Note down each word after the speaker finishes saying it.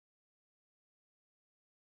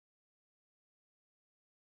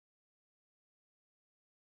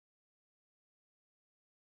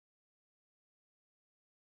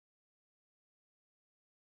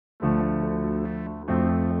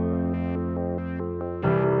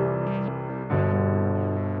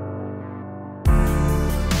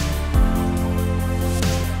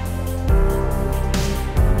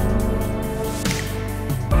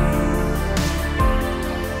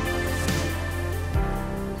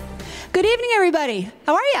Good evening, everybody.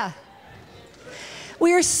 How are you?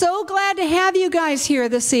 We are so glad to have you guys here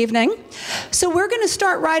this evening. So we're going to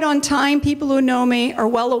start right on time. People who know me are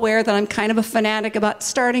well aware that I'm kind of a fanatic about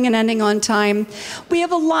starting and ending on time. We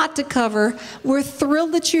have a lot to cover. We're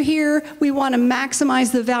thrilled that you're here. We want to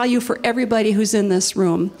maximize the value for everybody who's in this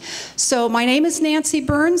room. So my name is Nancy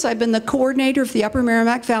Burns. I've been the coordinator of the Upper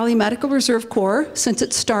Merrimack Valley Medical Reserve Corps since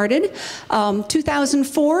it started,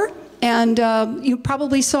 2004. And you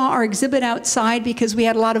probably saw our exhibit outside because we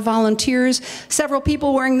had a lot of volunteers, several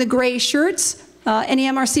people wearing the gray shirts. Any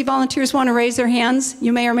MRC volunteers want to raise their hands?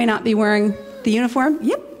 You may or may not be wearing the uniform.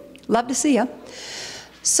 Yep, love to see you.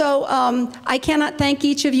 So I cannot thank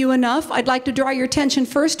each of you enough. I'd like to draw your attention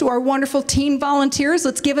first to our wonderful teen volunteers.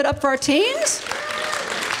 Let's give it up for our teens.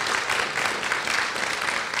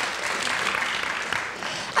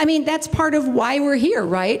 I mean, that's part of why we're here,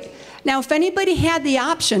 right? Now, if anybody had the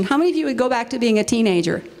option, how many of you would go back to being a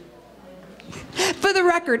teenager? For the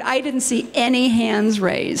record, I didn't see any hands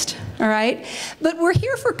raised, all right? But we're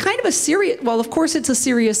here for kind of a serious, well, of course it's a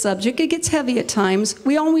serious subject. It gets heavy at times.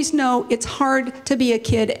 We always know it's hard to be a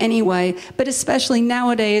kid anyway, but especially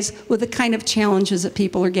nowadays with the kind of challenges that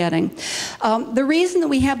people are getting. The reason that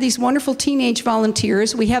we have these wonderful teenage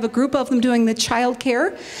volunteers, we have a group of them doing the child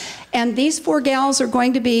care. And these four gals are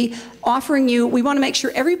going to be offering you, we want to make sure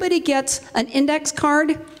everybody gets an index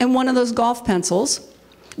card and one of those golf pencils.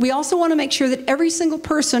 We also want to make sure that every single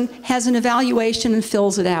person has an evaluation and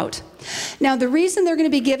fills it out. Now, the reason they're going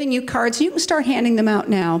to be giving you cards, you can start handing them out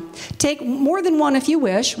now. Take more than one if you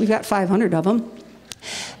wish. We've got 500 of them.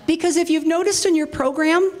 Because if you've noticed in your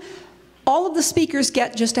program, all of the speakers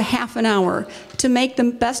get just a half an hour to make the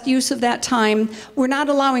best use of that time. We're not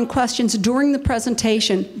allowing questions during the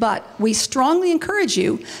presentation, but we strongly encourage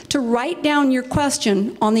you to write down your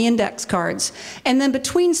question on the index cards. And then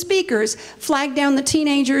between speakers, flag down the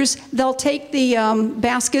teenagers. They'll take the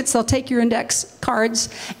baskets, they'll take your index cards,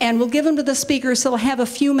 and we'll give them to the speakers so they'll have a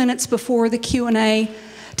few minutes before the Q&A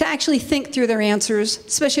to actually think through their answers,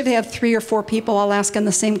 especially if they have 3 or 4 people. I'll ask them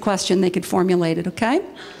the same question, they could formulate it, okay?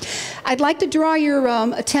 I'd like to draw your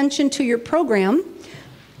attention to your program.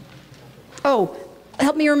 Oh,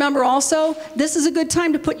 help me remember also, this is a good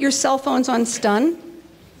time to put your cell phones on stun.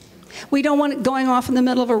 We don't want it going off in the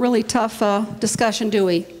middle of a really tough discussion, do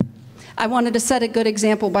we? I wanted to set a good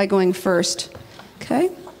example by going first, okay?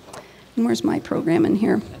 And where's my program in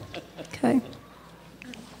here? Okay.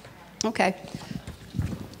 Okay.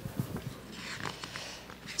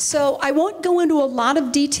 So I won't go into a lot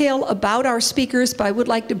of detail about our speakers, but I would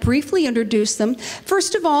like to briefly introduce them.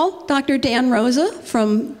 First of all, Dr. Dan Rosa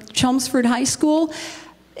from Chelmsford High School.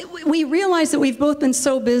 We realize that we've both been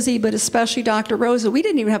so busy, but especially Dr. Rosa, we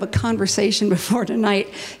didn't even have a conversation before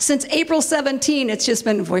tonight. Since April 17, it's just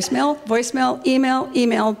been voicemail, voicemail, email,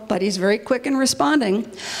 email, but he's very quick in responding.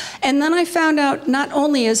 And then I found out not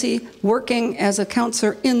only is he working as a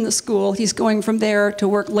counselor in the school, he's going from there to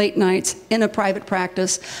work late nights in a private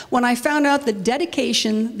practice. When I found out the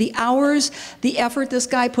dedication, the hours, the effort this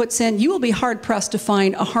guy puts in, you will be hard-pressed to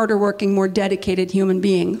find a harder working, more dedicated human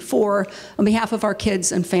being on behalf of our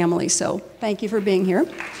kids and family. So thank you for being here.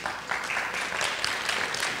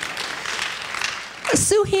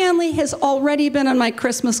 Sue Hanley has already been on my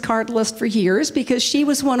Christmas card list for years because she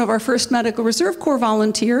was one of our first Medical Reserve Corps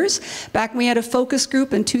volunteers back when we had a focus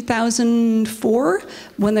group in 2004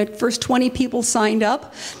 when the first 20 people signed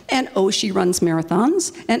up. And oh, she runs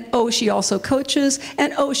marathons. And oh, she also coaches.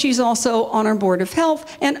 And oh, she's also on our Board of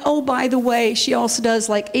Health. And oh, by the way, she also does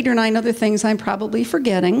like 8 or 9 other things I'm probably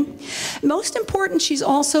forgetting. Most important, she's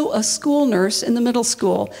also a school nurse in the middle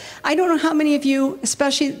school. I don't know how many of you,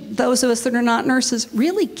 especially those of us that are not nurses,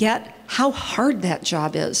 really get how hard that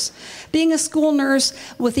job is. Being a school nurse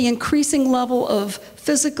with the increasing level of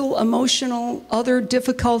physical, emotional, other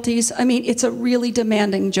difficulties, I mean, it's a really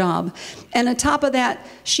demanding job. And on top of that,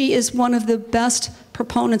 she is one of the best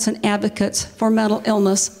proponents and advocates for mental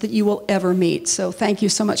illness that you will ever meet. So thank you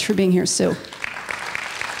so much for being here, Sue.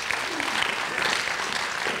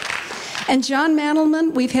 And Jon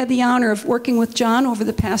Mattleman, we've had the honor of working with Jon over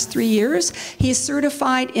the past 3 years. He's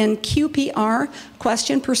certified in QPR,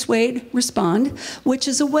 Question, Persuade, Respond, which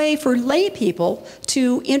is a way for lay people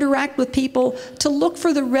to interact with people, to look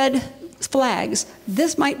for the red flags.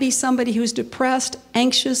 This might be somebody who's depressed,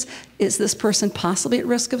 anxious. Is this person possibly at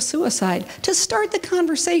risk of suicide? To start the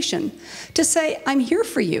conversation, to say, I'm here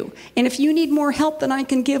for you. And if you need more help than I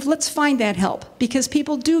can give, let's find that help, because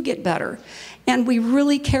people do get better. And we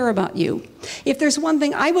really care about you. If there's one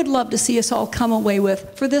thing I would love to see us all come away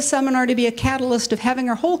with, for this seminar to be a catalyst of having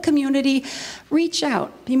our whole community reach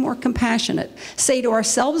out, be more compassionate, say to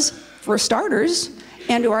ourselves, for starters,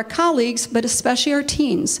 And to our colleagues, but especially our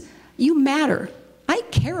teens, you matter. I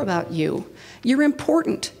care about you. You're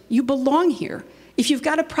important. You belong here. If you've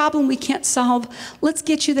got a problem we can't solve, let's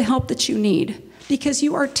get you the help that you need, because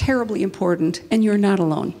you are terribly important and you're not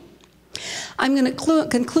alone. I'm going to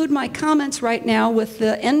conclude my comments right now with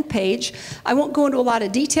the end page. I won't go into a lot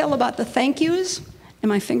of detail about the thank yous, and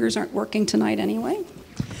my fingers aren't working tonight anyway.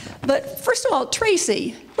 But first of all,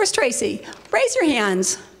 Tracy. Where's Tracy? Raise your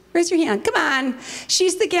hands. Raise your hand. Come on.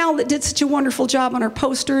 She's the gal that did such a wonderful job on our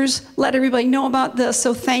posters, let everybody know about this,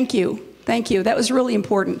 so thank you. Thank you. That was really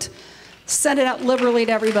important. Send it out liberally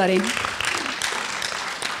to everybody.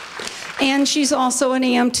 And she's also an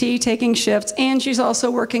EMT taking shifts, and she's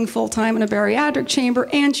also working full-time in a bariatric chamber,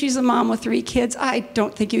 and she's a mom with 3 kids. I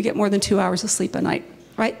don't think you get more than 2 hours of sleep a night,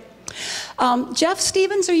 right? Jeff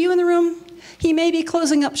Stevens, are you in the room? He may be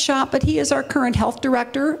closing up shop, but he is our current health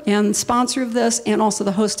director and sponsor of this, and also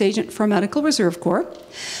the host agent for Medical Reserve Corps.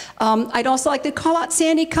 I'd also like to call out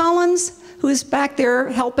Sandy Collins, who is back there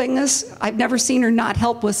helping us. I've never seen her not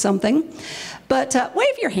help with something. But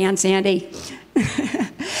wave your hand, Sandy.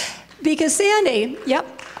 Because Sandy, yep.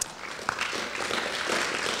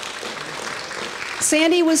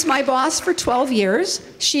 Sandy was my boss for 12 years.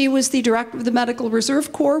 She was the director of the Medical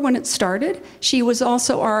Reserve Corps when it started. She was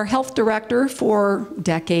also our health director for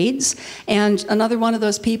decades, and another one of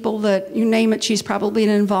those people that, you name it, she's probably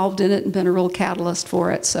been involved in it and been a real catalyst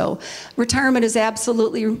for it. So retirement is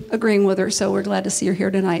absolutely agreeing with her, so we're glad to see her here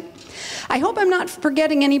tonight. I hope I'm not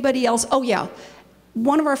forgetting anybody else. Oh yeah.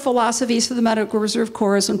 One of our philosophies for the Medical Reserve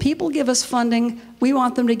Corps is when people give us funding, we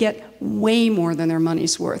want them to get way more than their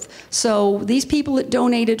money's worth. So these people that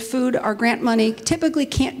donated food, our grant money typically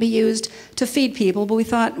can't be used to feed people, but we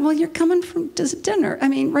thought, well, you're coming from dinner, I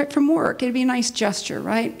mean, right from work. It'd be a nice gesture,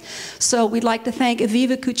 right? So we'd like to thank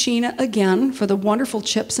Aviva Cucina again for the wonderful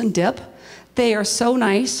chips and dip. They are so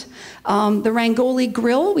nice. The Rangoli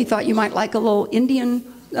Grill, we thought you might like a little Indian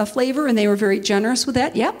flavor, and they were very generous with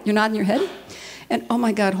that. Yep, you're nodding your head. And oh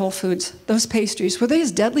my God, Whole Foods, those pastries, were they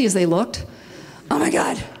as deadly as they looked? Oh my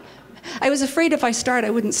God. I was afraid if I started, I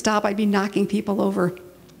wouldn't stop. I'd be knocking people over.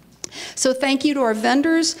 So thank you to our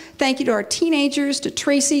vendors, thank you to our teenagers, to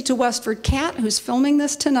Tracy, to WestfordCAT, who's filming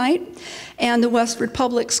this tonight, and the Westford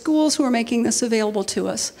Public Schools who are making this available to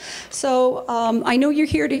us. So I know you're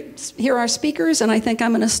here to hear our speakers, and I think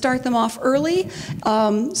I'm going to start them off early.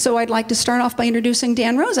 So I'd like to start off by introducing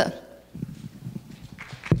Dan Rosa.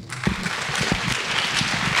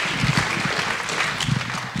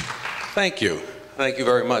 Thank you. Thank you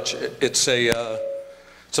very much. It's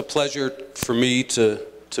a pleasure for me to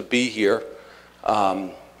be here.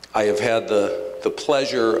 I have had the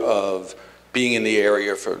pleasure of being in the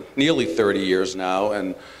area for nearly 30 years now,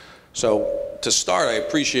 and so to start, I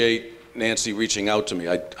appreciate Nancy reaching out to me.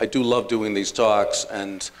 I do love doing these talks,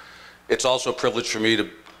 and it's also a privilege for me to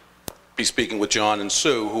be speaking with Jon and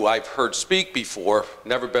Sue, who I've heard speak before,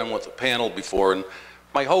 never been with a panel before, and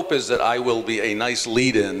my hope is that I will be a nice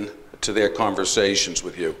lead-in to their conversations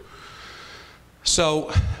with you.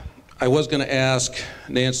 So I was going to ask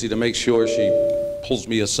Nancy to make sure she pulls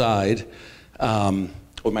me aside.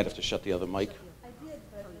 We might have to shut the other mic.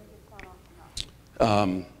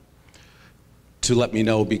 To let me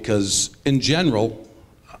know, because in general,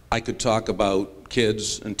 I could talk about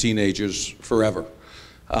kids and teenagers forever.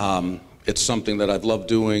 It's something that I've loved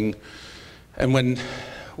doing. And when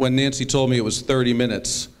Nancy told me it was 30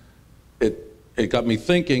 minutes, it got me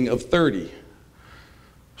thinking of 30.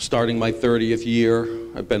 Starting my 30th year,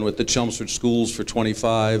 I've been with the Chelmsford Schools for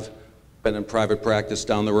 25, been in private practice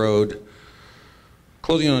down the road,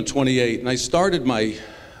 closing on 28, and I started my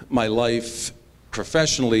life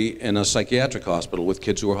professionally in a psychiatric hospital with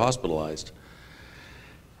kids who were hospitalized.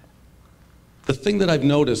 The thing that I've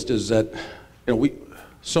noticed is that,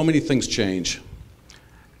 so many things change.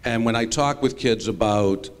 And when I talk with kids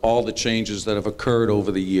about all the changes that have occurred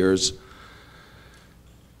over the years,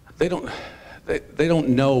 they don't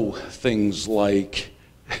know things like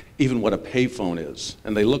even what a payphone is.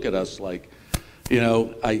 And they look at us like,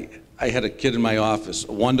 I had a kid in my office,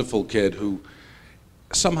 a wonderful kid, who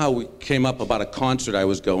somehow we came up about a concert I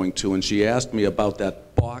was going to, and she asked me about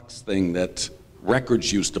that box thing that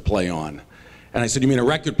records used to play on. And I said, you mean a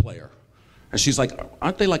record player? And she's like,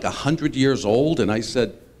 aren't they like 100 years old? And I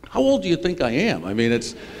said, how old do you think I am? I mean,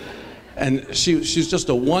 and she's just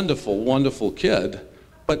a wonderful, wonderful kid,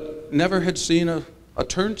 but never had seen a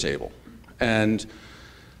turntable. And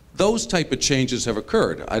those type of changes have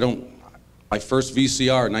occurred. My first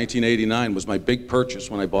VCR in 1989 was my big purchase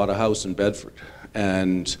when I bought a house in Bedford.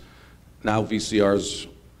 And now VCR's,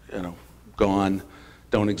 gone,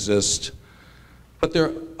 don't exist. But there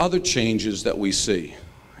are other changes that we see.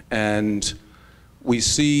 And we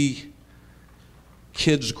see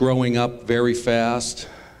kids growing up very fast,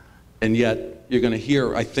 and yet you're going to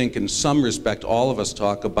hear, I think, in some respect, all of us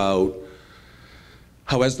talk about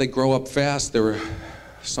how as they grow up fast,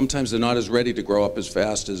 sometimes they're not as ready to grow up as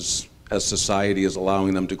fast as society is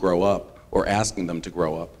allowing them to grow up or asking them to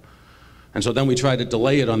grow up. And so then we try to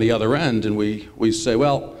delay it on the other end, and we say,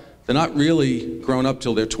 well, they're not really grown up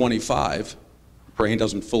till they're 25. Brain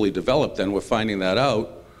doesn't fully develop then, we're finding that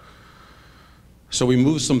out. So we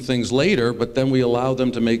move some things later, but then we allow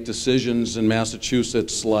them to make decisions in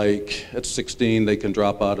Massachusetts, like at 16 they can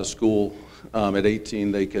drop out of school, at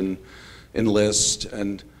 18 they can enlist,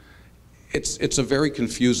 and it's a very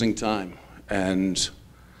confusing time. And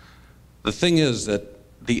the thing is that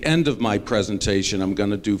the end of my presentation I'm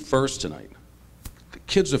going to do first tonight. The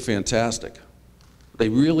kids are fantastic. They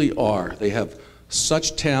really are. They have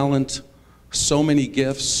such talent, so many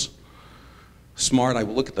gifts. Smart. I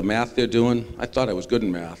look at the math they're doing. I thought I was good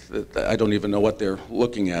in math. I don't even know what they're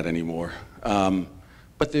looking at anymore.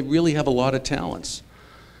 But they really have a lot of talents.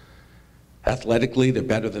 Athletically, they're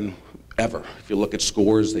better than ever. If you look at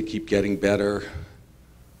scores, they keep getting better.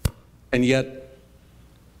 And yet,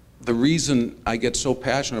 the reason I get so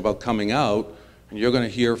passionate about coming out, and you're going to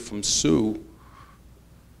hear from Sue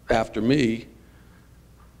after me,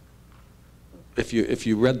 if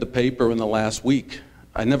you read the paper in the last week,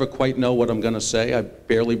 I never quite know what I'm going to say. I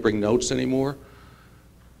barely bring notes anymore.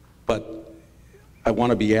 But I want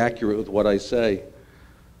to be accurate with what I say.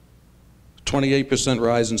 28%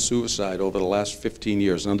 rise in suicide over the last 15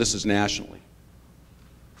 years. Now, this is nationally.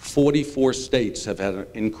 44 states have had an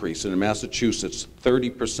increase, and in Massachusetts,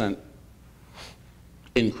 30%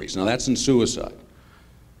 increase. Now, that's in suicide.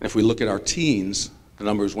 And if we look at our teens, the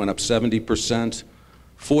numbers went up 70%,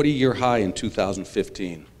 40-year high in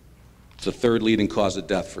 2015. It's the third leading cause of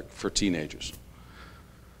death for teenagers.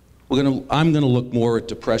 I'm going to look more at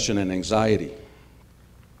depression and anxiety.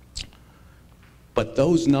 But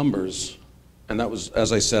those numbers, and that was,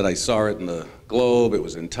 as I said, I saw it in the Globe, it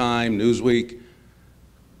was in Time, Newsweek,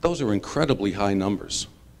 those are incredibly high numbers.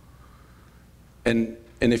 And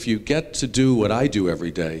if you get to do what I do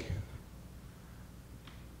every day,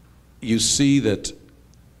 you see that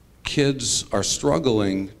kids are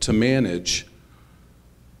struggling to manage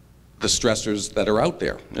the stressors that are out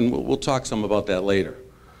there. And we'll talk some about that later.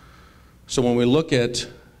 So when we look at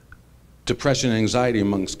depression and anxiety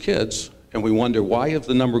amongst kids, and we wonder, why have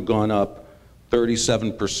the number gone up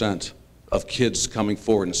 37% of kids coming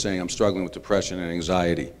forward and saying, I'm struggling with depression and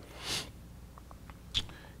anxiety?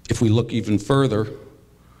 If we look even further,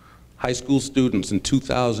 high school students in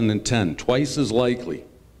 2010, twice as likely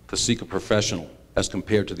to seek a professional as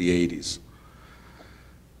compared to the 80s.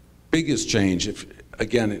 Biggest change,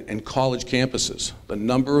 again, in college campuses, the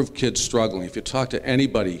number of kids struggling. If you talk to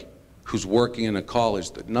anybody who's working in a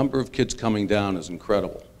college, the number of kids coming down is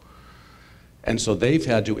incredible. And so they've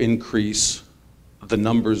had to increase the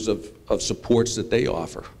numbers of supports that they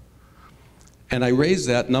offer. And I raise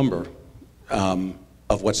that number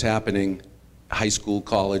of what's happening high school,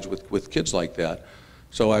 college with kids like that.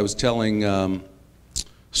 So I was telling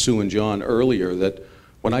Sue and John earlier that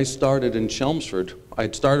when I started in Chelmsford, I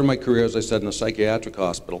had started my career, as I said, in a psychiatric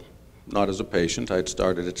hospital, not as a patient. I had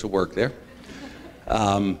started it to work there.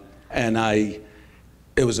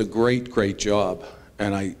 It was a great, great job.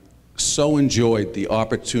 And I so enjoyed the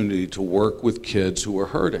opportunity to work with kids who were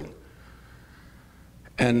hurting.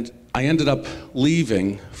 And I ended up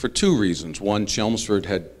leaving for two reasons. One, Chelmsford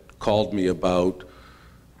had called me about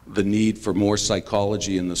the need for more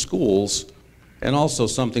psychology in the schools, and also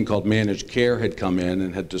something called managed care had come in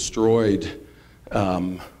and had destroyed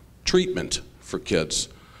treatment for kids.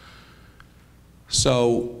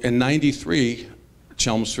 So in '93,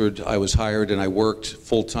 Chelmsford, I was hired and I worked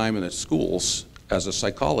full-time in the schools as a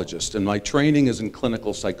psychologist. And my training is in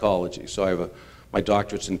clinical psychology, so I have my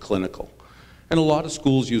doctorate's in clinical. And a lot of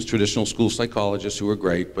schools use traditional school psychologists who are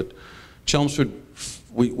great, but Chelmsford,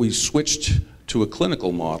 we switched to a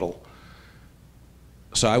clinical model.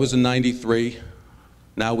 So I was in '93.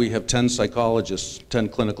 Now we have 10 psychologists, 10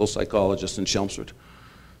 clinical psychologists in Chelmsford.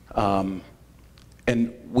 And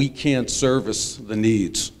we can't service the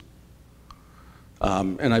needs.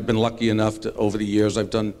 And I've been lucky enough to, over the years, I've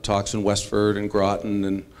done talks in Westford and Groton,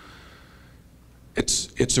 and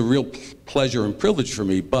it's a real pleasure and privilege for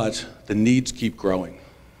me, but the needs keep growing.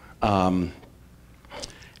 And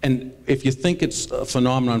if you think it's a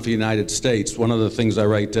phenomenon for the United States, one of the things I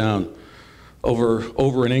write down,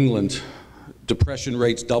 over in England, depression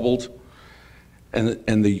rates doubled,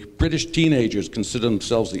 and the British teenagers consider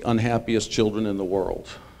themselves the unhappiest children in the world.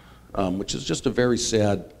 which is just a very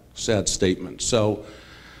sad statement. So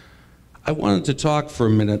I wanted to talk for a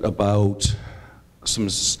minute about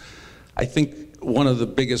I think one of the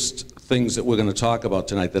biggest things that we're going to talk about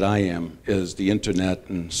tonight is the internet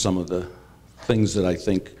and some of the things that I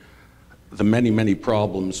think, the many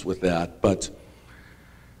problems with that. But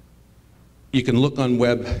you can look on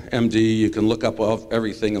WebMD, you can look up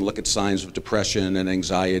everything and look at signs of depression and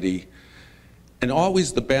anxiety. And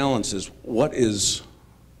always the balance is, what is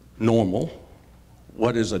normal?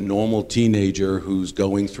 What is a normal teenager who's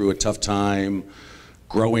going through a tough time,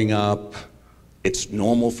 growing up? It's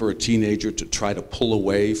normal for a teenager to try to pull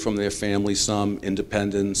away from their family some,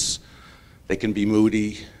 independence. They can be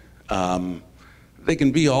moody. They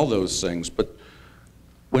can be all those things. But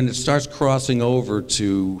when it starts crossing over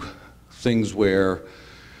to things where,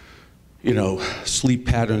 you know, sleep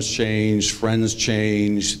patterns change, friends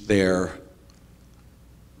change,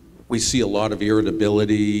 we see a lot of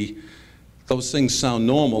irritability. Those things sound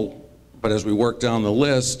normal, but as we work down the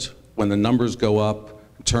list, when the numbers go up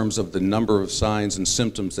in terms of the number of signs and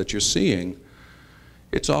symptoms that you're seeing,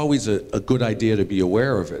 it's always a good idea to be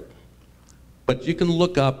aware of it. But you can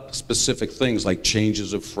look up specific things like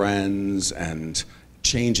changes of friends and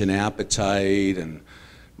change in appetite and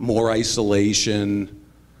more isolation.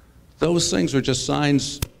 Those things are just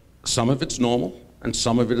signs. Some of it's normal, and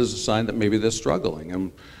some of it is a sign that maybe they're struggling.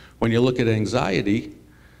 And when you look at anxiety,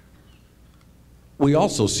 we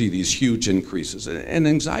also see these huge increases. And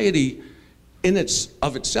anxiety in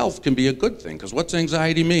of itself can be a good thing, because what's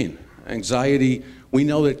anxiety mean? Anxiety, we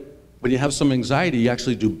know that when you have some anxiety, you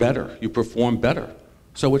actually do better, you perform better.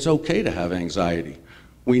 So it's okay to have anxiety.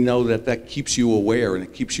 We know that that keeps you aware and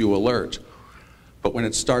it keeps you alert. But when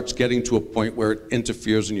it starts getting to a point where it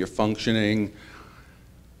interferes in your functioning,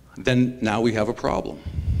 then now we have a problem.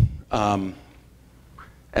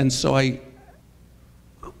 And so I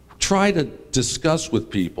try to discuss with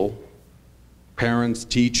people, parents,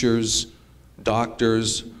 teachers,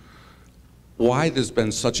 doctors, why there's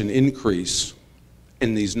been such an increase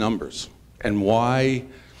in these numbers and why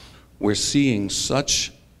we're seeing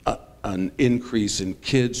such an increase in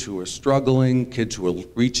kids who are struggling, kids who are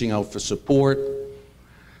reaching out for support.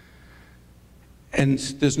 And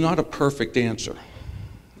there's not a perfect answer.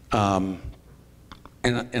 And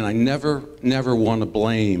I never want to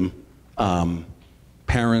blame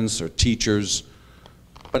parents or teachers,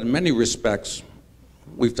 but in many respects,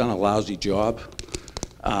 we've done a lousy job.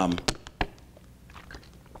 And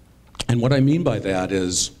what I mean by that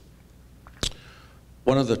is,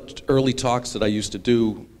 one of the early talks that I used to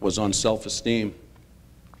do was on self-esteem.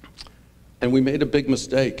 And we made a big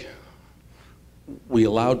mistake. We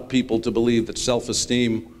allowed people to believe that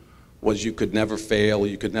self-esteem was you could never fail,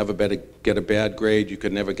 you could never get a bad grade, you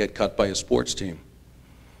could never get cut by a sports team.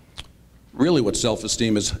 Really what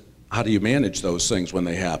self-esteem is, how do you manage those things when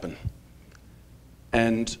they happen?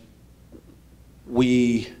 And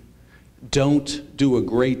we don't do a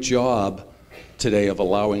great job today of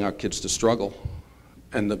allowing our kids to struggle.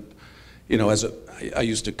 And you know, I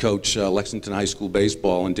used to coach Lexington High School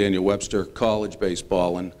baseball and Daniel Webster College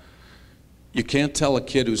baseball, and you can't tell a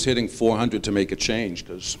kid who's hitting 400 to make a change,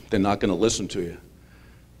 because they're not going to listen to you.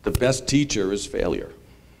 The best teacher is failure.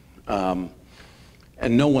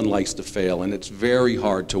 And no one likes to fail, and it's very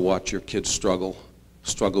hard to watch your kids struggle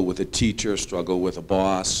with a teacher, struggle with a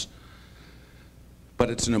boss. But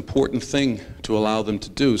it's an important thing to allow them to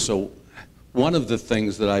do. So one of the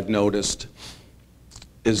things that I've noticed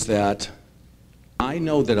is that I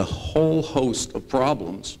know that a whole host of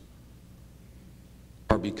problems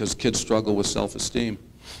are because kids struggle with self-esteem.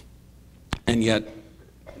 And yet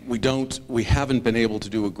we haven't been able to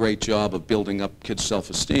do a great job of building up kids'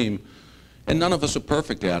 self-esteem, and none of us are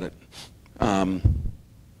perfect at it.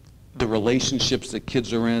 The relationships that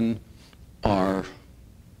kids are in are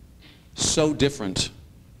so different,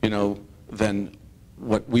 you know, than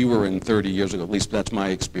what we were in 30 years ago. At least that's my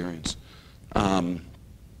experience.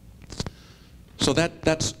 So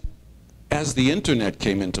that's, as the internet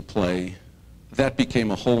came into play, that became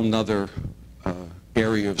a whole nother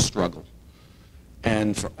area of struggle.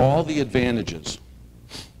 And for all the advantages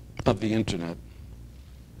of the internet,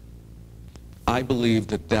 I believe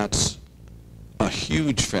that that's a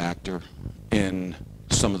huge factor in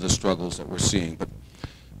some of the struggles that we're seeing. But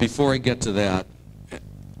before I get to that,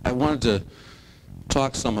 I wanted to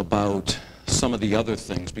talk some about some of the other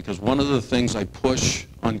things, because one of the things I push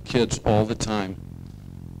on kids all the time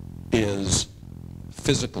is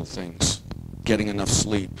physical things, getting enough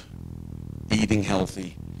sleep, eating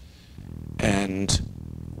healthy. And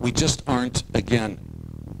we just aren't, again,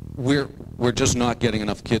 we're just not getting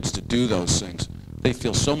enough kids to do those things. They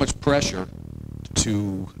feel so much pressure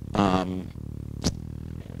to you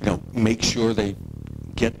know, make sure they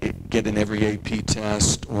get in every AP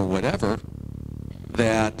test or whatever,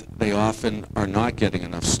 that they often are not getting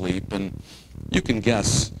enough sleep. And you can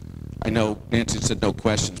guess, I know Nancy said no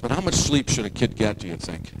questions, but how much sleep should a kid get, do you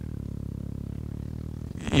think?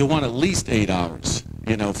 You want at least 8 hours,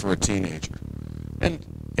 you know, for a teenager. And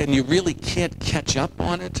you really can't catch up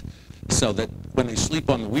on it, so that when they sleep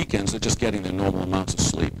on the weekends, they're just getting their normal amounts of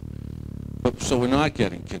sleep. But so we're not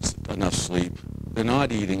getting kids enough sleep. They're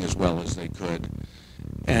not eating as well as they could.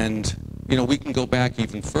 And, you know, we can go back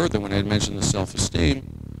even further when I had mentioned the self-esteem.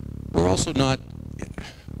 We're also not,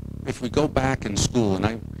 if we go back in school, and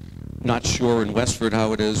I'm not sure in Westford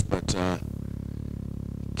how it is, but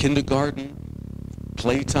kindergarten,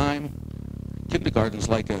 playtime, kindergarten's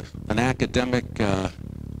like an academic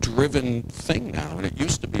driven thing now, and it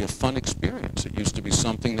used to be a fun experience. It used to be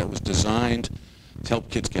something that was designed to help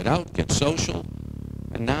kids get out, get social,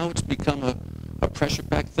 and now it's become a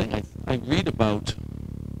pressure-packed thing. I read about...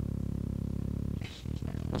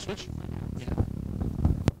 I'll switch? Yeah.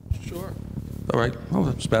 Sure. All right. Well,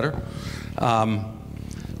 that's better.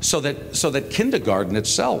 So that kindergarten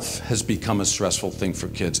itself has become a stressful thing for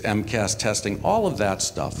kids, MCAS testing, all of that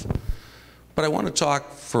stuff. But I want to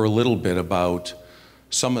talk for a little bit about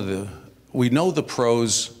some of the, we know the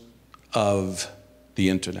pros of the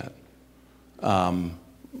internet.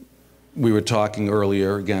 We were talking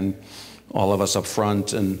earlier, again, all of us up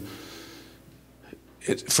front, and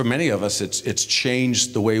for many of us, it's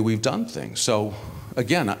changed the way we've done things. So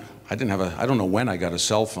again, I don't know when I got a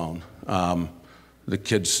cell phone. The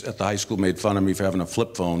kids at the high school made fun of me for having a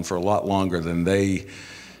flip phone for a lot longer than they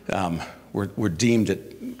were deemed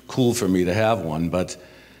it cool for me to have one. But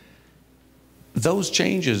those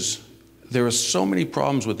changes, there are so many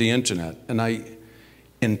problems with the internet. And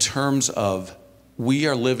in terms of, we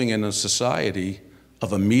are living in a society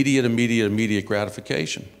of immediate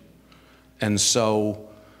gratification. And so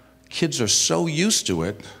kids are so used to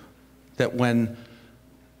it that when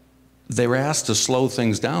they're asked to slow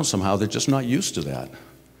things down somehow, they're just not used to that.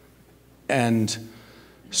 And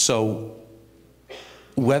so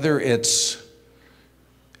whether it's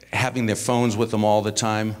having their phones with them all the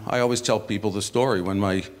time, I always tell people the story. When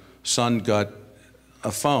my son got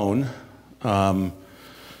a phone,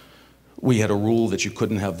 we had a rule that you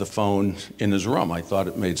couldn't have the phone in his room. I thought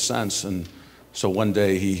it made sense. And so one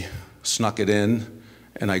day he snuck it in,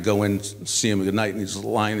 and I go in to see him at night, and he's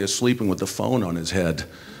lying there sleeping with the phone on his head.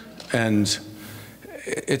 And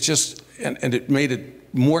it just, and it made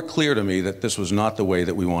it more clear to me that this was not the way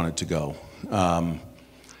that we wanted to go.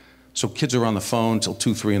 So kids are on the phone till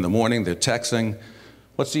 2, 3 in the morning, they're texting.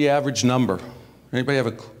 What's the average number? Anybody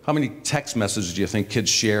have how many text messages do you think kids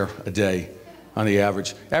share a day on the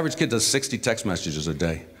average? Average kid does 60 text messages a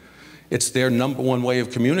day. It's their number one way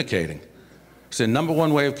of communicating. It's their number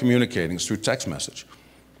one way of communicating is through text message.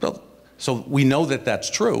 Well, so we know that that's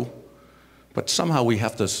true, but somehow we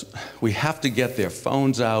have to get their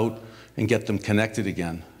phones out and get them connected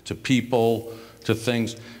again to people, to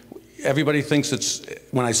things. Everybody thinks it's,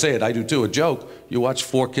 when I say it, I do too, a joke. You watch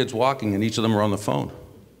 4 kids walking and each of them are on the phone.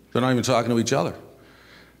 They're not even talking to each other.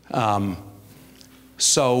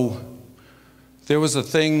 So there was a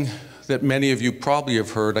thing that many of you probably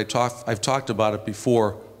have heard. I've talked about it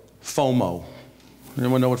before, FOMO.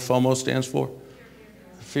 Anyone know what FOMO stands for?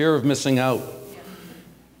 Fear of missing out.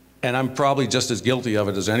 And I'm probably just as guilty of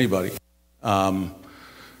it as anybody.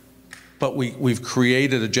 But we've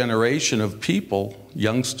created a generation of people,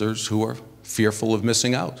 youngsters, who are fearful of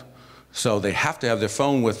missing out. So they have to have their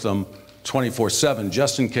phone with them 24/7,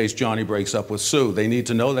 just in case Johnny breaks up with Sue. They need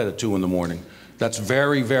to know that at 2 in the morning. That's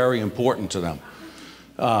very, very important to them.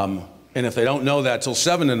 And if they don't know that till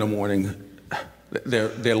 7 in the morning,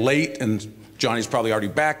 they're late, and Johnny's probably already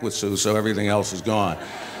back with Sue, so everything else is gone.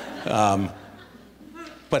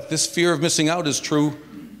 But this fear of missing out is true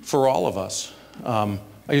for all of us.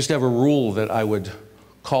 I used to have a rule that I would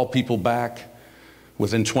call people back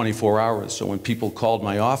within 24 hours. So when people called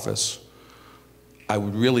my office, I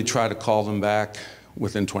would really try to call them back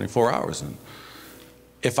within 24 hours. And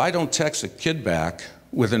if I don't text a kid back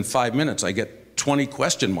within 5 minutes, I get 20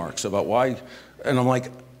 question marks about why. And I'm like,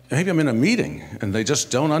 maybe I'm in a meeting, and they just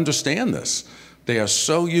don't understand this. They are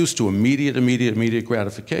so used to immediate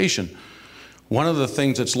gratification. One of the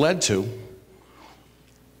things it's led to,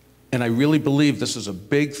 and I really believe this is a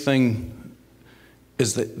big thing,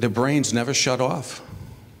 is that their brains never shut off.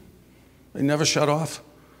 They never shut off.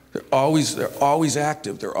 They're always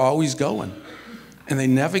active. They're always going. And they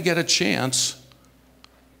never get a chance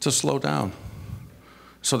to slow down.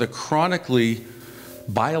 So they're chronically,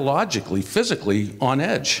 biologically, physically on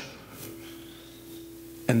edge.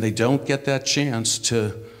 and they don't get that chance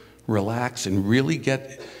to relax and really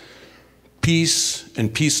get peace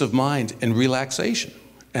and peace of mind and relaxation.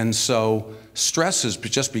 And so stress has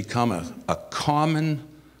just become a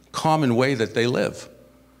common way that they live.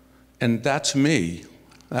 And that to me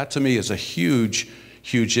is a huge,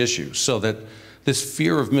 huge issue. So that this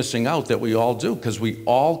fear of missing out that we all do, because we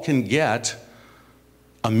all can get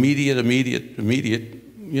immediate,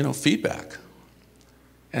 feedback.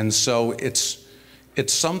 And so it's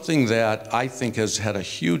something that I think has had a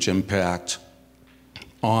huge impact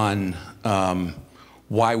on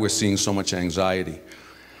why we're seeing so much anxiety.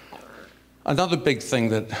 Another big thing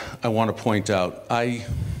that I want to point out, the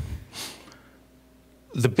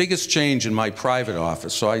biggest change in my private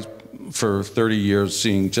office, so for 30 years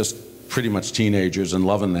seeing just pretty much teenagers and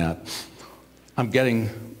loving that, I'm getting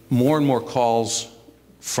more and more calls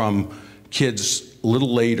from kids a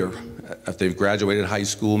little later, if they've graduated high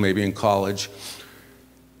school, maybe in college,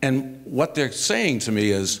 and what they're saying to me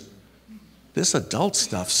is, this adult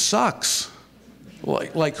stuff sucks.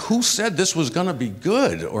 Like who said this was gonna be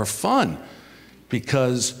good or fun?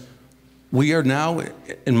 Because we are now,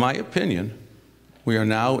 in my opinion, we are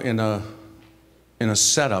now in a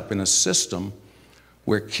setup, in a system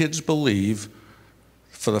where kids believe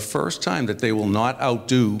for the first time that they will not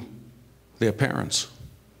outdo their parents.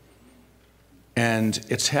 And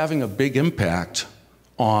it's having a big impact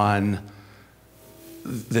on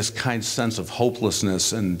this kind of sense of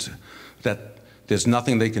hopelessness and that there's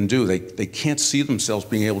nothing they can do. They can't see themselves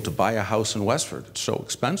being able to buy a house in Westford. It's so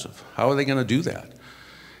expensive. How are they going to do that?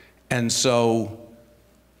 And so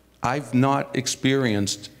I've not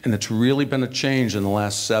experienced, and it's really been a change in the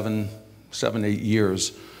last 7, 8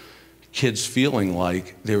 years, kids feeling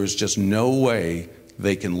like there is just no way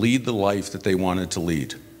they can lead the life that they wanted to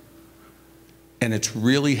lead. And it's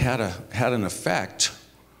really had an effect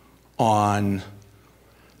on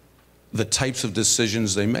the types of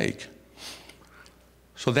decisions they make.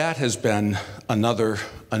 So that has been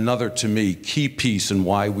another to me, key piece in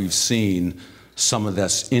why we've seen some of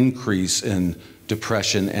this increase in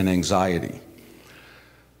depression and anxiety.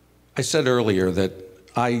 I said earlier that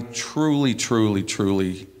I truly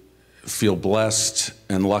feel blessed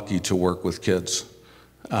and lucky to work with kids.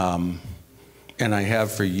 And I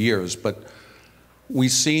have for years, but we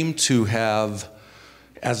seem to have,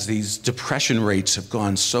 as these depression rates have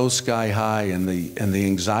gone so sky high and the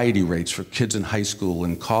anxiety rates for kids in high school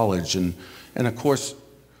and college, and of course,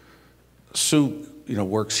 Sue,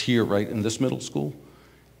 works here, right, in this middle school,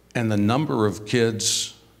 and the number of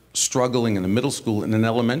kids struggling in the middle school and in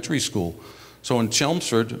elementary school. So in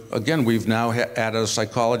Chelmsford, again, we've now added a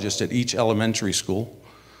psychologist at each elementary school,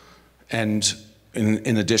 and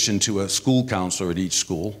in addition to a school counselor at each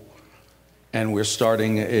school, and we're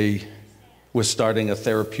starting a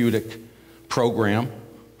therapeutic program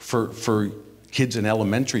for kids in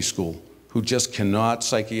elementary school who just cannot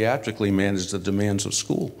psychiatrically manage the demands of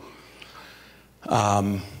school.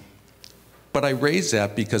 But I raise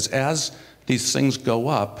that because as these things go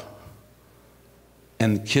up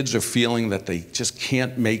and kids are feeling that they just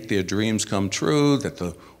can't make their dreams come true, that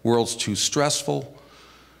the world's too stressful,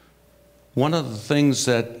 one of the things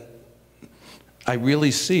that I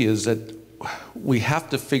really see is that we have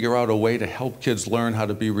to figure out a way to help kids learn how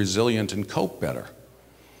to be resilient and cope better.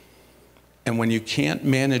 And when you can't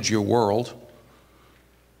manage your world,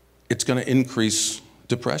 it's going to increase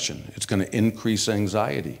depression. It's going to increase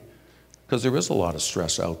anxiety. Because there is a lot of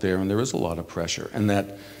stress out there and there is a lot of pressure. And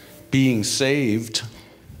that being saved,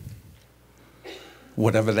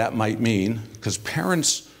 whatever that might mean, because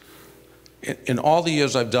parents, in all the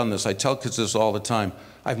years I've done this, I tell kids this all the time,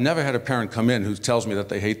 I've never had a parent come in who tells me that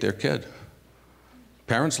they hate their kid.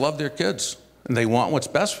 Parents love their kids, and they want what's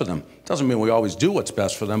best for them. Doesn't mean we always do what's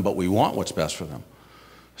best for them, but we want what's best for them.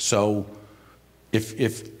 So if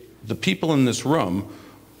the people in this room,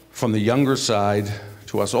 from the younger side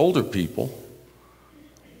to us older people,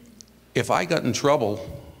 if I got in trouble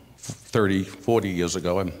 30, 40 years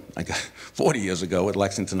ago, I got 40 years ago at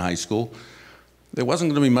Lexington High School, there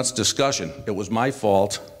wasn't going to be much discussion. It was my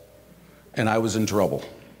fault, and I was in trouble.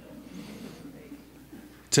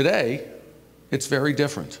 Today, it's very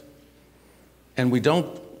different. And we don't,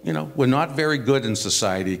 we're not very good in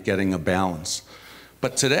society at getting a balance.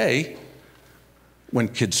 But today, when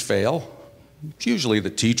kids fail, it's usually the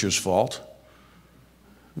teacher's fault.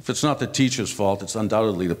 If it's not the teacher's fault, it's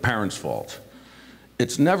undoubtedly the parent's fault.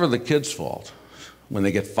 It's never the kid's fault. When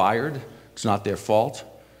they get fired, it's not their fault.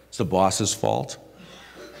 It's the boss's fault.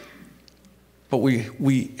 But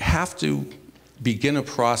we have to begin a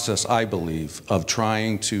process, I believe, of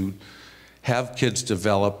trying to have kids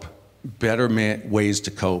develop better ways to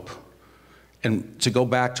cope And to go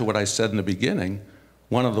back to what I said in the beginning,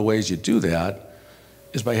 one of the ways you do that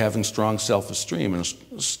is by having strong self-esteem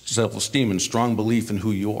and strong belief in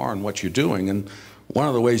who you are and what you're doing. And one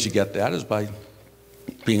of the ways you get that is by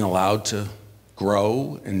being allowed to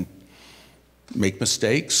grow and make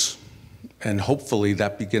mistakes, and hopefully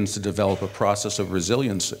that begins to develop a process of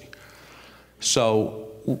resiliency. So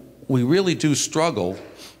we really do struggle,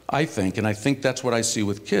 I think, and I think that's what I see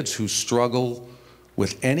with kids who struggle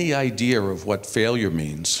with any idea of what failure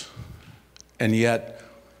means, and yet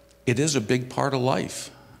it is a big part of life.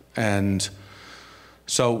 And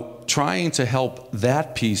so trying to help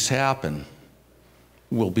that piece happen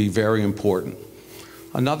will be very important.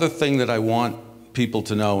 Another thing that I want people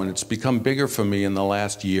to know, and it's become bigger for me in the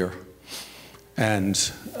last year,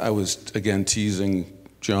 and I was, again, teasing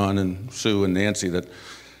Jon and Sue and Nancy that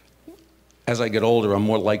as I get older, I'm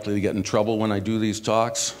more likely to get in trouble when I do these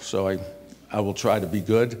talks, so I will try to be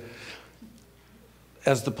good.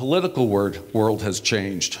 As the political world has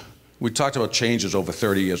changed, we talked about changes over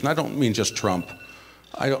 30 years, and I don't mean just Trump.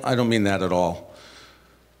 I don't mean that at all.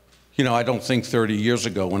 You know, I don't think 30 years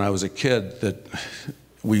ago when I was a kid that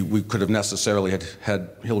we could have necessarily had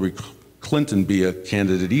Hillary Clinton be a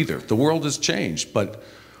candidate either. The world has changed, but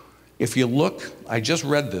if you look, I just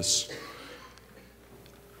read this,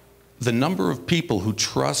 the number of people who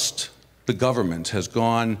trust the government has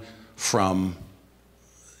gone from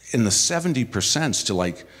in the 70% to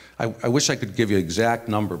like, I wish I could give you an exact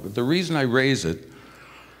number, but the reason I raise it,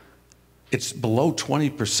 it's below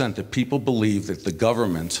 20% that people believe that the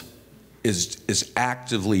government is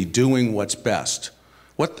actively doing what's best.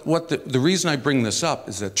 The reason I bring this up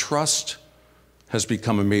is that trust has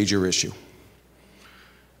become a major issue.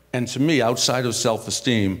 And to me, outside of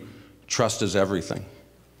self-esteem, trust is everything.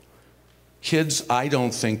 Kids, I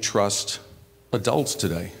don't think, trust adults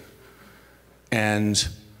today. And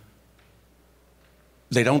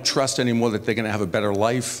they don't trust anymore that they're going to have a better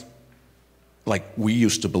life like we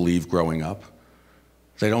used to believe growing up.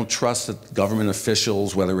 They don't trust that government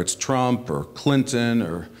officials, whether it's Trump or Clinton,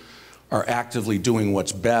 are actively doing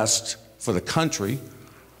what's best for the country.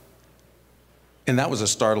 And that was a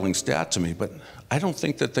startling stat to me, but I don't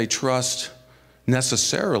think that they trust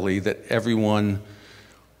necessarily that everyone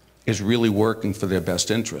is really working for their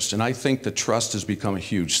best interest. And I think that trust has become a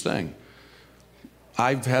huge thing.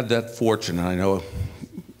 I've had that fortune, and I know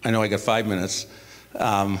I got 5 minutes.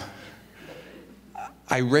 I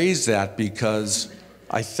raise that because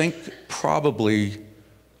I think probably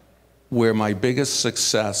where my biggest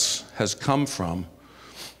success has come from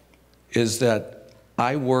is that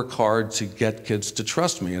I work hard to get kids to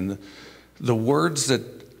trust me. And the words that,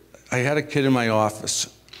 I had a kid in my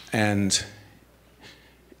office, and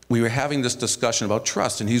we were having this discussion about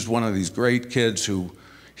trust, and he's one of these great kids who,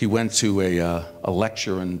 he went to a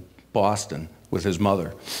lecture in Boston with his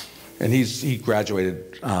mother, and he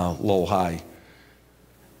graduated Lowell High.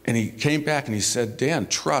 And he came back and he said, Dan,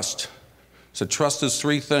 trust. He said, trust is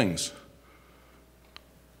 3 things.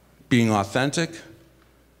 Being authentic,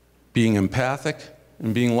 being empathic,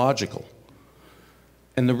 and being logical.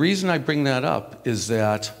 And the reason I bring that up is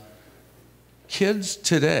that kids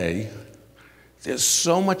today, there's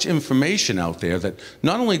so much information out there that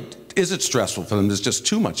not only is it stressful for them, there's just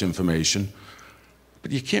too much information,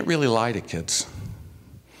 but you can't really lie to kids.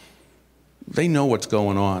 They know what's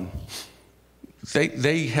going on.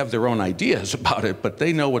 They have their own ideas about it, but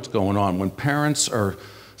they know what's going on. When parents are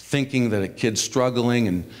thinking that a kid's struggling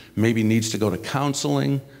and maybe needs to go to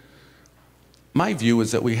counseling, my view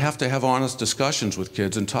is that we have to have honest discussions with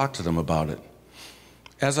kids and talk to them about it.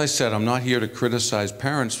 As I said, I'm not here to criticize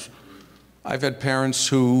parents. I've had parents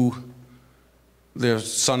who their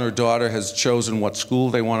son or daughter has chosen what school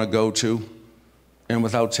they want to go to, and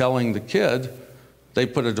without telling the kid, they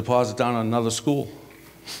put a deposit down on another school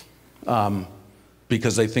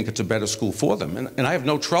because they think it's a better school for them. And I have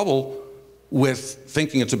no trouble with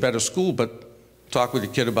thinking it's a better school, but talk with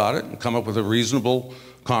your kid about it and come up with a reasonable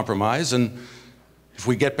compromise. And if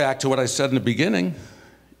we get back to what I said in the beginning,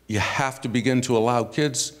 you have to begin to allow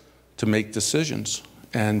kids to make decisions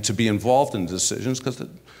and to be involved in decisions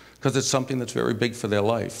because it's something that's very big for their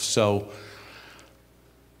life. So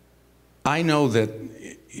I know that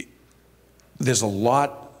there's a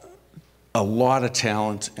lot of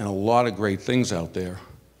talent and a lot of great things out there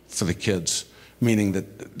for the kids, meaning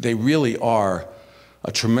that they really are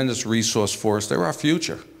a tremendous resource for us. They're our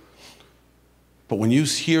future. But when you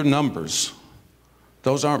hear numbers,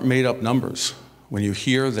 those aren't made up numbers. When you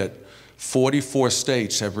hear that 44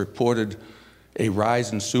 states have reported a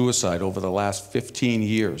rise in suicide over the last 15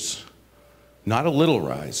 years, not a little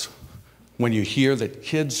rise. When you hear that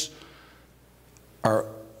kids are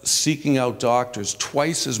seeking out doctors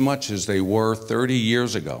twice as much as they were 30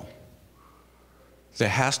 years ago. There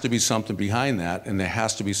has to be something behind that, and there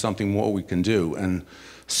has to be something more we can do. And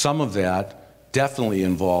some of that definitely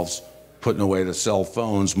involves putting away the cell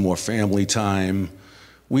phones, more family time.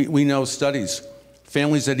 We know studies,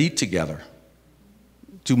 families that eat together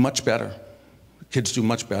do much better. Kids do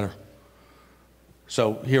much better.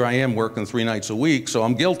 So here I am working 3 nights a week, so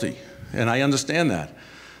I'm guilty, and I understand that.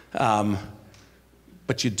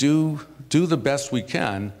 But you do the best we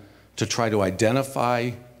can to try to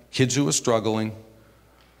identify kids who are struggling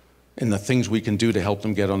and the things we can do to help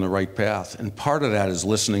them get on the right path. And part of that is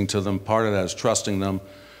listening to them, part of that is trusting them,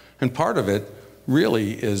 and part of it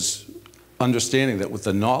really is understanding that with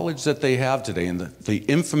the knowledge that they have today and the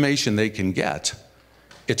information they can get,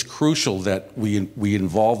 it's crucial that we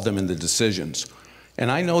involve them in the decisions. And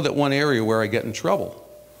I know that one area where I get in trouble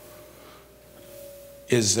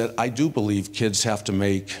is that I do believe kids have to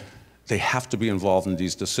be involved in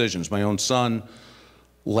these decisions. My own son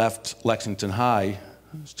left Lexington High.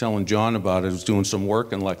 I was telling John about it. He was doing some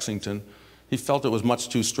work in Lexington. He felt it was much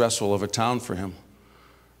too stressful of a town for him.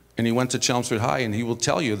 And he went to Chelmsford High, and he will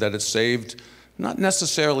tell you that it saved, not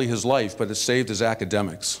necessarily his life, but it saved his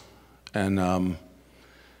academics. And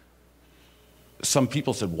some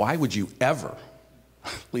people said, why would you ever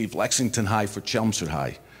leave Lexington High for Chelmsford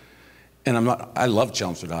High? And I love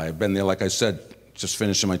Chelmsford High. I've been there, like I said, just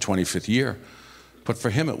finishing my 25th year. But for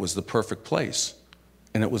him, it was the perfect place.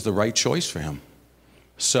 And it was the right choice for him.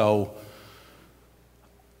 So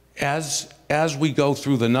as we go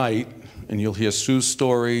through the night, and you'll hear Sue's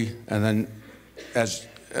story, and then as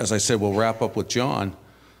I said, we'll wrap up with John,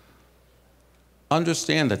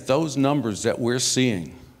 understand that those numbers that we're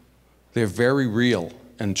seeing, they're very real,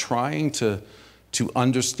 and trying to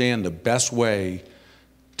understand the best way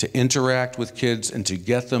to interact with kids and to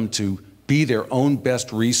get them to be their own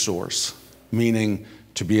best resource, meaning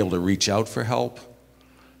to be able to reach out for help,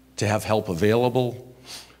 to have help available,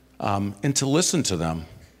 and to listen to them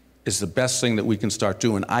is the best thing that we can start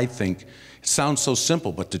doing. I think it sounds so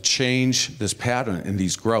simple, but to change this pattern and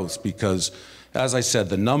these growths, because as I said,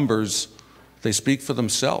 the numbers, they speak for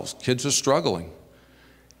themselves. Kids are struggling.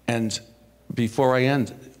 And before I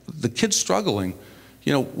end, the kids struggling,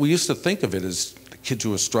 you know, we used to think of it as the kids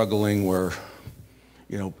who were struggling were,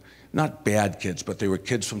 you know, not bad kids, but they were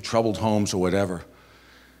kids from troubled homes or whatever.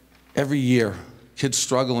 Every year, kids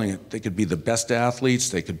struggling, they could be the best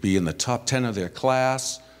athletes, they could be in the top 10 of their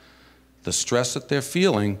class. The stress that they're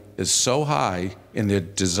feeling is so high, and their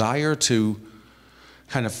desire to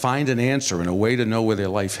kind of find an answer and a way to know where their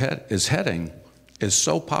life is heading is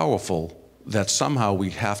so powerful that somehow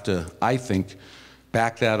we have to, I think,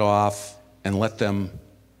 back that off and let them,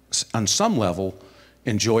 on some level,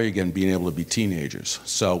 enjoy again being able to be teenagers.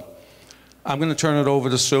 So I'm going to turn it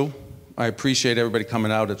over to Sue. I appreciate everybody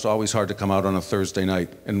coming out. It's always hard to come out on a Thursday night,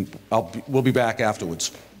 and we'll be back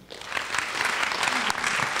afterwards.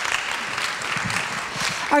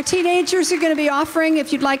 Our teenagers are going to be offering,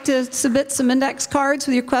 if you'd like to submit some index cards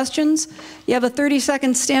with your questions. You have a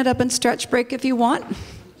 30-second stand-up and stretch break if you want.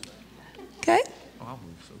 Okay?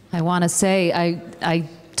 I want to say I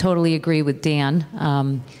totally agree with Dan.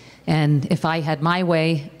 And if I had my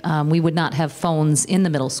way, we would not have phones in the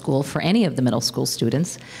middle school for any of the middle school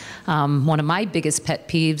students. One of my biggest pet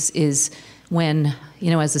peeves is when,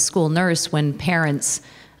 you know, as a school nurse, when parents,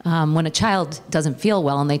 when a child doesn't feel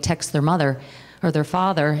well and they text their mother or their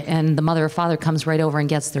father, and the mother or father comes right over and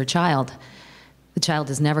gets their child. The child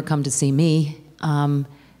has never come to see me. And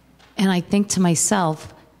I think to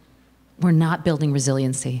myself, we're not building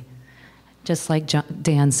resiliency. Just like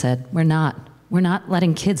Dan said, we're not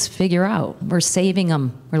letting kids figure out. We're saving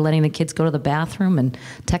them. We're letting the kids go to the bathroom and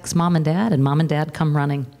text mom and dad come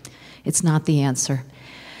running. It's not the answer.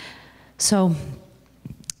 So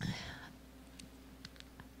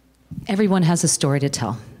everyone has a story to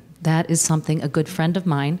tell. That is something a good friend of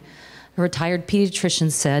mine, a retired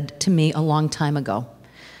pediatrician, said to me a long time ago.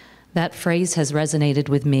 That phrase has resonated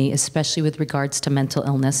with me, especially with regards to mental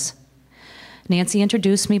illness. Nancy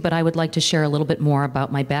introduced me, but I would like to share a little bit more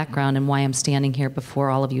about my background and why I'm standing here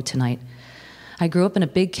before all of you tonight. I grew up in a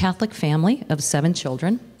big Catholic family of 7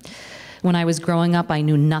 children. When I was growing up, I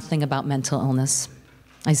knew nothing about mental illness.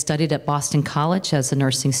 I studied at Boston College as a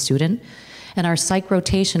nursing student, and our psych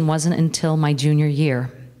rotation wasn't until my junior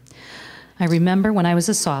year. I remember when I was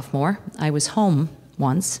a sophomore, I was home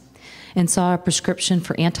once and saw a prescription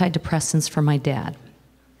for antidepressants for my dad.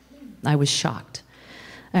 I was shocked.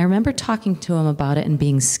 I remember talking to him about it and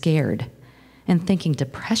being scared and thinking,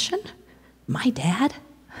 depression? My dad?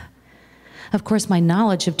 Of course, my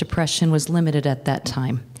knowledge of depression was limited at that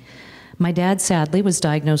time. My dad, sadly, was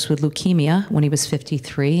diagnosed with leukemia when he was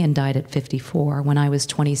 53 and died at 54 when I was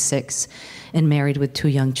 26 and married with 2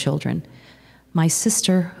 young children. My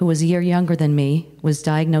sister, who was a year younger than me, was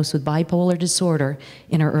diagnosed with bipolar disorder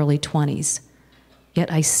in her early 20s.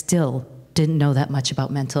 Yet I still didn't know that much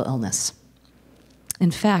about mental illness.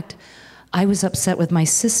 In fact, I was upset with my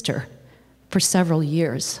sister for several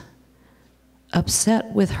years,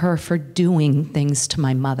 upset with her for doing things to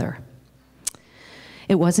my mother.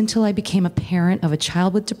 It wasn't until I became a parent of a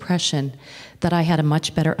child with depression that I had a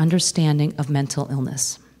much better understanding of mental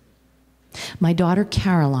illness. My daughter,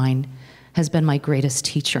 Caroline, has been my greatest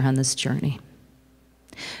teacher on this journey.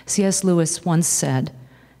 C.S. Lewis once said,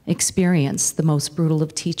 "Experience the most brutal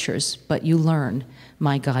of teachers, but you learn,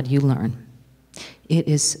 my God, you learn." It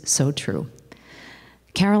is so true.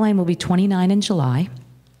 Caroline will be 29 in July.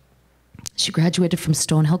 She graduated from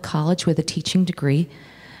Stonehill College with a teaching degree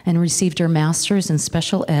and received her master's in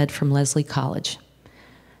special ed from Lesley College.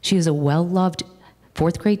 She is a well-loved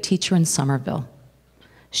 4th grade teacher in Somerville.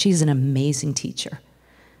 She's an amazing teacher.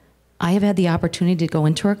 I have had the opportunity to go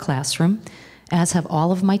into her classroom, as have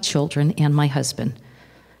all of my children and my husband.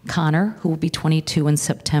 Connor, who will be 22 in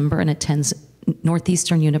September and attends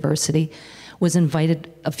Northeastern University, was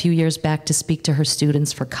invited a few years back to speak to her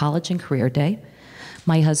students for College and Career Day.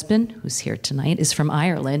 My husband, who's here tonight, is from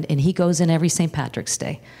Ireland, and he goes in every St. Patrick's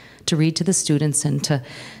Day to read to the students and to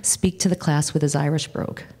speak to the class with his Irish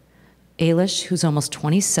brogue. Ailish, who's almost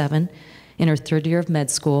 27, in her 3rd year of med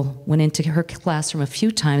school, went into her classroom a few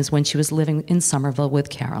times when she was living in Somerville with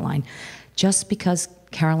Caroline, just because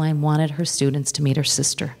Caroline wanted her students to meet her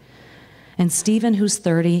sister. And Stephen, who's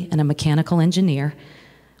 30 and a mechanical engineer,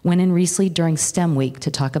 went in recently during STEM week to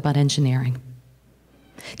talk about engineering.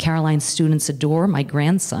 Caroline's students adore my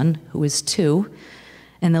grandson, who is 2,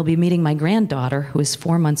 and they'll be meeting my granddaughter, who is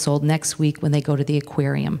 4 months old, next week when they go to the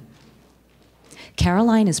aquarium.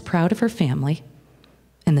 Caroline is proud of her family,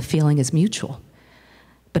 and the feeling is mutual,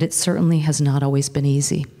 but it certainly has not always been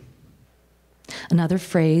easy. Another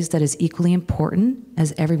phrase that is equally important,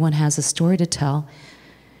 as everyone has a story to tell,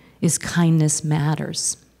 is kindness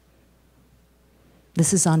matters.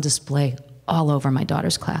 This is on display all over my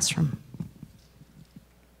daughter's classroom.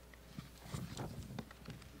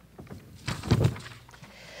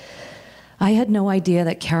 I had no idea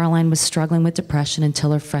that Caroline was struggling with depression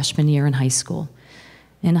until her freshman year in high school.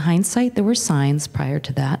 In hindsight, there were signs prior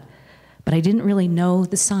to that, but I didn't really know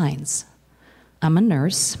the signs. I'm a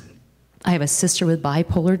nurse. I have a sister with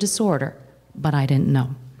bipolar disorder, but I didn't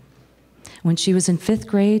know. When she was in 5th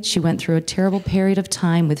grade, she went through a terrible period of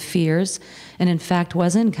time with fears and in fact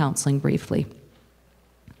was in counseling briefly.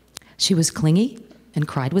 She was clingy and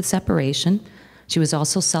cried with separation. She was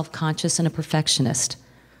also self-conscious and a perfectionist.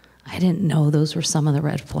 I didn't know those were some of the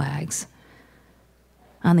red flags.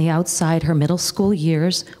 On the outside, her middle school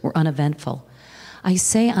years were uneventful. I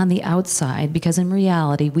say on the outside because in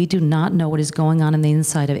reality, we do not know what is going on the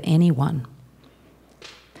inside of anyone.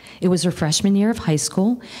 It was her freshman year of high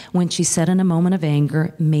school when she said in a moment of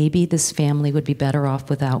anger, maybe this family would be better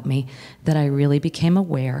off without me, that I really became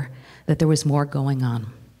aware that there was more going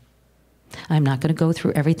on. I'm not going to go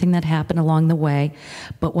through everything that happened along the way,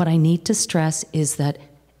 but what I need to stress is that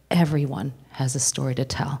everyone has a story to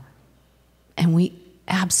tell. And we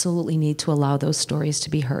absolutely need to allow those stories to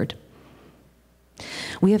be heard.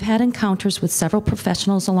 We have had encounters with several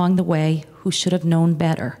professionals along the way who should have known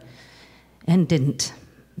better and didn't.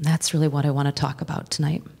 That's really what I want to talk about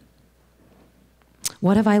tonight.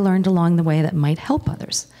 What have I learned along the way that might help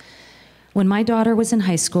others? When my daughter was in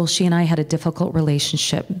high school, she and I had a difficult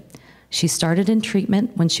relationship. She started in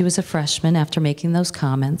treatment when she was a freshman after making those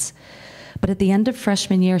comments, but at the end of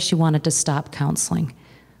freshman year, she wanted to stop counseling.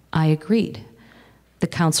 I agreed. The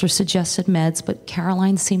counselor suggested meds, but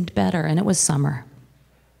Caroline seemed better, and it was summer.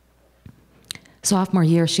 Sophomore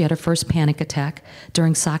year, she had her first panic attack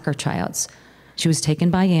during soccer tryouts. She was taken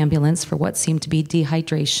by ambulance for what seemed to be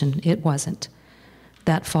dehydration. It wasn't.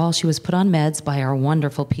 That fall, she was put on meds by our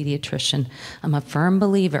wonderful pediatrician. I'm a firm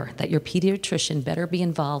believer that your pediatrician better be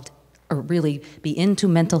involved or really be into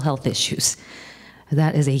mental health issues.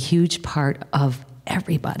 That is a huge part of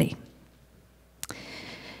everybody.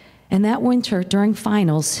 And that winter, during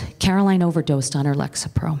finals, Caroline overdosed on her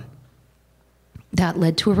Lexapro. That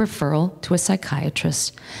led to a referral to a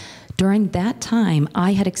psychiatrist. During that time,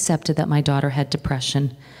 I had accepted that my daughter had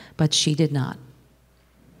depression, but she did not.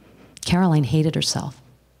 Caroline hated herself.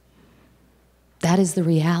 That is the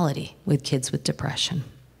reality with kids with depression.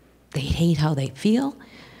 They hate how they feel.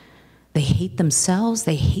 They hate themselves.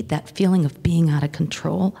 They hate that feeling of being out of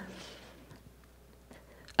control.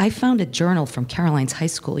 I found a journal from Caroline's high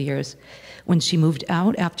school years When she moved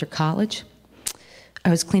out after college, I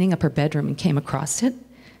was cleaning up her bedroom and came across it.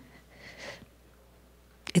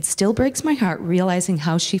 It still breaks my heart realizing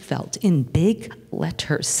how she felt. In big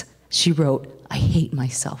letters, she wrote, "I hate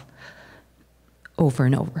myself," over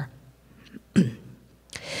and over.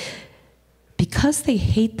 Because they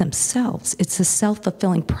hate themselves, it's a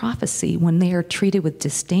self-fulfilling prophecy when they are treated with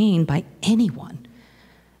disdain by anyone.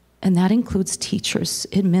 And that includes teachers,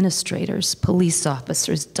 administrators, police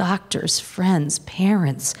officers, doctors, friends,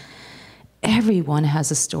 parents. Everyone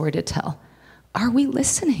has a story to tell. Are we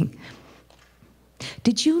listening?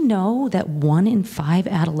 Did you know that 1 in 5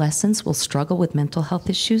 adolescents will struggle with mental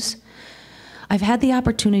health issues? I've had the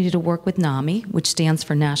opportunity to work with NAMI, which stands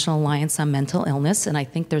for National Alliance on Mental Illness, and I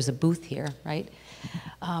think there's a booth here, right?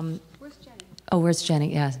 Where's Jenny? Oh, where's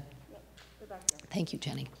Jenny? Yeah. Go back there. Thank you,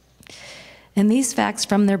 Jenny. And these facts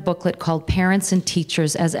from their booklet called Parents and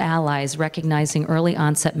Teachers as Allies, Recognizing Early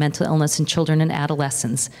Onset Mental Illness in Children and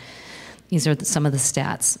Adolescents. These are some of the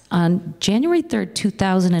stats. On January 3rd,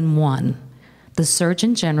 2001, the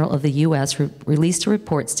Surgeon General of the U.S. released a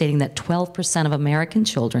report stating that 12% of American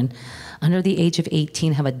children under the age of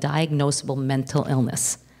 18 have a diagnosable mental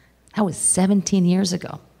illness. That was 17 years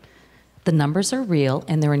ago. The numbers are real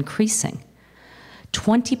and they're increasing.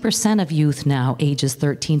 20% of youth now, ages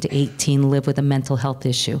 13 to 18, live with a mental health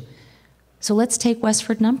issue. So let's take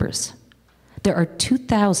Westford numbers. There are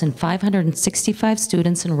 2,565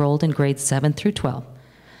 students enrolled in grades 7 through 12.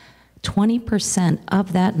 20%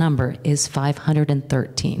 of that number is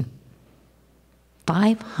 513.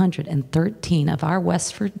 513 of our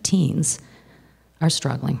Westford teens are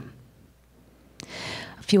struggling.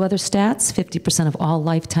 A few other stats: 50% of all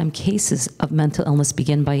lifetime cases of mental illness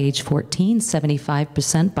begin by age 14,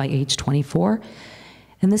 75% by age 24.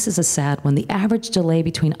 And this is a sad one. The average delay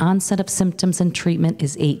between onset of symptoms and treatment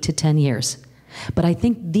is 8 to 10 years. But I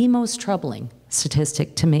think the most troubling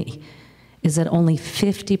statistic to me is that only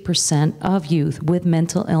 50% of youth with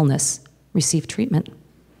mental illness receive treatment.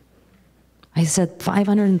 I said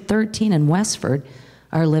 513 in Westford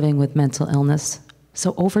are living with mental illness.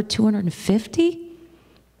 So over 250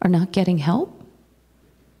 are not getting help?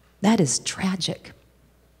 That is tragic.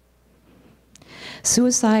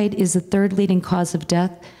 Suicide is the 3rd leading cause of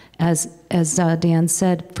death, as Dan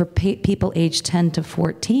said, for people aged 10 to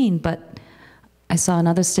 14, but I saw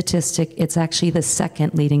another statistic, it's actually the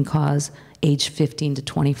 2nd leading cause, age 15 to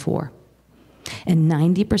 24. And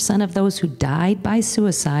 90% of those who died by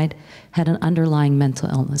suicide had an underlying mental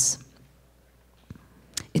illness.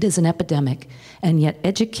 It is an epidemic, and yet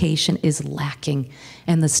education is lacking,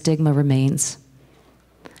 and the stigma remains.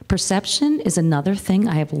 Perception is another thing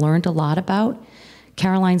I have learned a lot about.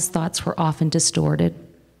 Caroline's thoughts were often distorted.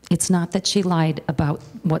 It's not that she lied about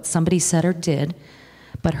what somebody said or did,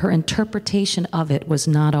 but her interpretation of it was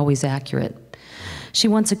not always accurate. She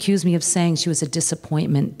once accused me of saying she was a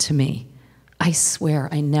disappointment to me. I swear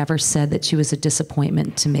I never said that she was a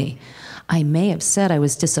disappointment to me. I may have said I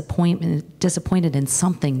was disappointed in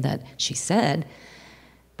something that she said,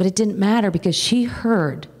 but it didn't matter because she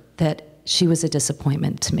heard that she was a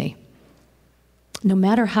disappointment to me. No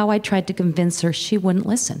matter how I tried to convince her, she wouldn't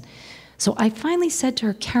listen. So I finally said to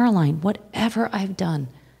her, "Caroline, whatever I've done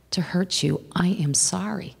to hurt you, I am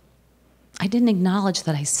sorry." I didn't acknowledge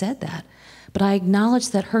that I said that, but I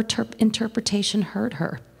acknowledged that her interpretation hurt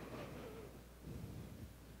her.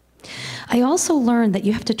 I also learned that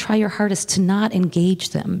you have to try your hardest to not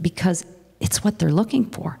engage them because it's what they're looking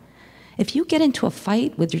for. If you get into a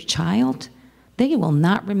fight with your child, they will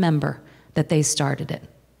not remember that they started it.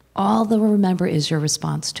 All they'll remember is your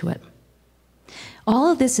response to it.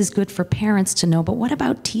 All of this is good for parents to know, but what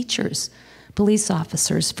about teachers, police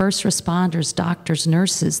officers, first responders, doctors,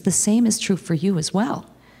 nurses? The same is true for you as well.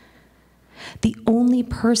 The only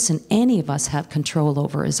person any of us have control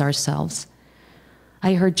over is ourselves.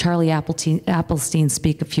 I heard Charlie Applestein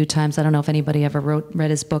speak a few times. I don't know if anybody ever read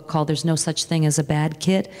his book called There's No Such Thing as a Bad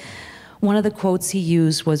Kid. One of the quotes he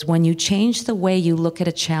used was, "When you change the way you look at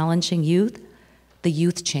a challenging youth, the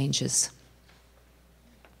youth changes."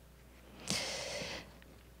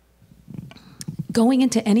 Going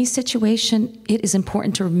into any situation, it is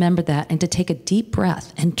important to remember that and to take a deep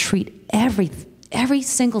breath and treat every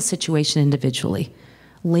single situation individually.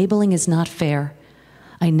 Labeling is not fair.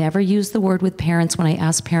 I never use the word with parents when I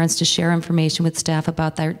ask parents to share information with staff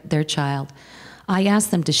about their child. I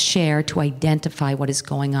ask them to share, to identify what is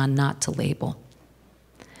going on, not to label.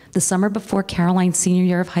 The summer before Caroline's senior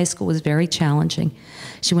year of high school was very challenging.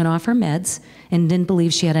 She went off her meds and didn't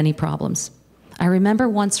believe she had any problems. I remember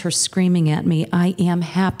once her screaming at me, "I am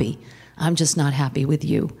happy. I'm just not happy with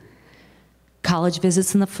you." College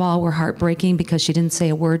visits in the fall were heartbreaking because she didn't say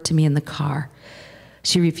a word to me in the car.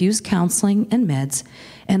 She refused counseling and meds,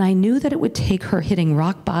 and I knew that it would take her hitting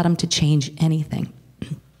rock bottom to change anything.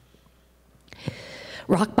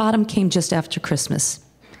 Rock bottom came just after Christmas.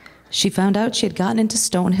 She found out she had gotten into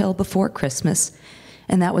Stonehill before Christmas,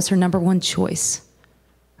 and that was her #1 choice.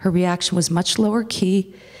 Her reaction was much lower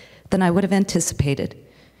key than I would have anticipated,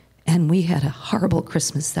 and we had a horrible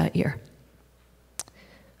Christmas that year.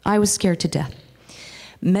 I was scared to death.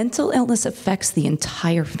 Mental illness affects the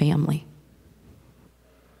entire family.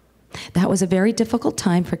 That was a very difficult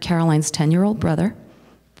time for Caroline's 10-year-old brother,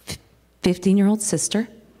 15-year-old sister,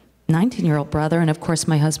 19-year-old brother, and of course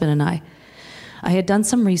my husband and I. I had done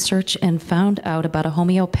some research and found out about a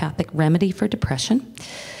homeopathic remedy for depression,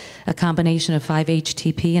 a combination of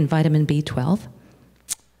 5-HTP and vitamin B12.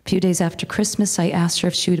 A few days after Christmas, I asked her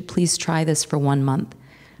if she would please try this for 1 month.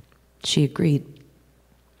 She agreed.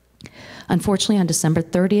 Unfortunately, on December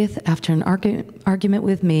 30th, after an argument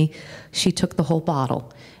with me, she took the whole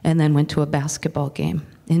bottle and then went to a basketball game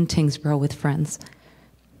in Tingsboro with friends.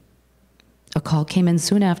 A call came in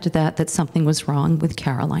soon after that something was wrong with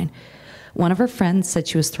Caroline. One of her friends said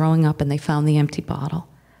she was throwing up and they found the empty bottle.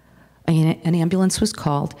 An ambulance was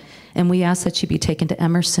called, and we asked that she be taken to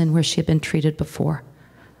Emerson where she had been treated before.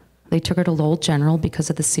 They took her to Lowell General because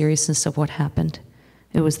of the seriousness of what happened.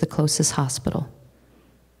 It was the closest hospital.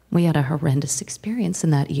 We had a horrendous experience in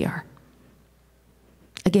that ER.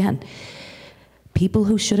 Again, people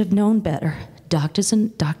who should have known better, doctors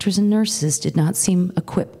and nurses, did not seem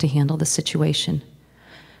equipped to handle the situation.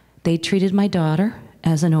 They treated my daughter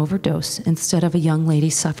as an overdose instead of a young lady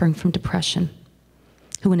suffering from depression,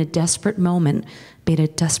 who in a desperate moment made a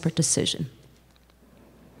desperate decision.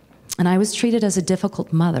 And I was treated as a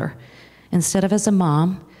difficult mother instead of as a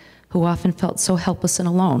mom who often felt so helpless and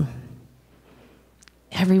alone.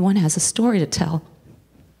 Everyone has a story to tell.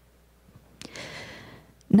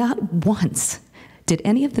 Not once did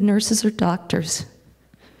any of the nurses or doctors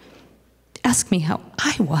ask me how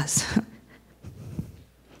I was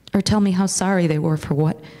or tell me how sorry they were for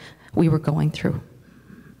what we were going through,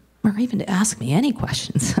 or even to ask me any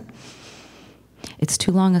questions. It's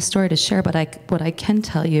too long a story to share, but what I can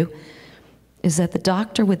tell you is that the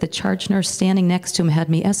doctor with the charge nurse standing next to him had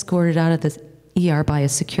me escorted out of the ER by a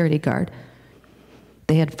security guard.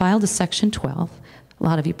 They had filed a Section 12. A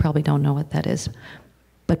lot of you probably don't know what that is.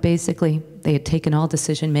 But basically, they had taken all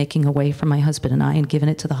decision-making away from my husband and I and given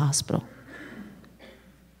it to the hospital.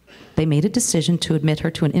 They made a decision to admit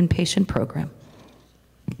her to an inpatient program.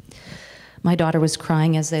 My daughter was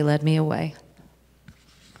crying as they led me away.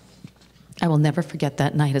 I will never forget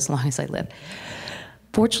that night as long as I live.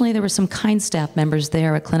 Fortunately, there were some kind staff members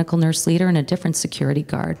there, a clinical nurse leader and a different security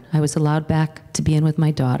guard. I was allowed back to be in with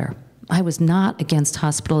my daughter. I was not against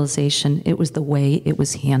hospitalization. It was the way it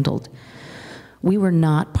was handled. We were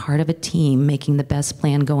not part of a team making the best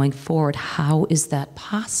plan going forward. How is that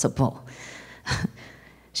possible?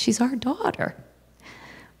 She's our daughter.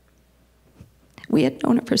 We had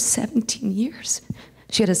known her for 17 years.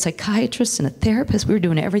 She had a psychiatrist and a therapist. We were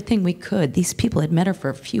doing everything we could. These people had met her for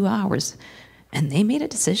a few hours, and they made a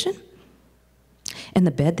decision. And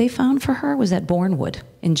the bed they found for her was at Bournewood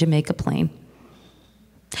in Jamaica Plain.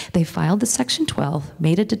 They filed the Section 12,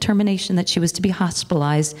 made a determination that she was to be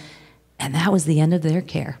hospitalized, and that was the end of their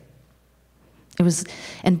care.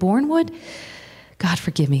 And Bournewood, God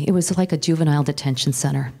forgive me, it was like a juvenile detention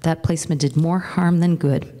center. That placement did more harm than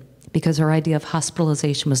good because her idea of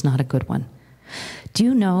hospitalization was not a good one. Do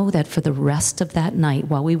you know that for the rest of that night,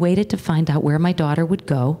 while we waited to find out where my daughter would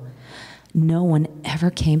go, no one ever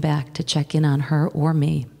came back to check in on her or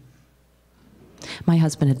me? My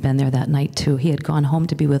husband had been there that night too. He had gone home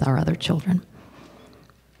to be with our other children.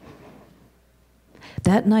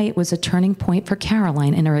 That night was a turning point for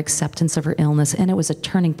Caroline in her acceptance of her illness, and it was a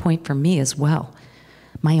turning point for me as well.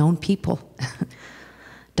 My own people.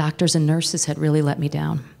 Doctors and nurses had really let me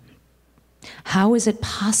down. How is it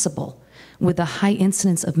possible, with the high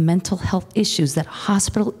incidence of mental health issues, that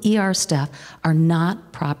hospital ER staff are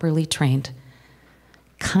not properly trained?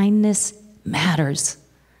 Kindness matters.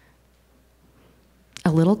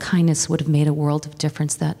 A little kindness would have made a world of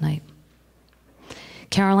difference that night.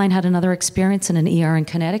 Caroline had another experience in an ER in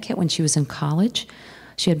Connecticut when she was in college.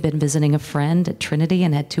 She had been visiting a friend at Trinity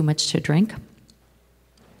and had too much to drink.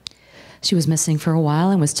 She was missing for a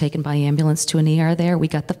while and was taken by ambulance to an ER there. We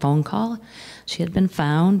got the phone call. She had been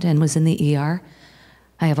found and was in the ER.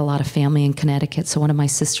 I have a lot of family in Connecticut, so one of my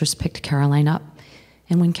sisters picked Caroline up.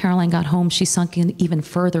 And when Caroline got home, she sunk in even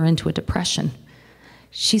further into a depression.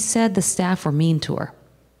 She said the staff were mean to her.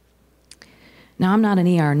 Now, I'm not an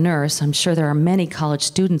ER nurse. I'm sure there are many college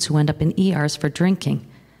students who end up in ERs for drinking.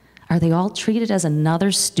 Are they all treated as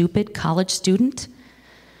another stupid college student?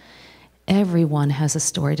 Everyone has a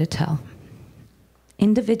story to tell.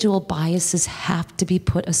 Individual biases have to be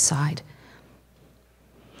put aside.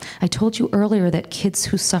 I told you earlier that kids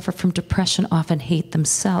who suffer from depression often hate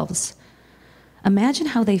themselves. Imagine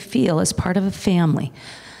how they feel as part of a family,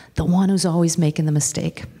 the one who's always making the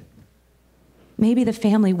mistake. Maybe the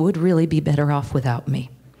family would really be better off without me.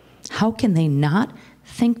 How can they not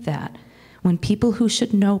think that when people who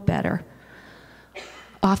should know better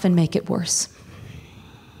often make it worse?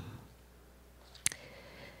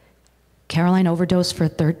 Caroline overdosed for a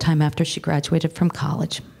third time after she graduated from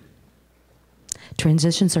college.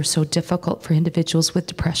 Transitions are so difficult for individuals with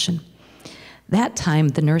depression. That time,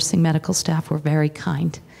 the nursing medical staff were very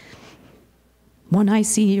kind. One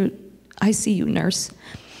ICU nurse.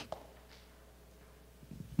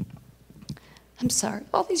 I'm sorry,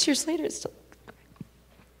 all these years later, it's still.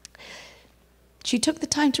 She took the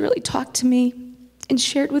time to really talk to me and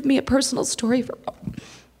shared with me a personal story of her own.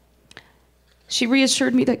 She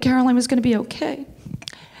reassured me that Caroline was going to be okay.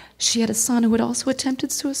 She had a son who had also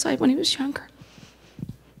attempted suicide when he was younger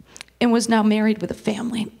and was now married with a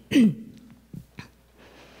family. I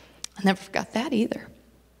never forgot that either.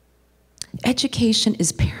 Education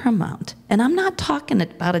is paramount, and I'm not talking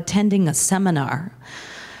about attending a seminar,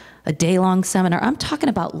 a day-long seminar. I'm talking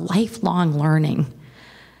about lifelong learning.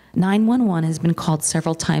 911 has been called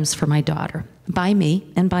several times for my daughter, by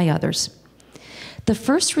me and by others. The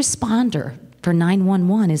first responder for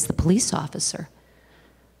 911 is the police officer.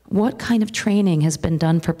 What kind of training has been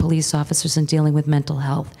done for police officers in dealing with mental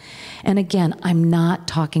health? And again, I'm not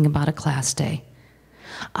talking about a class day.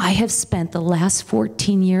 I have spent the last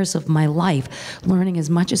 14 years of my life learning as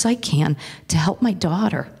much as I can to help my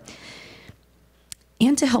daughter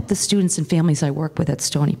and to help the students and families I work with at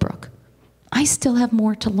Stony Brook. I still have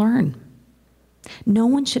more to learn. No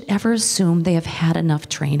one should ever assume they have had enough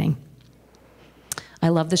training. I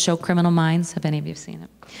love the show Criminal Minds. Have any of you seen it?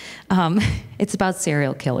 It's about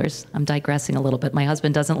serial killers. I'm digressing a little bit. My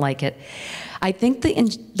husband doesn't like it. I think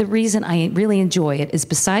the reason I really enjoy it is,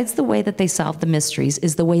 besides the way that they solve the mysteries,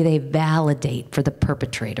 is the way they validate for the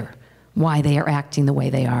perpetrator why they are acting the way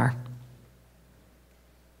they are.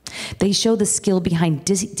 They show the skill behind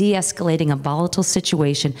de-escalating a volatile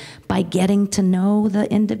situation by getting to know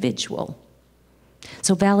the individual.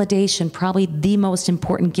 So validation, probably the most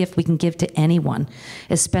important gift we can give to anyone,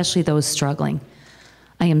 especially those struggling.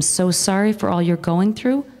 I am so sorry for all you're going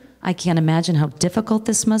through. I can't imagine how difficult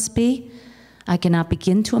this must be. I cannot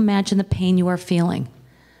begin to imagine the pain you are feeling.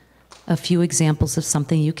 A few examples of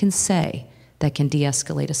something you can say that can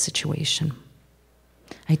de-escalate a situation.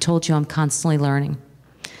 I told you I'm constantly learning.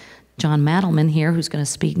 Jon Mattleman here, who's going to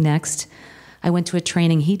speak next, I went to a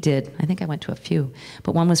training he did. I think I went to a few,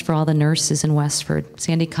 but one was for all the nurses in Westford.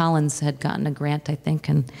 Sandy Collins had gotten a grant, I think.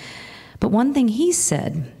 But one thing he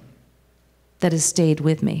said that has stayed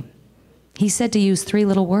with me, he said to use 3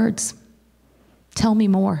 little words. Tell me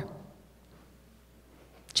more.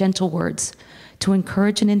 Gentle words to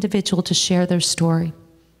encourage an individual to share their story.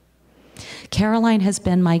 Caroline has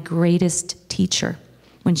been my greatest teacher.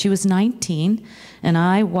 When she was 19, and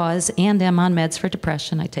I was and am on meds for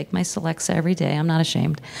depression, I take my Celexa every day, I'm not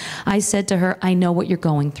ashamed, I said to her, I know what you're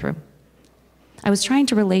going through. I was trying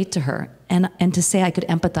to relate to her and to say I could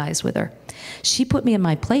empathize with her. She put me in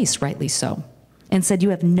my place, rightly so, and said,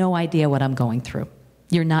 you have no idea what I'm going through.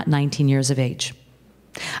 You're not 19 years of age.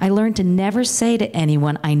 I learned to never say to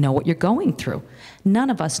anyone, I know what you're going through. None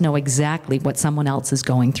of us know exactly what someone else is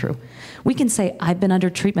going through. We can say, I've been under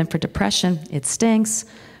treatment for depression, it stinks,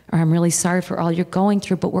 or I'm really sorry for all you're going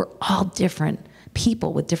through, but we're all different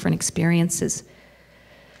people with different experiences.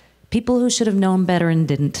 People who should have known better and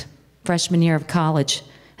didn't. Freshman year of college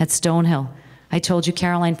at Stonehill, I told you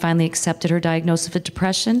Caroline finally accepted her diagnosis of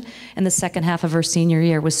depression, and the second half of her senior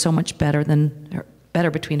year was so much better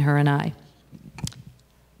between her and I.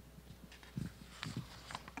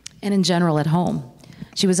 And in general at home.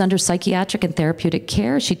 She was under psychiatric and therapeutic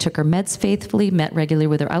care. She took her meds faithfully, met regularly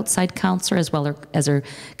with her outside counselor as well as her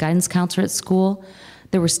guidance counselor at school.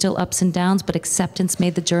 There were still ups and downs, but acceptance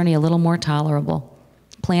made the journey a little more tolerable.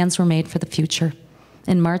 Plans were made for the future.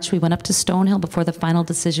 In March, we went up to Stonehill before the final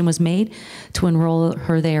decision was made to enroll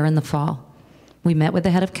her there in the fall. We met with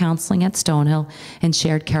the head of counseling at Stonehill and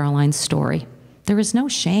shared Caroline's story. There is no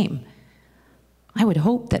shame. I would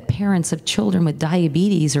hope that parents of children with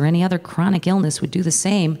diabetes or any other chronic illness would do the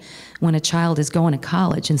same when a child is going to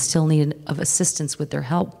college and still need of assistance with their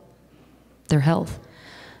health.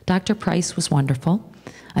 Dr. Price was wonderful.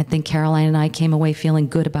 I think Caroline and I came away feeling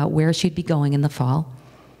good about where she'd be going in the fall,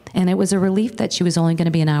 and it was a relief that she was only going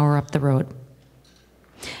to be an hour up the road.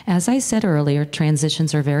 As I said earlier,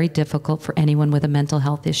 transitions are very difficult for anyone with a mental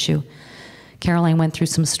health issue. Caroline went through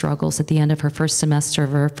some struggles at the end of her first semester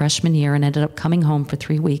of her freshman year and ended up coming home for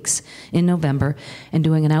 3 weeks in November and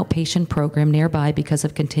doing an outpatient program nearby because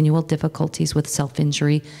of continual difficulties with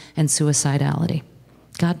self-injury and suicidality.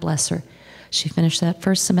 God bless her. She finished that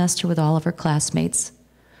first semester with all of her classmates.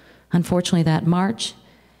 Unfortunately, that March,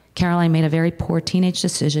 Caroline made a very poor teenage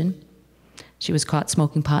decision. She was caught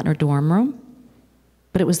smoking pot in her dorm room.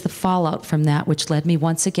 But it was the fallout from that which led me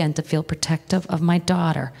once again to feel protective of my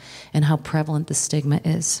daughter and how prevalent the stigma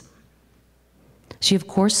is. She, of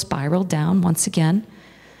course, spiraled down once again.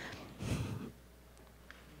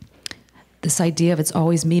 This idea of it's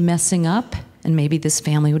always me messing up, and maybe this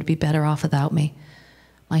family would be better off without me.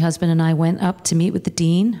 My husband and I went up to meet with the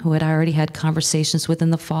dean, who had already had conversations with in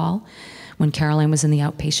the fall when Caroline was in the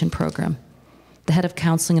outpatient program. The head of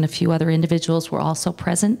counseling and a few other individuals were also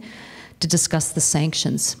present to discuss the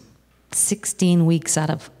sanctions, 16 weeks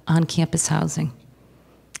out of on-campus housing,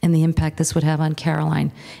 and the impact this would have on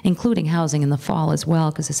Caroline, including housing in the fall as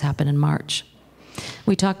well, because this happened in March.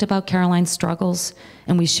 We talked about Caroline's struggles,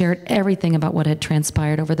 and we shared everything about what had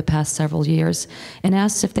transpired over the past several years, and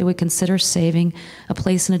asked if they would consider saving a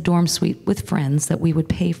place in a dorm suite with friends that we would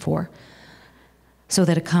pay for, so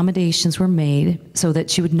that accommodations were made, so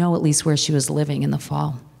that she would know at least where she was living in the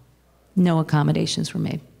fall. No accommodations were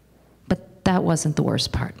made. That wasn't the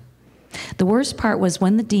worst part. The worst part was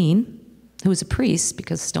when the dean, who was a priest,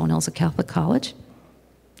 because Stonehill's a Catholic college,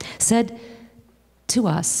 said to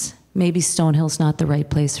us, maybe Stonehill's not the right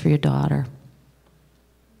place for your daughter.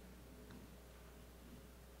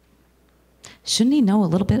 Shouldn't he know a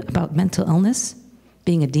little bit about mental illness,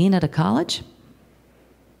 being a dean at a college?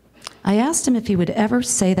 I asked him if he would ever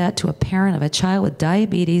say that to a parent of a child with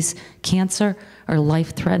diabetes, cancer, or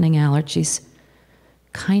life-threatening allergies.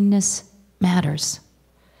 Kindness matters.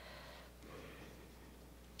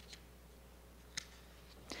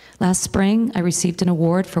 Last spring, I received an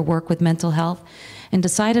award for work with mental health and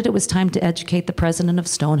decided it was time to educate the president of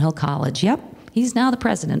Stonehill College. Yep, he's now the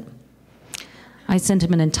president. I sent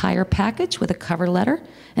him an entire package with a cover letter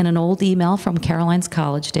and an old email from Caroline's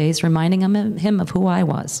college days reminding him of who I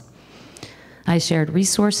was. I shared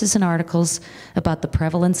resources and articles about the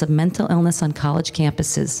prevalence of mental illness on college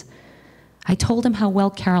campuses. I told him how well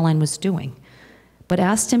Caroline was doing, but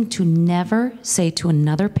asked him to never say to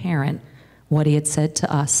another parent what he had said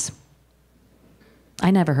to us. I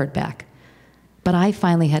never heard back, but I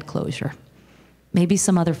finally had closure. Maybe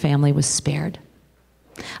some other family was spared.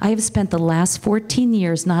 I have spent the last 14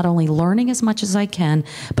 years not only learning as much as I can,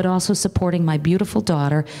 but also supporting my beautiful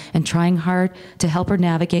daughter and trying hard to help her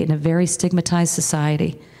navigate in a very stigmatized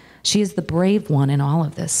society. She is the brave one in all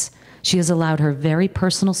of this. She has allowed her very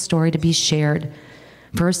personal story to be shared,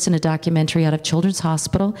 first in a documentary out of Children's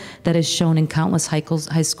Hospital that is shown in countless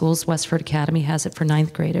high schools. Westford Academy has it for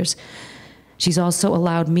 9th graders. She's also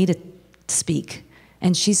allowed me to speak,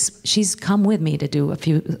 and she's come with me to do a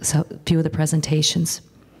few of the presentations.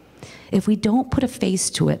 If we don't put a face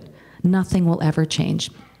to it, nothing will ever change.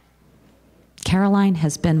 Caroline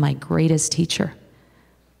has been my greatest teacher.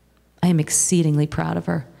 I am exceedingly proud of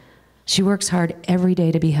her. She works hard every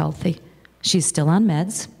day to be healthy. She's still on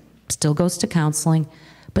meds, still goes to counseling,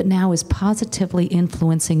 but now is positively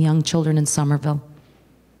influencing young children in Somerville.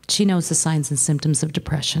 She knows the signs and symptoms of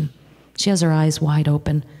depression. She has her eyes wide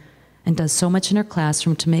open and does so much in her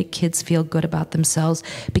classroom to make kids feel good about themselves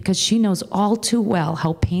because she knows all too well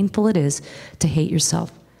how painful it is to hate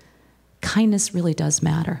yourself. Kindness really does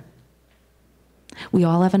matter. We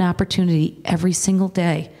all have an opportunity every single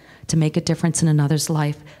day to make a difference in another's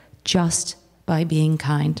life just by being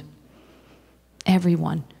kind.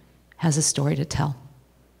 Everyone has a story to tell.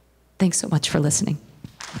 Thanks so much for listening.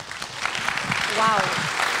 Wow.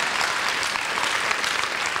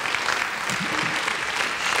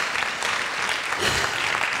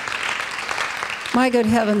 My good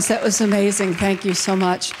heavens, that was amazing. Thank you so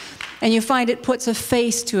much. And you find it puts a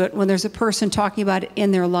face to it when there's a person talking about it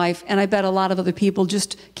in their life. And I bet a lot of other people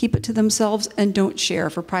just keep it to themselves and don't share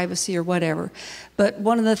for privacy or whatever. But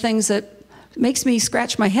one of the things that makes me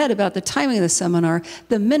scratch my head about the timing of the seminar,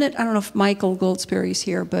 the minute, I don't know if Michael Goldsberry's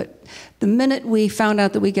here, but the minute we found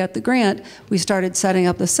out that we got the grant, we started setting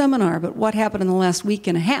up the seminar. But what happened in the last week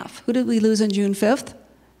and a half? Who did we lose on June 5th?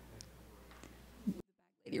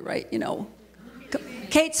 You're right, you know.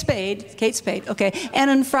 Kate Spade, okay.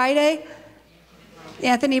 And on Friday,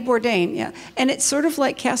 Anthony Bourdain, yeah. And it's sort of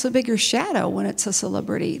like casts a bigger shadow when it's a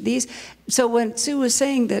celebrity. So when Sue was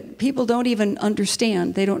saying that people don't even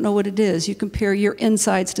understand, they don't know what it is, you compare your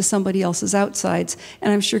insides to somebody else's outsides,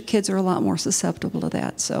 and I'm sure kids are a lot more susceptible to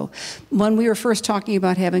that. So when we were first talking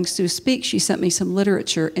about having Sue speak, she sent me some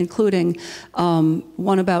literature, including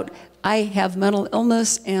one about, I have mental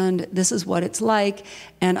illness and this is what it's like,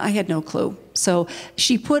 and I had no clue. So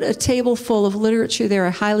she put a table full of literature there.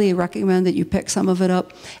 I highly recommend that you pick some of it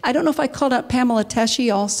up. I don't know if I called out Pamela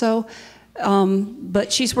Teschi also,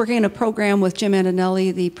 but she's working in a program with Jim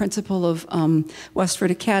Antonelli, the principal of Westford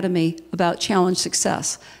Academy, about challenge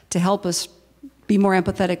success to help us be more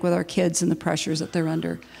empathetic with our kids and the pressures that they're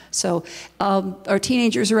under. So our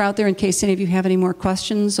teenagers are out there in case any of you have any more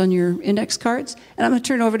questions on your index cards. And I'm going to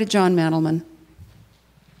turn it over to Jon Mattleman.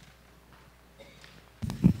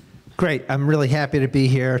 Great. I'm really happy to be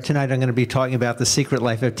here. Tonight I'm going to be talking about the secret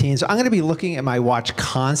life of teens. I'm going to be looking at my watch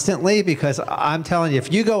constantly because I'm telling you,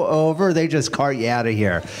 if you go over, they just cart you out of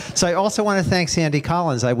here. So I also want to thank Sandy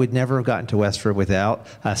Collins. I would never have gotten to Westford without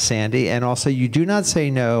Sandy. And also, you do not say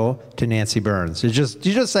no to Nancy Burns. You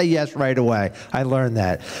just say yes right away. I learned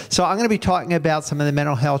that. So I'm going to be talking about some of the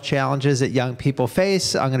mental health challenges that young people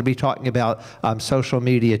face. I'm going to be talking about social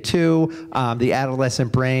media too, the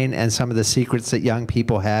adolescent brain, and some of the secrets that young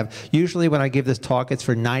people have. Usually when I give this talk, it's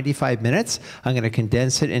for 95 minutes. I'm going to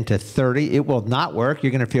condense it into 30. It will not work.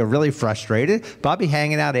 You're going to feel really frustrated, but I'll be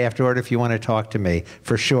hanging out afterward if you want to talk to me,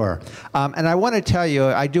 for sure. And I want to tell you,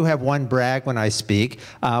 I do have one brag when I speak.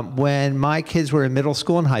 When my kids were in middle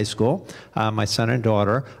school and high school, my son and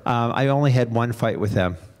daughter, I only had one fight with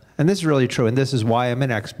them. And this is really true, and this is why I'm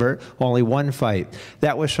an expert, only one fight.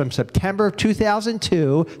 That was from September of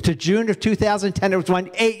 2002 to June of 2010. It was one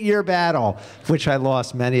 8-year battle, which I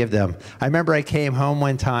lost many of them. I remember I came home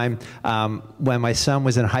one time when my son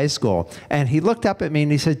was in high school, and he looked up at me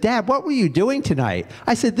and he said, "Dad, what were you doing tonight?"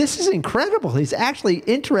 I said, "This is incredible. He's actually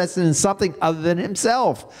interested in something other than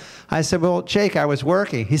himself." I said, "Well, Jake, I was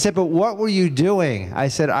working." He said, "But what were you doing?" I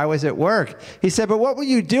said, "I was at work." He said, "But what were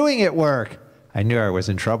you doing at work?" I knew I was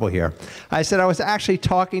in trouble here. I said, "I was actually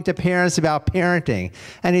talking to parents about parenting."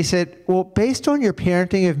 And he said, "Well, based on your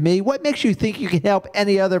parenting of me, what makes you think you can help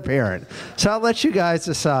any other parent?" So I'll let you guys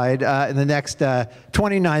decide in the next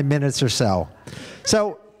 29 minutes or so.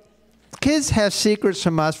 So kids have secrets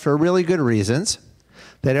from us for really good reasons.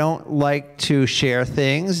 They don't like to share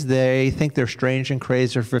things. They think they're strange and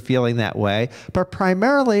crazy for feeling that way. But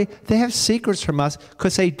primarily, they have secrets from us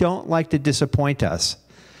because they don't like to disappoint us.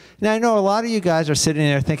 Now, I know a lot of you guys are sitting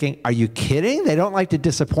there thinking, are you kidding? They don't like to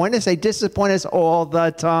disappoint us? They disappoint us all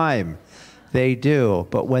the time. They do.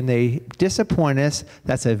 But when they disappoint us,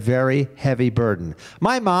 that's a very heavy burden.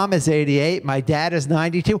 My mom is 88. My dad is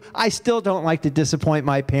 92. I still don't like to disappoint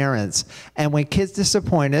my parents. And when kids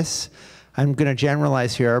disappoint us, I'm going to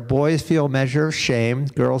generalize here. Boys feel a measure of shame.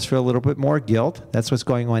 Girls feel a little bit more guilt. That's what's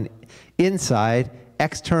going on inside.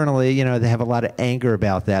 Externally, you know, they have a lot of anger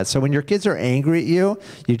about that. So when your kids are angry at you,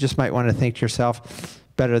 you just might want to think to yourself,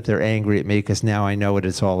 better that they're angry at me because now I know what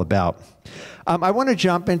it's all about. I want to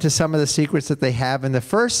jump into some of the secrets that they have. And the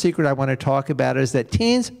first secret I want to talk about is that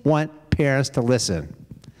teens want parents to listen.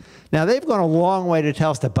 Now, they've gone a long way to tell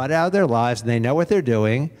us to butt out of their lives, and they know what they're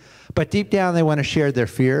doing. But deep down, they want to share their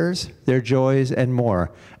fears, their joys, and more.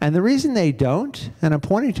 And the reason they don't, and I'm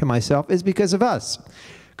pointing to myself, is because of us.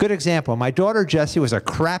 Good example, my daughter Jessie was a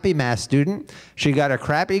crappy math student. She got a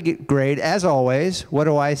crappy grade, as always. What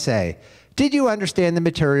do I say? Did you understand the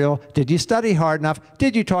material? Did you study hard enough?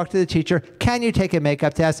 Did you talk to the teacher? Can you take a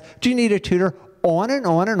makeup test? Do you need a tutor? On and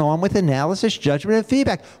on and on with analysis, judgment, and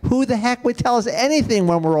feedback. Who the heck would tell us anything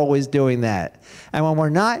when we're always doing that? And when we're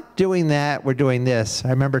not doing that, we're doing this. I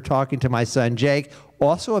remember talking to my son Jake,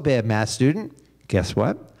 also a bad math student. Guess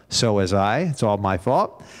what? So was I. It's all my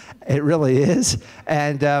fault. It really is.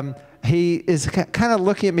 And he is kind of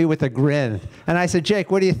looking at me with a grin. And I said,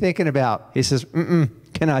 "Jake, what are you thinking about?" He says,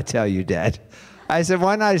 "Cannot tell you, Dad." I said,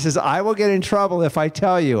 "Why not?" He says, "I will get in trouble if I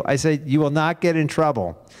tell you." I said, "You will not get in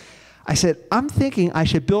trouble." I said, "I'm thinking I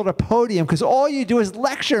should build a podium because all you do is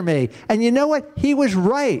lecture me." And you know what? He was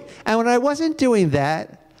right. And when I wasn't doing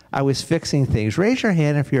that, I was fixing things. Raise your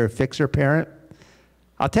hand if you're a fixer parent.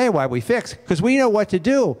 I'll tell you why we fix, because we know what to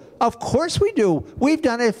do. Of course we do. We've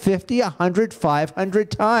done it 50, 100,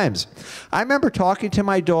 500 times. I remember talking to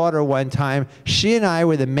my daughter one time. She and I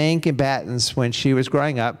were the main combatants when she was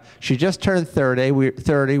growing up. She just turned 30.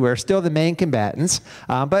 We're still the main combatants,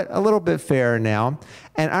 but a little bit fairer now.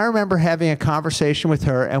 And I remember having a conversation with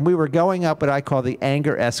her, and we were going up what I call the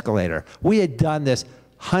anger escalator. We had done this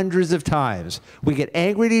hundreds of times. We get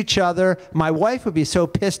angry at each other. My wife would be so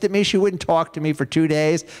pissed at me, she wouldn't talk to me for 2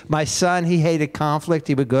 days. My son, he hated conflict.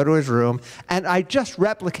 He would go to his room. And I just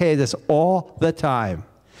replicated this all the time.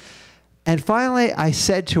 And finally, I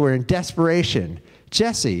said to her in desperation,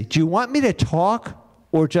 Jessie, do you want me to talk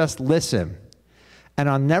or just listen? And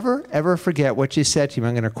I'll never, ever forget what she said to me.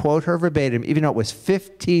 I'm going to quote her verbatim, even though it was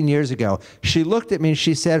 15 years ago. She looked at me and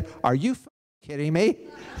she said, are you kidding me?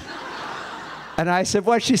 And I said,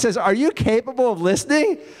 what? She says, are you capable of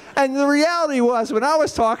listening? And the reality was, when I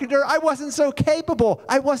was talking to her, I wasn't so capable.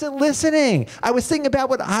 I wasn't listening. I was thinking about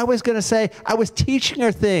what I was going to say. I was teaching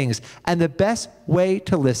her things. And the best way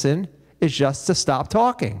to listen is just to stop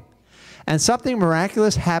talking. And something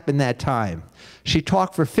miraculous happened that time. She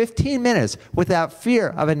talked for 15 minutes without fear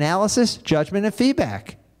of analysis, judgment, and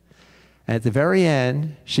feedback. And at the very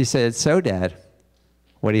end, she said, so, Dad,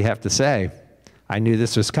 what do you have to say? I knew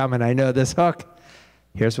this was coming. I know this hook.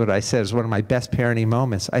 Here's what I said. It was one of my best parenting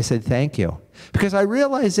moments. I said, thank you. Because I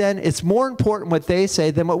realized then it's more important what they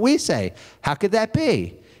say than what we say. How could that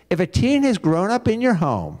be? If a teen has grown up in your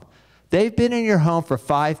home, they've been in your home for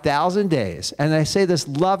 5,000 days. And I say this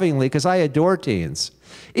lovingly because I adore teens.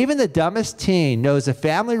 Even the dumbest teen knows the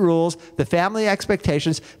family rules, the family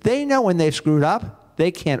expectations. They know when they've screwed up.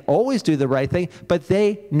 They can't always do the right thing, but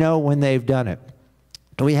they know when they've done it.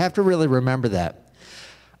 And we have to really remember that.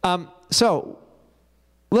 So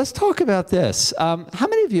let's talk about this. How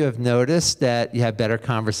many of you have noticed that you have better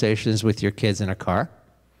conversations with your kids in a car?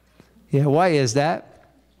 Yeah, why is that?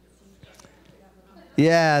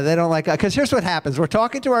 Yeah, they don't like it. Because here's what happens. We're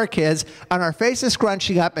talking to our kids, and our face is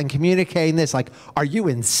scrunching up and communicating this like, are you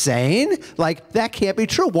insane? Like, that can't be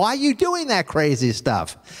true. Why are you doing that crazy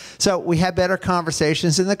stuff? So we have better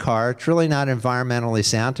conversations in the car. It's really not environmentally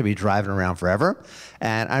sound to be driving around forever.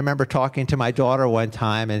 And I remember talking to my daughter one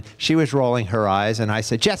time, and she was rolling her eyes, and I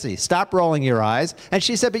said, Jessie, stop rolling your eyes. And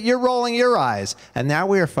she said, but you're rolling your eyes. And now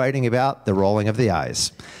we are fighting about the rolling of the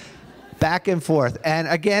eyes. Back and forth. And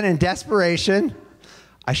again, in desperation,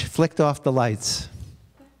 I flicked off the lights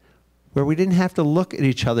where we didn't have to look at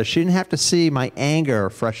each other. She didn't have to see my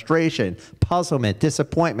anger, frustration, puzzlement,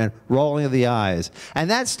 disappointment, rolling of the eyes.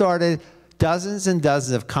 And that started dozens and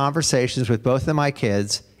dozens of conversations with both of my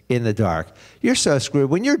kids in the dark. You're so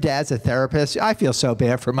screwed. When your dad's a therapist, I feel so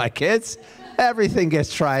bad for my kids. Everything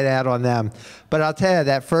gets tried out on them. But I'll tell you,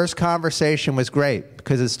 that first conversation was great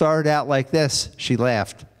because it started out like this. She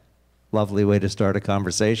laughed. Lovely way to start a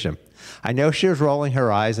conversation. I know she was rolling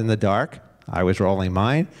her eyes in the dark. I was rolling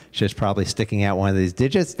mine. She was probably sticking out one of these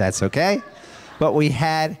digits. That's okay. But we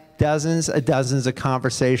had dozens of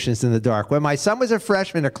conversations in the dark. When my son was a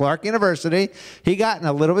freshman at Clark University, he got in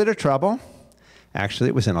a little bit of trouble. Actually,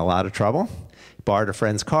 it was in a lot of trouble. Borrowed a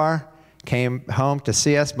friend's car, came home to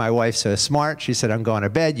see us. My wife's so smart. She said, I'm going to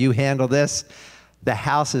bed. You handle this. The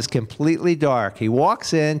house is completely dark. He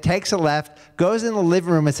walks in, takes a left, goes in the living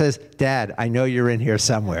room and says, Dad, I know you're in here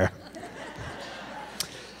somewhere.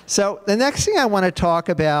 So the next thing I want to talk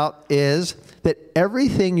about is that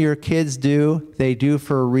everything your kids do, they do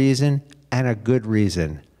for a reason and a good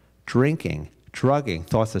reason. Drinking, drugging,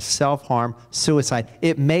 thoughts of self-harm, suicide.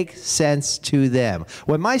 It makes sense to them.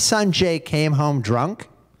 When my son Jake came home drunk,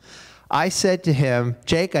 I said to him,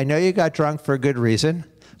 Jake, I know you got drunk for a good reason.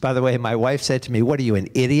 By the way, my wife said to me, what are you, an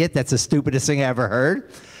idiot? That's the stupidest thing I ever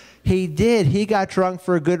heard. He did. He got drunk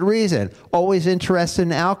for a good reason. Always interested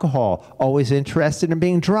in alcohol. Always interested in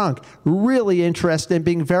being drunk. Really interested in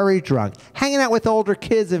being very drunk. Hanging out with older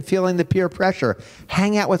kids and feeling the peer pressure.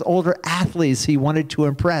 Hanging out with older athletes he wanted to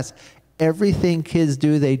impress. Everything kids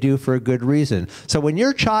do, they do for a good reason. So when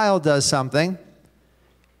your child does something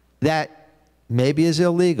that maybe is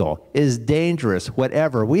illegal, is dangerous,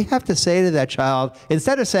 whatever, we have to say to that child,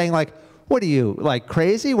 instead of saying like, what are you, like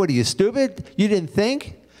crazy? What are you, stupid? You didn't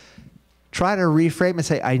think? Try to reframe and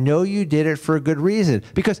say, I know you did it for a good reason.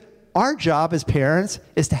 Because our job as parents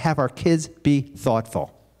is to have our kids be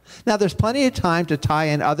thoughtful. Now, there's plenty of time to tie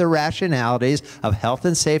in other rationalities of health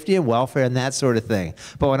and safety and welfare and that sort of thing.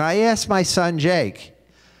 But when I asked my son, Jake,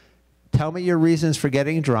 tell me your reasons for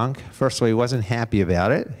getting drunk, first of all, he wasn't happy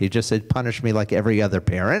about it. He just said, punish me like every other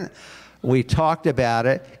parent. We talked about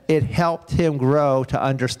it. It helped him grow to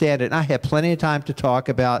understand it. And I had plenty of time to talk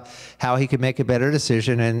about how he could make a better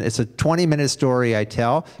decision. And it's a 20-minute story I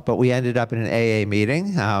tell, but we ended up in an AA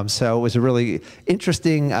meeting. So it was a really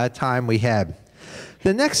interesting time we had.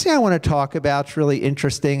 The next thing I want to talk about is really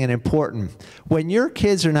interesting and important. When your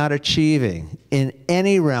kids are not achieving in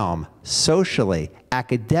any realm, socially,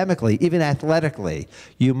 academically, even athletically,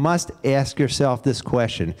 you must ask yourself this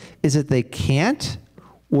question. Is it they can't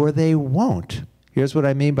or they won't? Here's what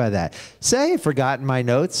I mean by that. Say I've forgotten my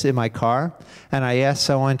notes in my car, and I ask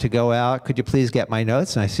someone to go out, could you please get my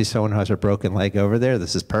notes? And I see someone who has a broken leg over there.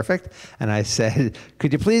 This is perfect. And I said,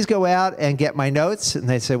 could you please go out and get my notes? And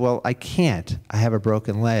they say, well, I can't. I have a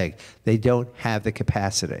broken leg. They don't have the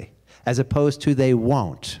capacity, as opposed to they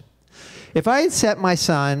won't. If I had sent my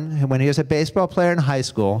son, when he was a baseball player in high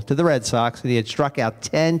school, to the Red Sox, and he had struck out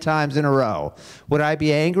 10 times in a row, would I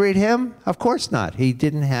be angry at him? Of course not. He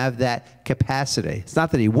didn't have that capacity. It's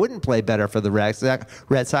not that he wouldn't play better for the Red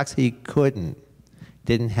Sox. He couldn't.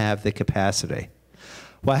 Didn't have the capacity.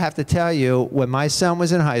 Well, I have to tell you, when my son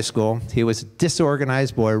was in high school, he was a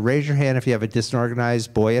disorganized boy. Raise your hand if you have a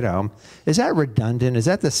disorganized boy at home. Is that redundant? Is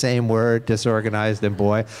that the same word, disorganized and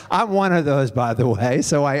boy? I'm one of those, by the way,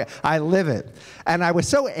 so I live it. And I was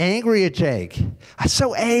so angry at Jake. I was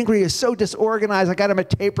so angry. He was so disorganized. I got him a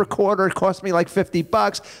tape recorder. It cost me like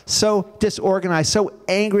 $50. So disorganized, so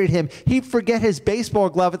angry at him. He'd forget his baseball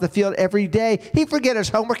glove at the field every day. He'd forget his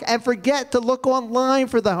homework and forget to look online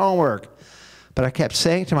for the homework. But I kept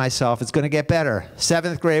saying to myself, it's going to get better.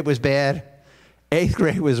 7th grade was bad. 8th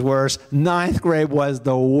grade was worse. 9th grade was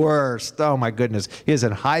the worst. Oh, my goodness. He was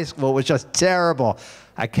in high school. It was just terrible.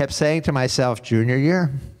 I kept saying to myself, junior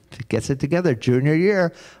year, if he gets it together, junior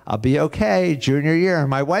year, I'll be okay, junior year. And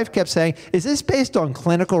my wife kept saying, is this based on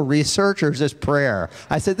clinical research or is this prayer?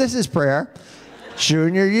 I said, this is prayer.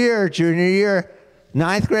 Junior year, junior year.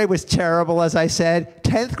 9th grade was terrible, as I said.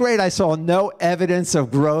 10th grade, I saw no evidence of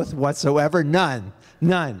growth whatsoever. None.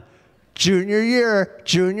 None. Junior year,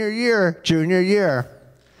 junior year, junior year.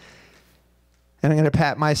 And I'm going to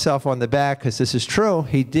pat myself on the back because this is true.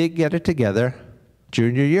 He did get it together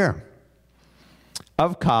junior year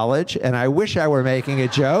of college. And I wish I were making a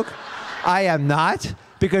joke. I am not.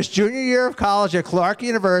 Because junior year of college at Clark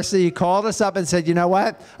University, he called us up and said, you know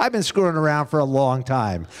what? I've been screwing around for a long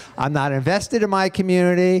time. I'm not invested in my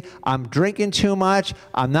community. I'm drinking too much.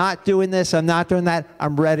 I'm not doing this. I'm not doing that.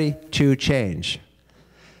 I'm ready to change.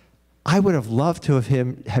 I would have loved to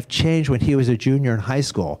have changed when he was a junior in high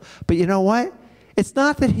school. But you know what? It's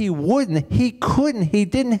not that he wouldn't. He couldn't. He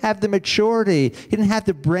didn't have the maturity. He didn't have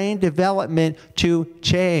the brain development to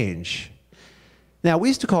change. Now, we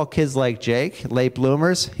used to call kids like Jake late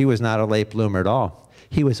bloomers. He was not a late bloomer at all.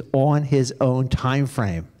 He was on his own time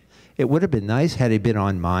frame. It would have been nice had he been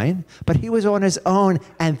on mine, but he was on his own,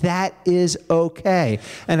 and that is okay.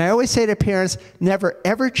 And I always say to parents, never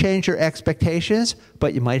ever change your expectations,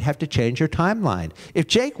 but you might have to change your timeline. If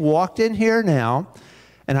Jake walked in here now,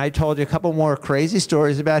 and I told you a couple more crazy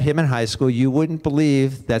stories about him in high school, you wouldn't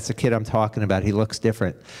believe that's the kid I'm talking about. He looks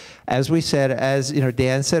different. As we said, as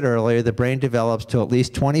Dan said earlier, the brain develops to at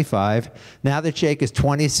least 25. Now that Jake is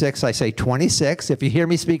 26, I say 26. If you hear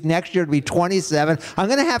me speak next year, it'll be 27. I'm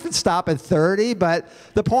going to have to stop at 30, but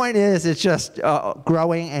the point is it's just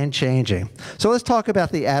growing and changing. So let's talk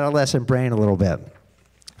about the adolescent brain a little bit.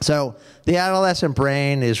 So the adolescent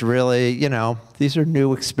brain is really, these are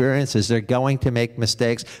new experiences. They're going to make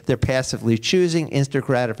mistakes. They're passively choosing. Instant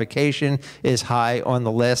gratification is high on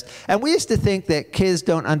the list. And we used to think that kids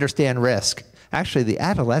don't understand risk. Actually, the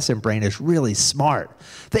adolescent brain is really smart.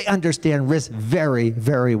 They understand risk very,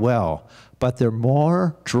 very well. But they're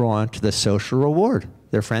more drawn to the social reward.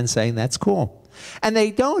 Their friends saying, that's cool. And they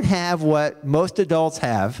don't have what most adults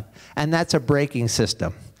have, and that's a braking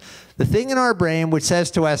system. The thing in our brain which says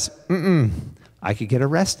to us, I could get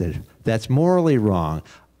arrested. That's morally wrong.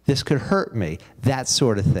 This could hurt me. That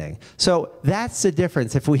sort of thing. So that's the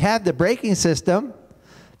difference. If we have the braking system,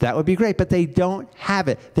 that would be great. But they don't have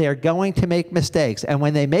it. They are going to make mistakes. And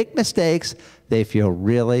when they make mistakes, they feel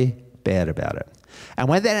really bad about it. And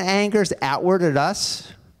when that anger's outward at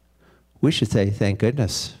us, we should say, thank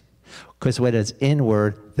goodness. Because when it's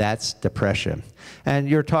inward, that's depression. And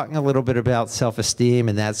you're talking a little bit about self-esteem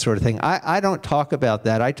and that sort of thing. I don't talk about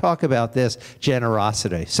that. I talk about this,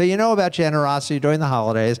 generosity. So you know about generosity during the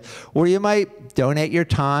holidays, where you might donate your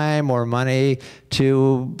time or money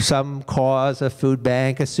to some cause, a food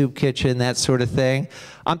bank, a soup kitchen, that sort of thing.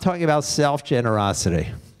 I'm talking about self-generosity.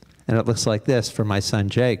 And it looks like this for my son,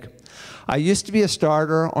 Jake. I used to be a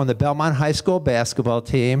starter on the Belmont High School basketball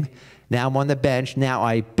team. Now I'm on the bench. Now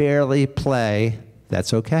I barely play.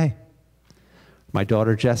 That's okay. My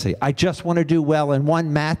daughter, Jessie, I just want to do well in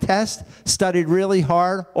one math test, studied really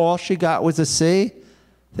hard, all she got was a C.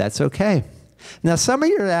 That's okay. Now, some of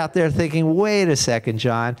you are out there thinking, wait a second,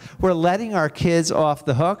 John, we're letting our kids off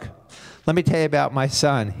the hook. Let me tell you about my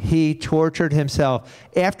son. He tortured himself.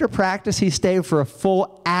 After practice, he stayed for a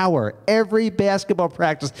full hour. Every basketball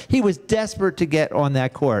practice, he was desperate to get on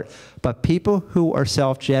that court. But people who are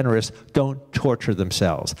self-generous don't torture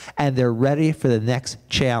themselves, and they're ready for the next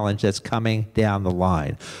challenge that's coming down the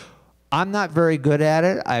line. I'm not very good at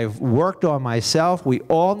it. I've worked on myself. We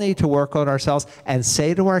all need to work on ourselves and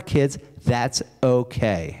say to our kids, that's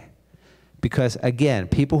okay. Because, again,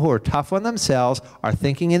 people who are tough on themselves are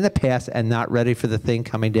thinking in the past and not ready for the thing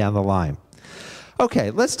coming down the line. Okay,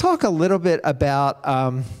 let's talk a little bit about,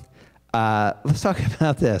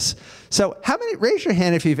 this. So raise your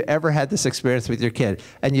hand if you've ever had this experience with your kid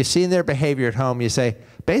and you've seen their behavior at home, you say,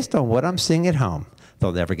 based on what I'm seeing at home,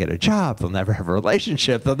 they'll never get a job, they'll never have a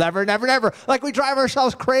relationship, they'll never, like we drive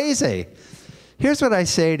ourselves crazy. Here's what I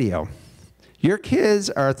say to you. Your kids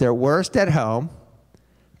are at their worst at home,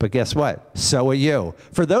 but guess what? So are you.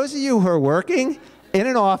 For those of you who are working in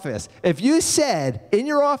an office, if you said in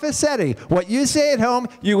your office setting what you say at home,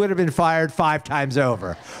 you would have been fired 5 times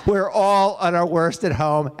over. We're all at our worst at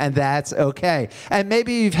home, and that's okay. And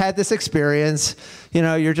maybe you've had this experience. You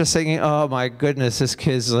know, you're just thinking, oh my goodness, this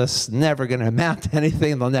kid's just never going to amount to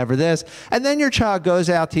anything. They'll never this. And then your child goes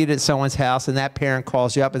out to eat at someone's house, and that parent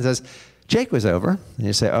calls you up and says, Jake was over. And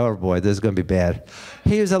you say, oh boy, this is going to be bad.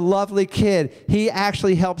 He was a lovely kid. He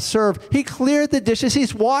actually helped serve. He cleared the dishes.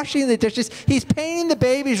 He's washing the dishes. He's painting the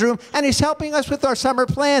baby's room. And he's helping us with our summer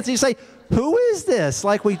plans. And you say, who is this?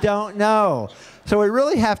 Like we don't know. So we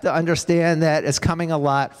really have to understand that it's coming a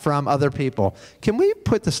lot from other people. Can we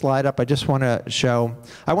put the slide up? I want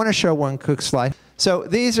to show one quick slide. So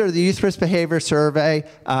these are the Youth Risk Behavior Survey.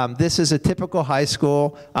 This is a typical high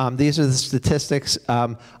school. These are the statistics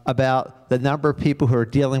about the number of people who are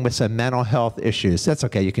dealing with some mental health issues. That's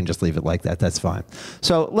okay, you can just leave it like that, that's fine.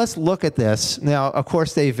 So let's look at this. Now, of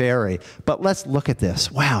course they vary, but let's look at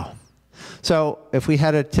this. Wow. So if we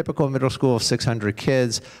had a typical middle school of 600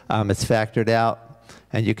 kids, it's factored out.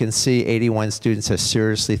 And you can see 81 students have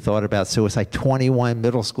seriously thought about suicide. 21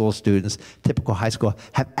 middle school students, typical high school,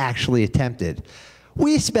 have actually attempted.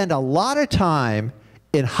 We spend a lot of time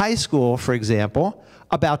in high school, for example,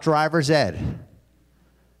 about driver's ed.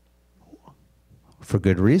 For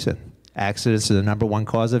good reason. Accidents are the #1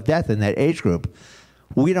 cause of death in that age group.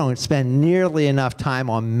 We don't spend nearly enough time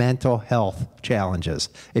on mental health challenges,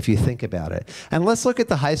 if you think about it. And let's look at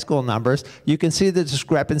the high school numbers. You can see the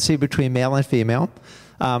discrepancy between male and female.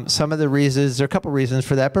 Some of the reasons, there are a couple reasons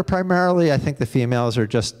for that, but primarily I think the females are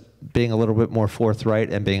just being a little bit more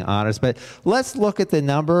forthright and being honest. But let's look at the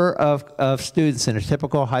number of students in a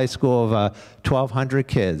typical high school of 1,200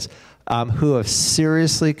 kids who have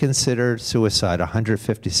seriously considered suicide,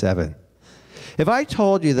 157. If I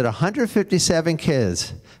told you that 157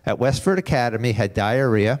 kids at Westford Academy had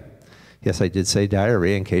diarrhea, yes, I did say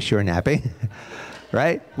diarrhea in case you were napping,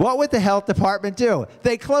 right? What would the health department do?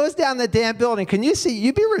 They close down the damn building. Can you see,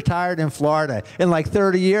 you'd be retired in Florida in like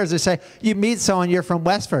 30 years. They say, you meet someone, you're from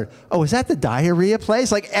Westford. Oh, is that the diarrhea place?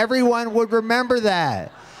 Like everyone would remember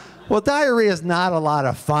that. Well, diarrhea is not a lot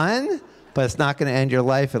of fun, but it's not going to end your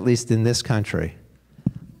life, at least in this country.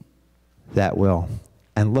 That will.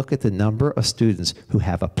 And look at the number of students who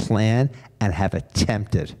have a plan and have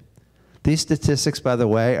attempted. These statistics, by the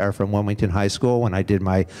way, are from Wilmington High School when I did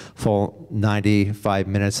my full 95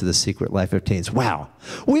 minutes of The Secret Life of Teens. Wow.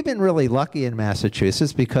 We've been really lucky in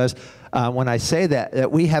Massachusetts because when I say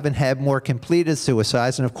that we haven't had more completed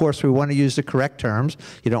suicides, and of course we want to use the correct terms.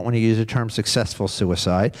 You don't want to use the term successful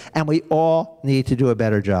suicide. And we all need to do a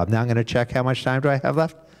better job. Now I'm going to check how much time do I have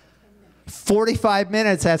left? 45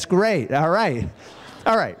 minutes. That's great. All right.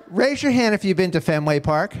 All right, raise your hand if you've been to Fenway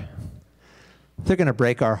Park. They're going to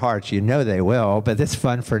break our hearts. You know they will, but it's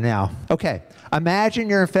fun for now. Okay, imagine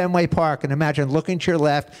you're in Fenway Park, and imagine looking to your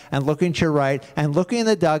left and looking to your right and looking in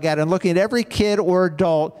the dugout and looking at every kid or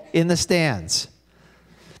adult in the stands.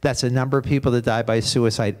 That's the number of people that die by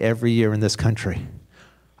suicide every year in this country.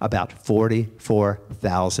 About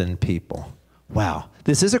 44,000 people. Wow,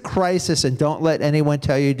 this is a crisis, and don't let anyone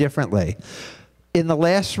tell you differently. In the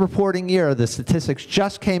last reporting year, the statistics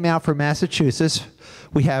just came out for Massachusetts.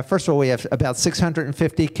 We have, first of all, we have about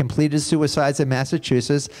 650 completed suicides in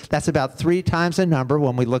Massachusetts. That's about 3 times the number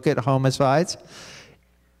when we look at homicides.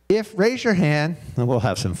 Raise your hand, and we'll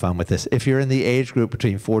have some fun with this. If you're in the age group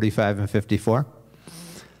between 45 and 54,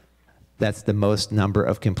 that's the most number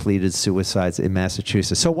of completed suicides in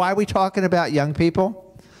Massachusetts. So why are we talking about young people?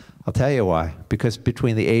 I'll tell you why. Because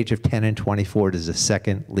between the age of 10 and 24, it is the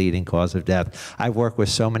second leading cause of death. I've worked with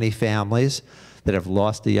so many families that have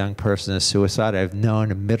lost a young person to suicide. I've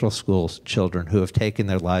known middle school children who have taken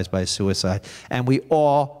their lives by suicide. And we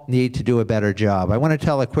all need to do a better job. I want to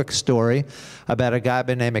tell a quick story about a guy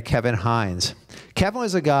by the name of Kevin Hines. Kevin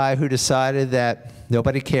was a guy who decided that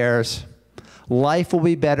nobody cares. Life will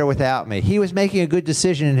be better without me. He was making a good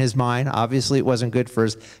decision in his mind. Obviously, it wasn't good for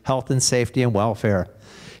his health and safety and welfare.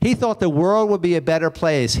 He thought the world would be a better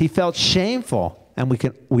place. He felt shameful. And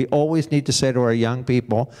we always need to say to our young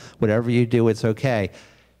people, whatever you do, it's okay.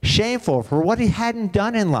 Shameful for what he hadn't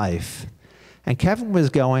done in life. And Kevin was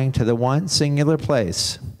going to the one singular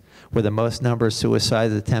place where the most number of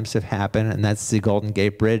suicide attempts have happened, and that's the Golden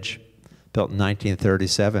Gate Bridge, built in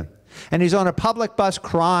 1937. And he's on a public bus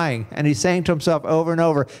crying, and he's saying to himself over and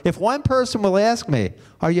over, if one person will ask me,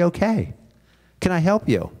 are you okay? Can I help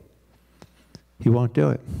you? He won't do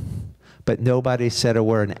it. But nobody said a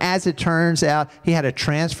word. And as it turns out, he had to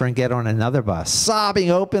transfer and get on another bus,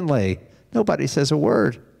 sobbing openly. Nobody says a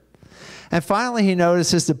word. And finally, he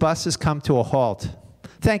notices the bus has come to a halt.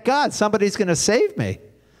 Thank God, somebody's going to save me.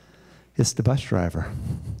 It's the bus driver.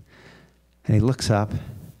 And he looks up, and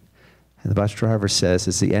the bus driver says,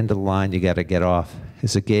 it's the end of the line, you got to get off.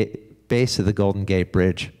 It's the base of the Golden Gate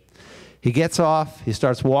Bridge. He gets off, he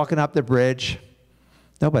starts walking up the bridge.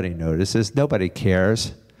 Nobody notices, nobody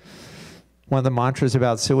cares. One of the mantras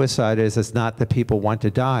about suicide is it's not that people want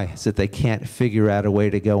to die, it's that they can't figure out a way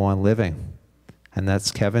to go on living. And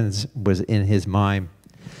that's Kevin's was in his mind.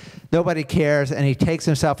 Nobody cares, and he takes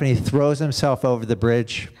himself and he throws himself over the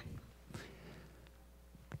bridge.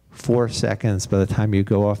 4 seconds by the time you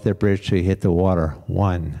go off that bridge till you hit the water.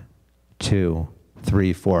 1, 2,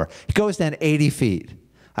 3, 4. He goes down 80 feet.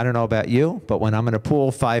 I don't know about you, but when I'm in a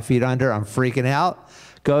pool 5 feet under, I'm freaking out.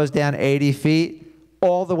 Goes down 80 feet.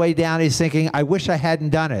 All the way down, he's thinking, I wish I hadn't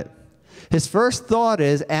done it. His first thought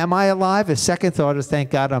is, am I alive? His second thought is, thank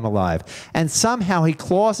God I'm alive. And somehow he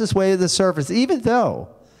claws his way to the surface, even though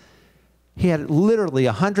he had literally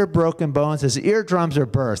 100 broken bones. His eardrums are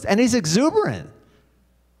burst, and he's exuberant.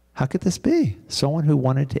 How could this be? Someone who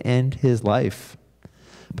wanted to end his life.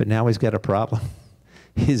 But now he's got a problem.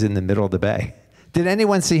 He's in the middle of the bay. Did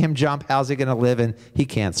anyone see him jump? How's he going to live? And he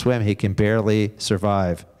can't swim. He can barely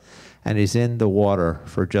survive. And he's in the water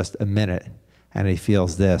for just a minute, and he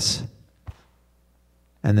feels this.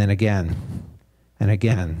 And then again, and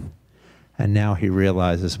again. And now he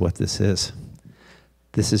realizes what this is.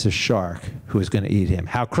 This is a shark who is going to eat him.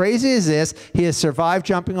 How crazy is this? He has survived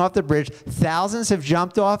jumping off the bridge. Thousands have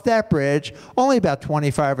jumped off that bridge. Only about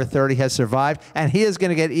 25 or 30 has survived, and he is going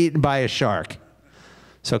to get eaten by a shark.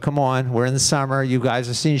 So come on, we're in the summer. You guys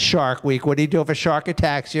have seen Shark Week. What do you do if a shark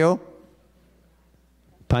attacks you?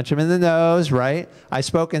 Punch him in the nose, right? I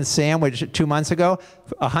spoke in Sandwich 2 months ago,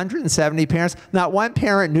 170 parents. Not one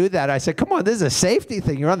parent knew that. I said, come on, this is a safety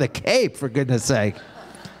thing. You're on the Cape, for goodness sake.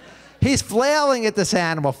 He's flailing at this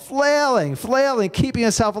animal, flailing, keeping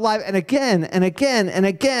himself alive, and again, and again, and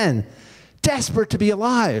again, desperate to be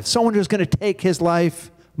alive. Someone who's going to take his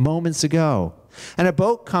life moments ago. And a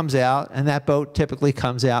boat comes out, and that boat typically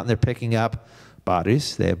comes out, and they're picking up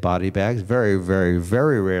bodies. They have body bags. Very, very,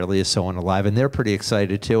 very rarely is someone alive, and they're pretty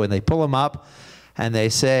excited too. And they pull him up, and they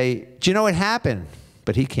say, do you know what happened?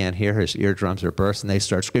 But he can't hear. His eardrums are burst, and they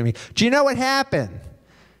start screaming, do you know what happened?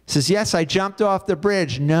 He says, yes, I jumped off the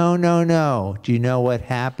bridge. No, no, no. Do you know what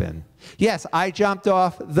happened? Yes, I jumped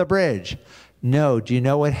off the bridge. No, do you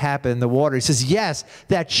know what happened in the water? He says, yes,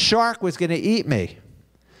 that shark was going to eat me.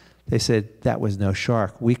 They said, that was no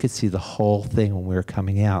shark. We could see the whole thing when we were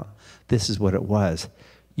coming out. This is what it was.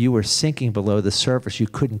 You were sinking below the surface. You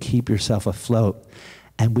couldn't keep yourself afloat.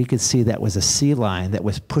 And we could see that was a sea lion that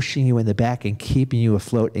was pushing you in the back and keeping you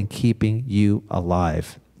afloat and keeping you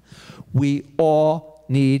alive. We all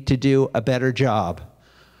need to do a better job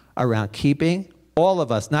around keeping all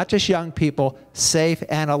of us, not just young people, safe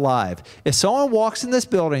and alive. If someone walks in this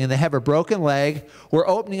building and they have a broken leg, we're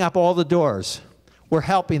opening up all the doors. We're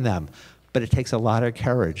helping them. But it takes a lot of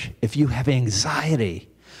courage. If you have anxiety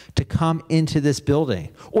to come into this building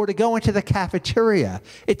or to go into the cafeteria,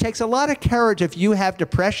 it takes a lot of courage if you have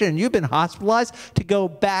depression and you've been hospitalized to go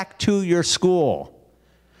back to your school.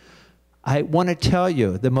 I want to tell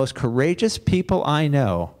you, the most courageous people I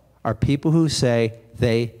know are people who say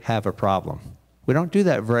they have a problem. We don't do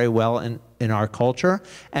that very well in our culture.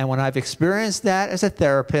 And when I've experienced that as a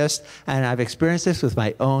therapist, and I've experienced this with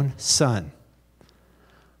my own son,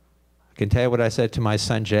 I can tell you what I said to my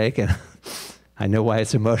son, Jake, and I know why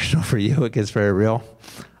it's emotional for you. It gets very real.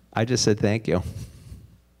 I just said, thank you.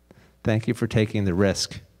 Thank you for taking the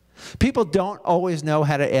risk. People don't always know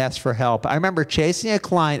how to ask for help. I remember chasing a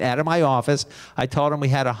client out of my office. I told him we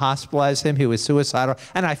had to hospitalize him. He was suicidal.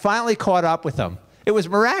 And I finally caught up with him. It was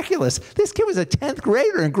miraculous. This kid was a 10th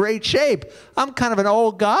grader in great shape. I'm kind of an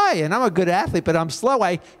old guy, and I'm a good athlete, but I'm slow.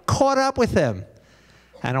 I caught up with him.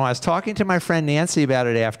 And when I was talking to my friend Nancy about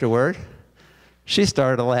it afterward, she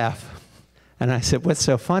started to laugh. And I said, what's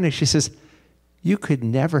so funny? She says, you could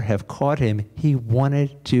never have caught him. He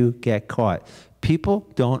wanted to get caught. People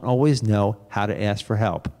don't always know how to ask for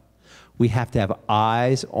help. We have to have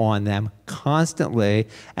eyes on them constantly,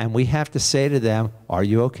 and we have to say to them, are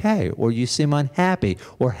you okay? Or you seem unhappy,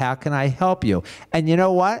 or how can I help you? And you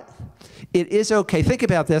know what? It is okay. Think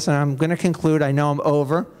about this, and I'm going to conclude. I know I'm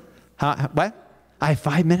over. What? I have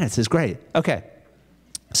 5 minutes. It's great. Okay.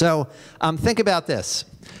 So think about this.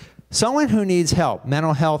 Someone who needs help,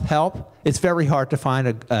 mental health help, it's very hard to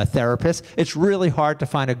find a therapist. It's really hard to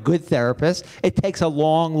find a good therapist. It takes a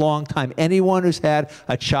long, long time. Anyone who's had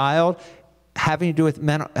a child having to do with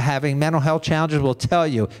having mental health challenges will tell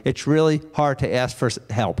you it's really hard to ask for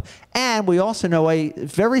help. And we also know a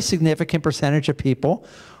very significant percentage of people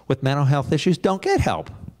with mental health issues don't get help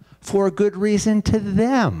for a good reason to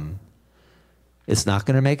them. It's not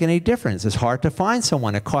going to make any difference. It's hard to find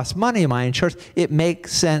someone. It costs money, my insurance. It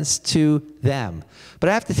makes sense to them. But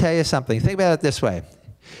I have to tell you something. Think about it this way.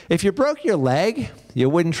 If you broke your leg, you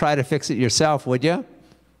wouldn't try to fix it yourself, would you?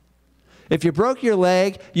 If you broke your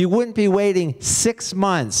leg, you wouldn't be waiting 6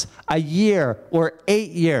 months, a year, or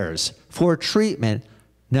 8 years for treatment.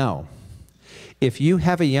 No. If you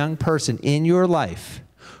have a young person in your life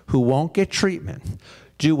who won't get treatment,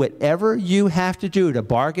 do whatever you have to do to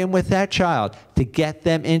bargain with that child to get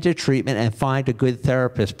them into treatment and find a good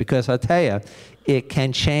therapist, because I'll tell you, it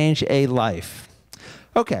can change a life.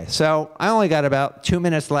 Okay, so I only got about 2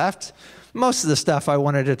 minutes left. Most of the stuff I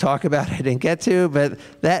wanted to talk about I didn't get to, but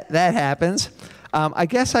that happens. I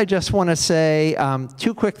guess I just want to say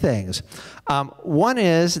 2 quick things. One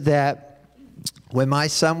is that when my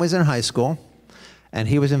son was in high school, and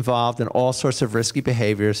he was involved in all sorts of risky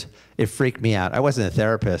behaviors, it freaked me out. I wasn't a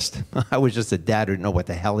therapist. I was just a dad who didn't know what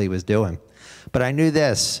the hell he was doing. But I knew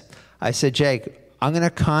this. I said, Jake, I'm going to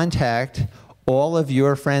contact all of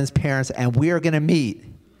your friends' parents, and we are going to meet.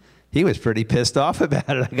 He was pretty pissed off about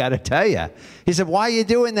it, I got to tell you. He said, why are you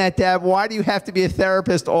doing that, Dad? Why do you have to be a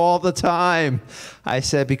therapist all the time? I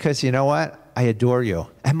said, because you know what? I adore you.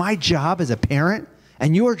 And my job as a parent,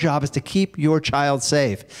 and your job is to keep your child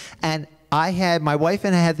safe. And my wife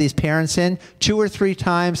and I had these parents in 2 or 3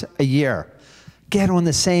 times a year. Get on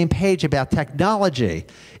the same page about technology.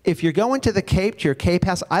 If you're going to the Cape, to your Cape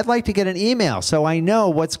house, I'd like to get an email so I know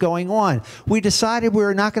what's going on. We decided we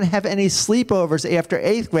were not going to have any sleepovers after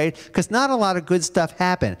 8th grade because not a lot of good stuff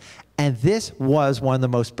happened. And this was one of the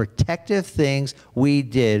most protective things we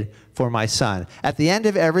did for my son. At the end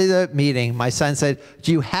of every meeting, my son said,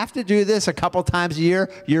 do you have to do this a couple times a year?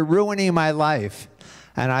 You're ruining my life.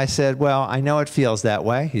 And I said, well, I know it feels that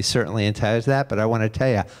way. He's certainly entitled to that, but I want to tell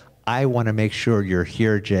you, I want to make sure you're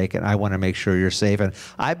here, Jake, and I want to make sure you're safe. And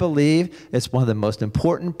I believe it's one of the most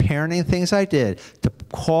important parenting things I did, to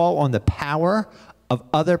call on the power of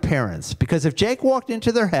other parents. Because if Jake walked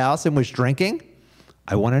into their house and was drinking,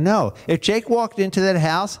 I want to know. If Jake walked into that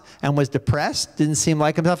house and was depressed, didn't seem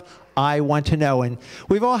like himself, I want to know. And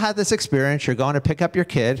we've all had this experience. You're going to pick up your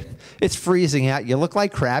kid. It's freezing out. You look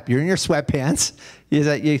like crap. You're in your sweatpants.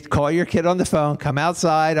 You call your kid on the phone. Come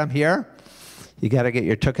outside. I'm here. You got to get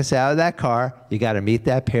your tuchus out of that car. You got to meet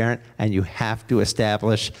that parent, and you have to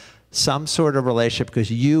establish some sort of relationship because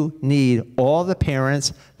you need all the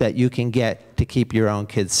parents that you can get to keep your own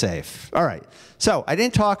kids safe. All right. So I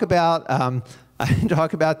didn't talk about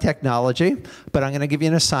technology, but I'm going to give you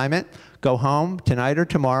an assignment. Go home tonight or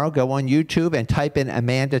tomorrow, go on YouTube and type in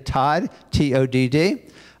Amanda Todd, T-O-D-D.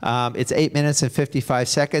 It's 8 minutes and 55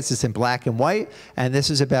 seconds. It's in black and white. And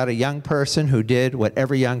this is about a young person who did what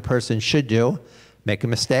every young person should do, make a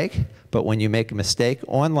mistake. But when you make a mistake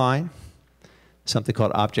online, something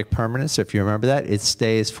called object permanence, if you remember that, it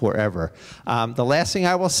stays forever. The last thing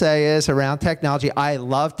I will say is around technology. I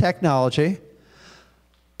love technology.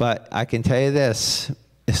 But I can tell you this,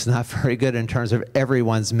 it's not very good in terms of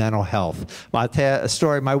everyone's mental health. I'll tell you a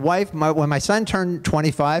story. My wife, when my son turned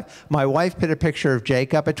 25, my wife put a picture of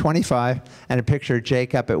Jake up at 25 and a picture of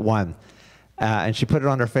Jake up at 1. And she put it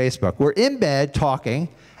on her Facebook. We're in bed talking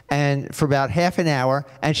and for about half an hour,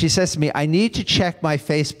 and she says to me, I need to check my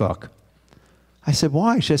Facebook. I said,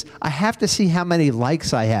 why? She says, I have to see how many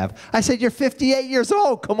likes I have. I said, you're 58 years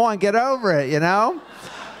old. Come on, get over it, you know?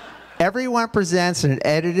 Everyone presents an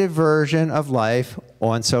edited version of life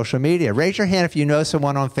on social media. Raise your hand if you know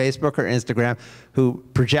someone on Facebook or Instagram who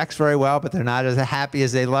projects very well, but they're not as happy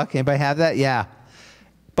as they look. Anybody have that? Yeah.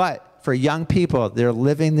 But for young people, they're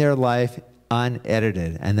living their life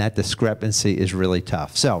unedited, and that discrepancy is really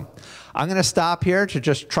tough. So I'm going to stop here to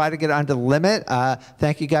just try to get under the limit.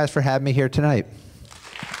 Thank you guys for having me here tonight.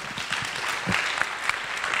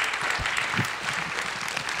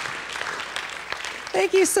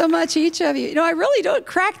 Thank you so much, each of you. You know, I really don't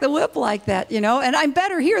crack the whip like that, you know, and I'm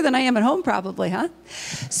better here than I am at home probably, huh?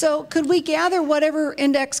 So could we gather whatever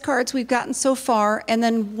index cards we've gotten so far, and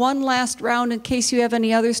then one last round in case you have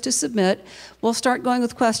any others to submit. We'll start going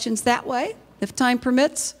with questions that way. If time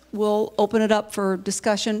permits, we'll open it up for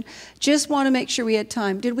discussion. Just want to make sure we had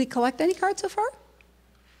time. Did we collect any cards so far?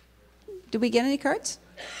 Did we get any cards?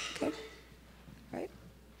 Okay. Right.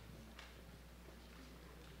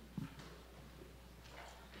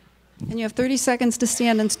 And you have 30 seconds to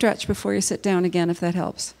stand and stretch before you sit down again, if that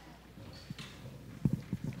helps.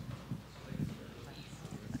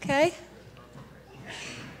 Okay.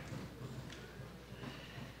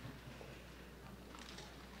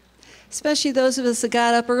 Especially those of us that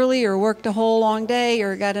got up early or worked a whole long day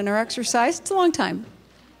or got in our exercise. It's a long time.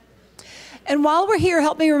 And while we're here,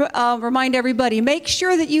 help me remind everybody, make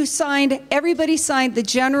sure that you everybody signed the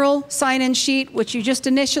general sign-in sheet, which you just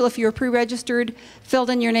initial if you were pre-registered, filled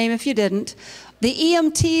in your name if you didn't. The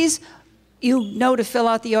EMTs, you know to fill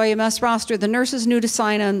out the OEMS roster. The nurses knew to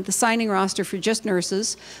sign on the signing roster for just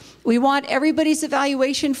nurses. We want everybody's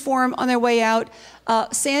evaluation form on their way out.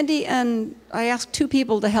 Sandy and I asked 2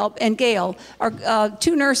 people to help, and Gail, our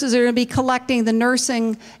 2 nurses are going to be collecting the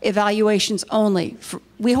nursing evaluations only.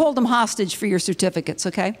 We hold them hostage for your certificates,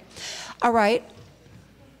 okay? All right.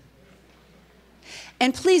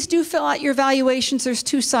 And please do fill out your evaluations. There's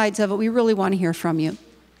 2 sides of it. We really want to hear from you,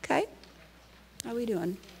 okay? How are we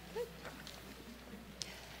doing?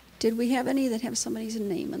 Did we have any that have somebody's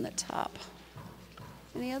name in the top?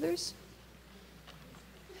 Any others?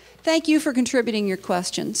 Thank you for contributing your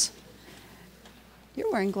questions.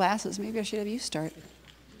 You're wearing glasses. Maybe I should have you start.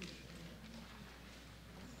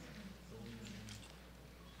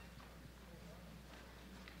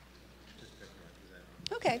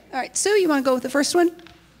 Okay. All right. Sue, you want to go with the first one?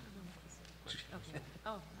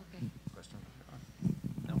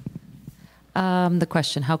 The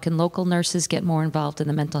question, how can local nurses get more involved in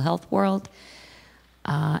the mental health world?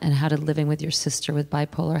 And how did living with your sister with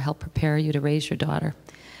bipolar help prepare you to raise your daughter?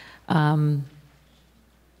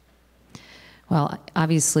 Well,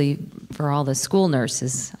 obviously, for all the school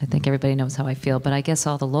nurses, I think everybody knows how I feel, but I guess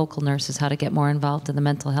all the local nurses, how to get more involved in the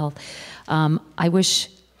mental health. I wish,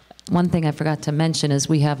 one thing I forgot to mention is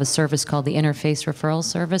we have a service called the Interface Referral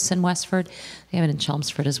Service in Westford. They have it in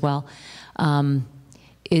Chelmsford as well.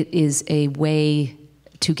 It is a way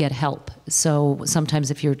to get help. So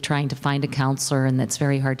sometimes if you're trying to find a counselor and that's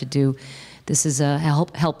very hard to do, this is a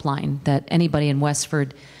helpline that anybody in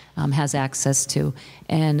Westford has access to.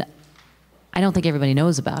 And I don't think everybody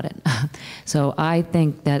knows about it. So I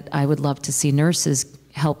think that I would love to see nurses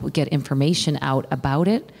help get information out about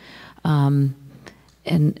it. And,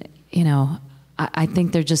 you know, I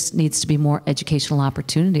think there just needs to be more educational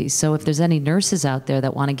opportunities. So if there's any nurses out there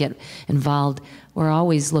that want to get involved, we're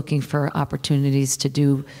always looking for opportunities to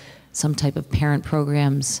do some type of parent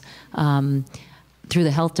programs. Through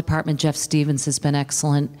the health department, Jeff Stevens has been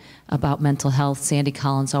excellent about mental health. Sandy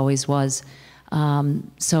Collins always was.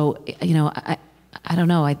 So, you know, I don't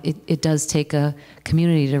know. It does take a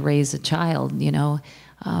community to raise a child, you know.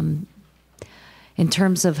 In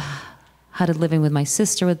terms of how did living with my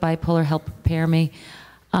sister with bipolar help prepare me?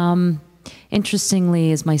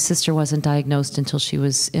 Interestingly, as my sister wasn't diagnosed until she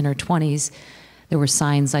was in her 20s, there were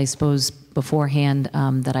signs, I suppose, beforehand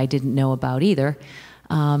that I didn't know about either.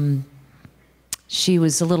 She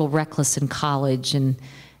was a little reckless in college, and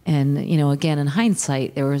you know, again, in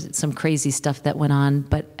hindsight, there was some crazy stuff that went on.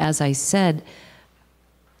 But as I said,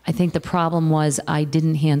 I think the problem was I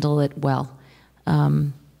didn't handle it well.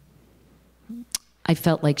 I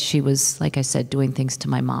felt like she was, like I said, doing things to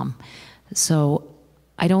my mom. So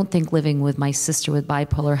I don't think living with my sister with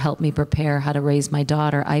bipolar helped me prepare how to raise my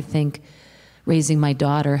daughter. I think raising my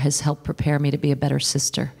daughter has helped prepare me to be a better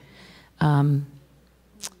sister.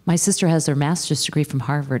 My sister has her master's degree from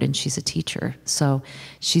Harvard, and she's a teacher, so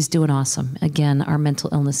she's doing awesome. Again, our mental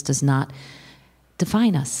illness does not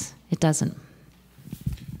define us. It doesn't.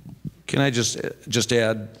 Can I just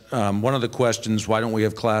add, one of the questions, why don't we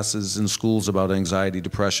have classes in schools about anxiety,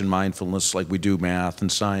 depression, mindfulness, like we do math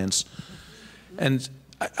and science? And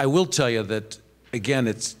I will tell you that,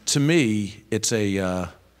 again, to me, it's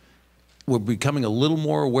we're becoming a little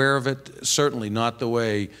more aware of it, certainly not the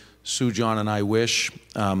way Sue, John, and I wish.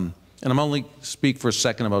 And I'm only speak for a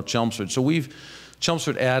second about Chelmsford. So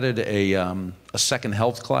Chelmsford added a second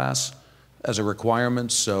health class as a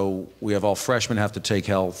requirement. So we have all freshmen have to take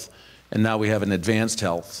health, and now we have an advanced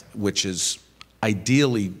health, which is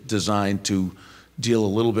ideally designed to deal a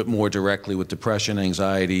little bit more directly with depression,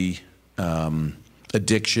 anxiety,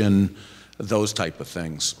 addiction, those type of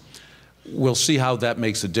things. We'll see how that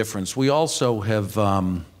makes a difference. We also have,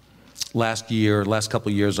 last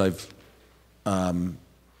couple of years, I've done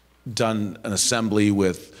an assembly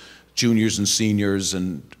with juniors and seniors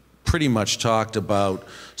and pretty much talked about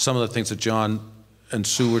some of the things that John and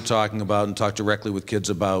Sue were talking about, and talked directly with kids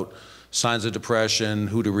about signs of depression,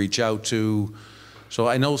 who to reach out to. So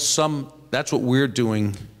I know that's what we're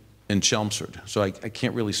doing in Chelmsford. So I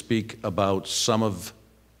can't really speak about some of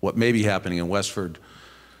what may be happening in Westford.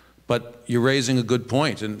 But you're raising a good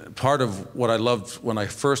point. And part of what I loved when I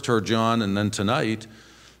first heard John and then tonight,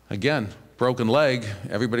 again, broken leg,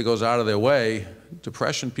 everybody goes out of their way.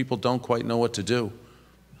 Depression, people don't quite know what to do.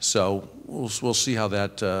 So we'll see how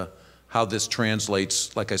how this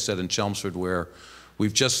translates, like I said, in Chelmsford, where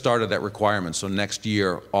we've just started that requirement. So next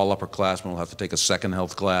year, all upperclassmen will have to take a second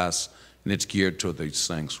health class, and it's geared toward these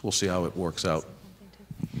things. We'll see how it works out.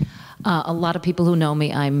 A lot of people who know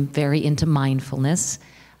me, I'm very into mindfulness.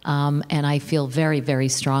 And I feel very, very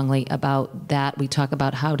strongly about that. We talk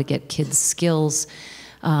about how to get kids skills.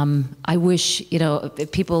 I wish,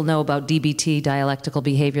 if people know about DBT, dialectical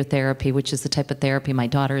behavior therapy, which is the type of therapy my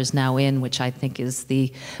daughter is now in, which I think is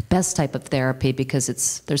the best type of therapy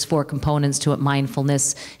because there's 4 components to it: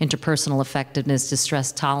 mindfulness, interpersonal effectiveness,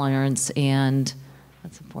 distress tolerance, and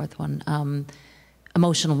what's the 4th one?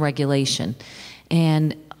 Emotional regulation.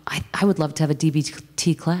 And I would love to have a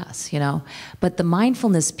DBT class, But the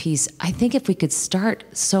mindfulness piece, I think if we could start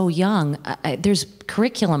so young, there's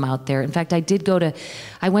curriculum out there. In fact,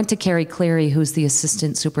 I went to Carrie Cleary, who's the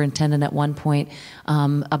assistant superintendent at one point,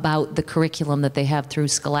 about the curriculum that they have through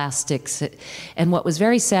Scholastics. And what was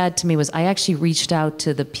very sad to me was I actually reached out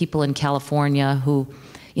to the people in California who,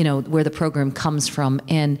 where the program comes from,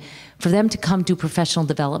 and for them to come do professional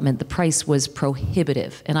development, the price was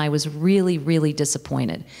prohibitive, and I was really, really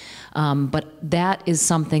disappointed. But that is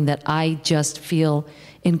something that I just feel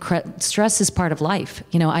stress is part of life.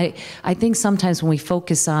 I think sometimes when we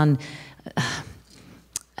focus on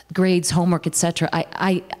grades, homework, etc.,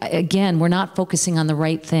 again, we're not focusing on the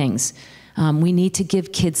right things. We need to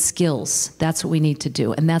give kids skills. That's what we need to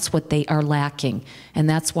do, and that's what they are lacking. And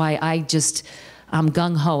that's why I'm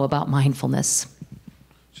gung-ho about mindfulness.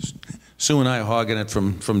 Sue and I are hogging it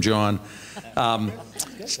from John.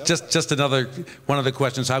 Just another one of the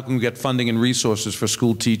questions: how can we get funding and resources for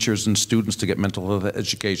school teachers and students to get mental health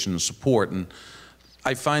education and support? And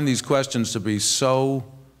I find these questions to be so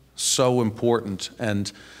important.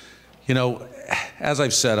 And as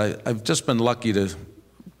I've said, I've just been lucky to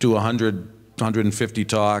do 100, 150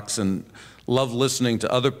 talks, and love listening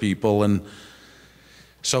to other people. And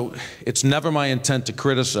so it's never my intent to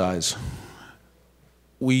criticize.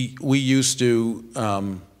 We used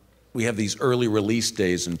to, we have these early release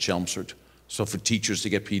days in Chelmsford. So for teachers to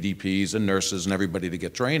get PDPs and nurses and everybody to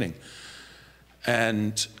get training.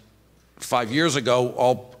 And 5 years ago,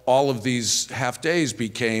 all of these half days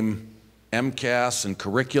became MCAS and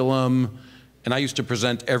curriculum. And I used to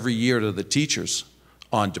present every year to the teachers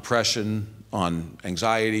on depression, on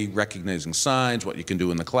anxiety, recognizing signs, what you can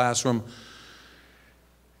do in the classroom.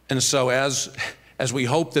 And so as we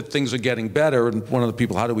hope that things are getting better, and one of the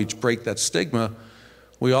people, how do we break that stigma,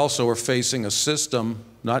 we also are facing a system,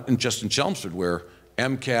 not just in Chelmsford, where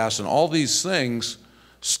MCAS and all these things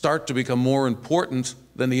start to become more important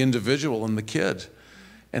than the individual and the kid.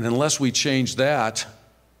 And unless we change that,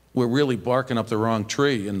 we're really barking up the wrong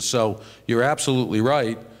tree. And so you're absolutely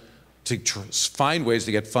right to find ways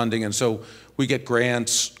to get funding. And so we get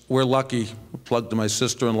grants. We're lucky, plug to my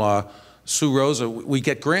sister-in-law, Sue Rosa, we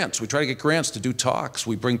get grants. We try to get grants to do talks.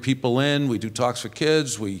 We bring people in, we do talks for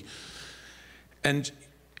kids, and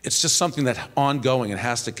it's just something that's ongoing and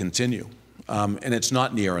has to continue. And it's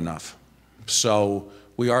not near enough. So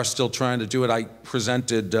we are still trying to do it. I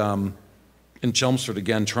presented in Chelmsford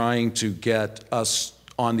again, trying to get us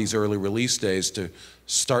on these early release days to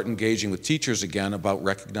start engaging with teachers again about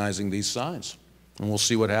recognizing these signs. And we'll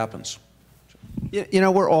see what happens.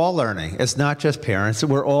 We're all learning. It's not just parents.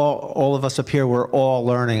 We're all of us up here, we're all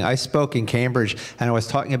learning. I spoke in Cambridge, and I was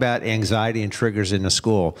talking about anxiety and triggers in the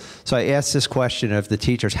school. So I asked this question of the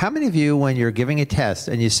teachers: how many of you, when you're giving a test,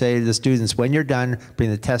 and you say to the students, when you're done, bring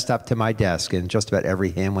the test up to my desk, and just about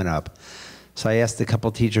every hand went up. So I asked a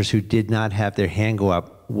couple teachers who did not have their hand go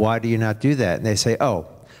up, why do you not do that? And they say, oh,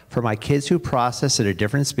 for my kids who process at a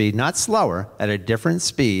different speed, not slower, at a different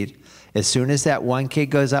speed, as soon as that one kid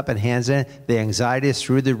goes up and hands in, the anxiety is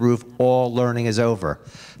through the roof, all learning is over.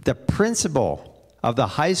 The principal of the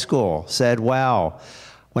high school said, wow,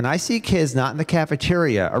 when I see kids not in the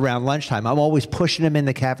cafeteria around lunchtime, I'm always pushing them in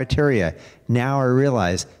the cafeteria. Now I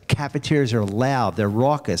realize cafeterias are loud, they're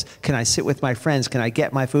raucous. Can I sit with my friends? Can I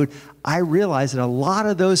get my food? I realize that a lot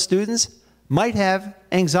of those students might have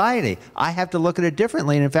anxiety. I have to look at it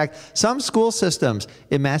differently. And in fact, some school systems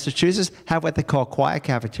in Massachusetts have what they call quiet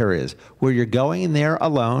cafeterias, where you're going in there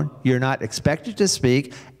alone, you're not expected to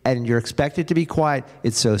speak, and you're expected to be quiet.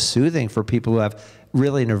 It's so soothing for people who have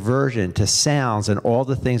really an aversion to sounds and all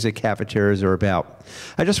the things that cafeterias are about.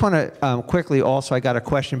 I just want to quickly also, I got a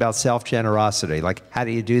question about self-generosity. Like, how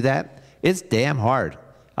do you do that? It's damn hard.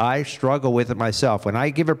 I struggle with it myself. When I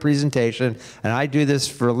give a presentation, and I do this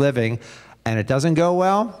for a living, and it doesn't go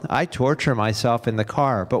well, I torture myself in the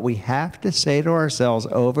car. But we have to say to ourselves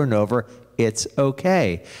over and over, it's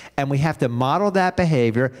okay. And we have to model that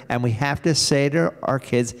behavior, and we have to say to our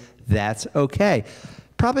kids, that's okay.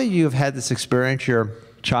 Probably you've had this experience, your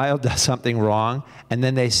child does something wrong, and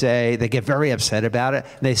then they say, they get very upset about it,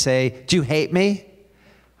 and they say, do you hate me?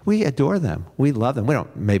 We adore them. We love them. We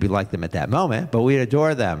don't maybe like them at that moment, but we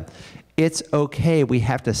adore them. It's okay. We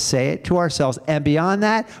have to say it to ourselves. And beyond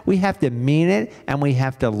that, we have to mean it and we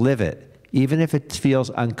have to live it, even if it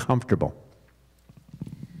feels uncomfortable.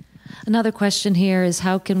 Another question here is,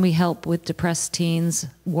 how can we help with depressed teens,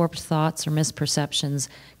 warped thoughts or misperceptions?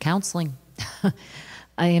 Counseling.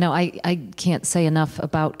 I can't say enough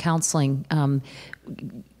about counseling.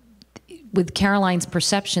 With Caroline's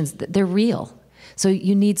perceptions, they're real. So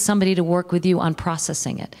you need somebody to work with you on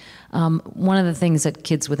processing it. One of the things that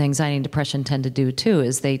kids with anxiety and depression tend to do too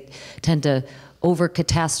is they tend to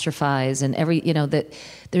over-catastrophize, and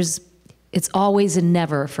it's always and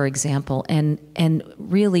never, for example, and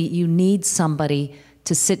really you need somebody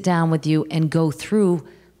to sit down with you and go through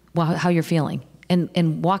how you're feeling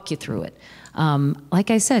and walk you through it.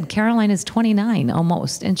 Like I said, Caroline is 29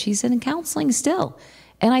 almost, and she's in counseling still.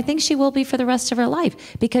 And I think she will be for the rest of her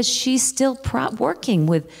life, because she's still working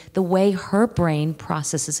with the way her brain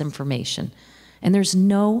processes information. And there's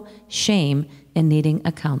no shame in needing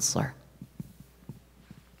a counselor.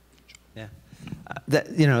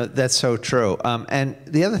 Yeah, that's so true. And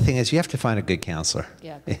the other thing is, you have to find a good counselor.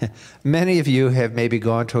 Yeah. Many of you have maybe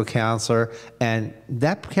gone to a counselor, and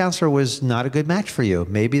that counselor was not a good match for you.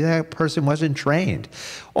 Maybe that person wasn't trained.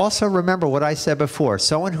 Also, remember what I said before,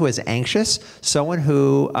 someone who is anxious, someone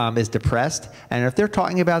who is depressed, and if they're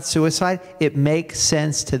talking about suicide, it makes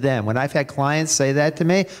sense to them. When I've had clients say that to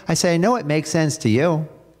me, I say, I know it makes sense to you.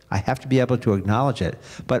 I have to be able to acknowledge it.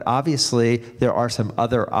 But obviously, there are some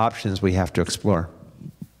other options we have to explore.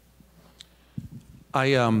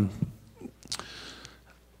 One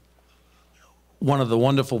of the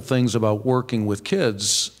wonderful things about working with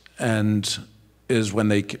kids is when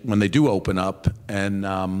they do open up, and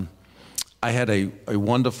I had a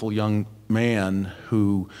wonderful young man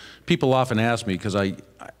who people often ask me, because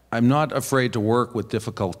I'm not afraid to work with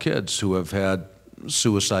difficult kids who have had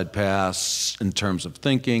suicide pasts in terms of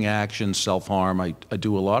thinking, action, self-harm. I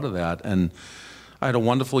do a lot of that, and I had a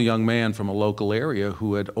wonderful young man from a local area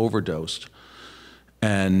who had overdosed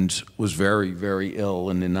and was very, very ill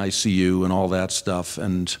and in ICU and all that stuff.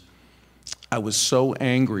 And I was so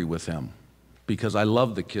angry with him, because I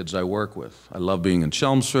love the kids I work with. I love being in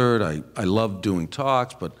Chelmsford. I love doing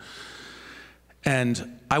talks,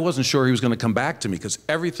 and I wasn't sure he was going to come back to me, because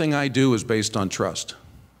everything I do is based on trust.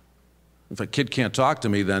 If a kid can't talk to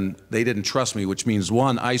me, then they didn't trust me, which means,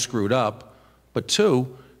 one, I screwed up, but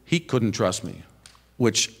two, he couldn't trust me,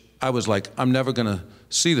 which I was like, I'm never going to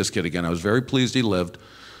see this kid again. I was very pleased he lived.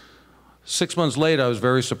 6 months later, I was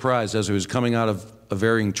very surprised. As he was coming out of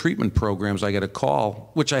varying treatment programs, I get a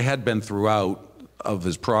call, which I had been throughout, of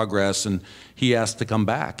his progress, and he asked to come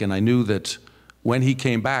back. And I knew that when he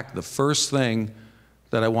came back, the first thing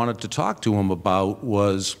that I wanted to talk to him about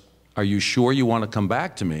was, are you sure you want to come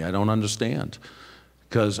back to me? I don't understand.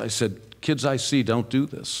 Because I said, kids I see don't do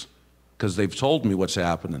this, because they've told me what's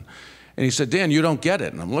happening. And he said, Dan, you don't get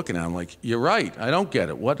it. And I'm looking at him like, you're right, I don't get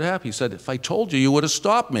it. What happened? He said, if I told you, you would have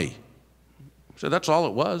stopped me. I said, that's all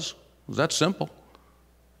it was. It was that simple.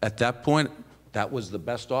 At that point, that was the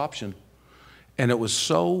best option. And it was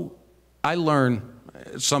so, I learn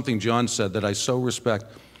something Jon said that I so respect.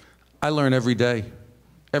 I learn every day,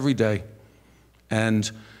 every day. And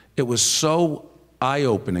it was so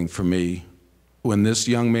eye-opening for me when this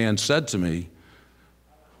young man said to me,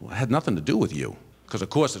 well, it had nothing to do with you, because of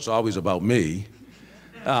course it's always about me.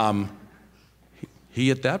 he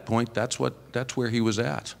at that point, that's where he was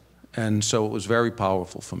at. And so it was very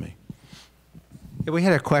powerful for me. We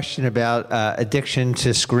had a question about addiction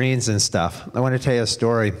to screens and stuff. I want to tell you a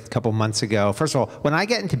story a couple months ago. First of all, when I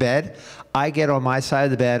get into bed, I get on my side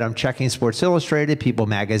of the bed, I'm checking Sports Illustrated, People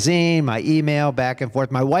Magazine, my email, back and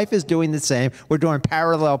forth. My wife is doing the same. We're doing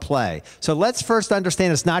parallel play. So let's first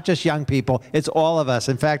understand it's not just young people, it's all of us.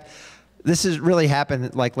 In fact, this has really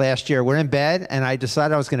happened like last year. We're in bed, and I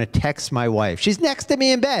decided I was going to text my wife. She's next to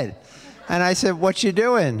me in bed. And I said, "What you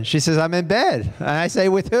doing?" She says, "I'm in bed." And I say,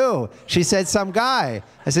 "With who?" She said, "Some guy."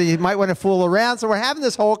 I said, "You might want to fool around." So we're having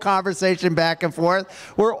this whole conversation back and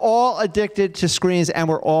forth. We're all addicted to screens, and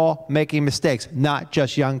we're all making mistakes, not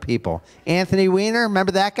just young people. Anthony Weiner,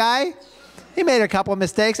 remember that guy? He made a couple of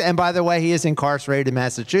mistakes. And by the way, he is incarcerated in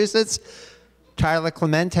Massachusetts. Tyler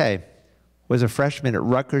Clemente was a freshman at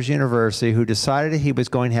Rutgers University who decided he was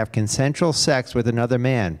going to have consensual sex with another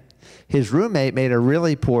man. His roommate made a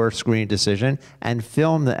really poor screen decision and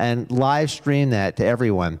filmed and live streamed that to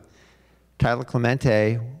everyone. Tyler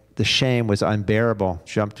Clemente, the shame was unbearable,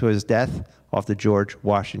 jumped to his death off the George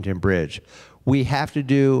Washington Bridge. We have to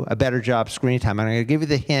do a better job screen time. I'm going to give you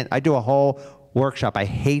the hint. I do a whole workshop. I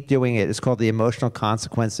hate doing it. It's called The Emotional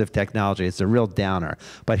Consequence of Technology. It's a real downer.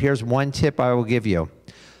 But here's one tip I will give you.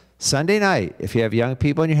 Sunday night, if you have young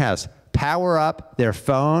people in your house, power up their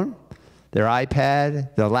phone, their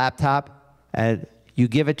iPad, their laptop, and you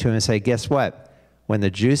give it to them and say, guess what? When the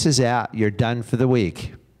juice is out, you're done for the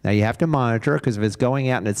week. Now you have to monitor, because if it's going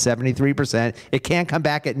out and it's 73%, it can't come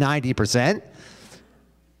back at 90%.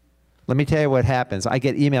 Let me tell you what happens. I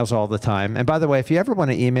get emails all the time. And by the way, if you ever want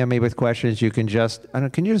to email me with questions, you can just,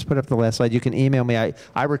 can you just put up the last slide? You can email me.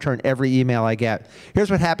 I return every email I get. Here's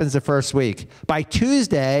what happens the first week. By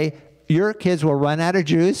Tuesday, your kids will run out of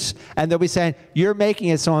juice, and they'll be saying, "You're making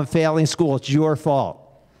it so I'm failing school. It's your fault."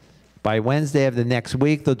 By Wednesday of the next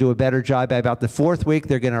week, they'll do a better job. By about the fourth week,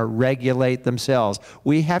 they're going to regulate themselves.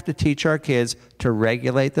 We have to teach our kids to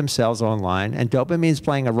regulate themselves online, and dopamine is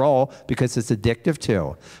playing a role because it's addictive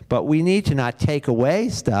too. But we need to not take away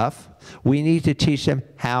stuff. We need to teach them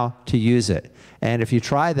how to use it. And if you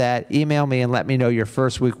try that, email me and let me know your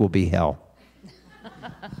first week will be hell.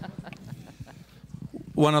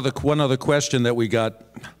 One other question that we got: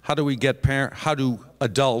 how do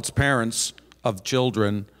adults, parents of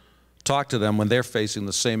children, talk to them when they're facing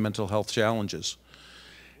the same mental health challenges?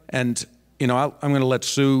 And I'm going to let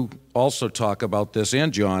Sue also talk about this,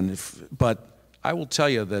 and Jon, but I will tell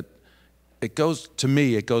you that it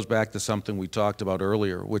goes back to something we talked about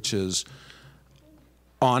earlier, which is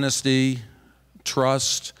honesty,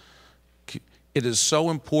 trust. It is so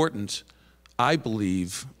important, I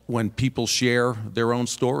believe, when people share their own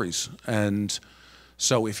stories. And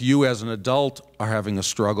so if you as an adult are having a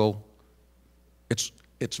struggle,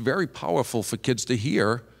 it's very powerful for kids to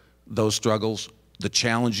hear those struggles, the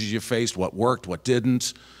challenges you faced, what worked, what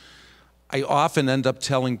didn't. I often end up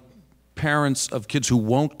telling parents of kids who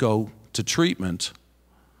won't go to treatment,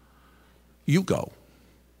 you go.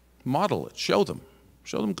 Model it, show them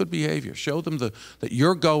good behavior, show them that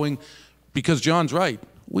you're going, because Jon's right.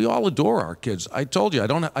 We all adore our kids. I told you,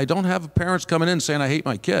 I don't have parents coming in saying I hate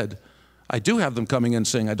my kid. I do have them coming in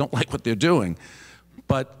saying I don't like what they're doing.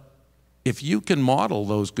 But if you can model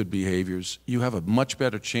those good behaviors, you have a much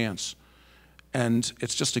better chance. And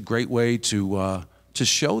it's just a great way to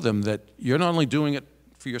show them that you're not only doing it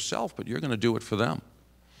for yourself, but you're going to do it for them.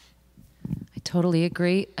 I totally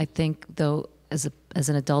agree. I think, though, as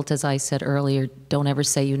an adult, as I said earlier, don't ever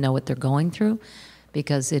say you know what they're going through,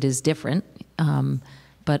 because it is different.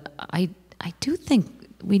 But I do think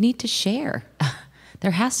we need to share.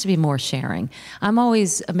 There has to be more sharing. I'm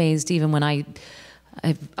always amazed, even when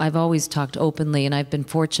I've always talked openly, and I've been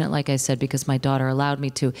fortunate, like I said, because my daughter allowed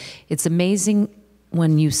me to. It's amazing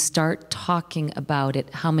when you start talking about it,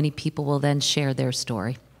 how many people will then share their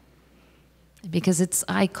story. Because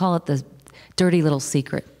I call it the dirty little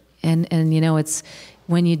secret. And it's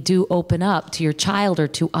when you do open up to your child or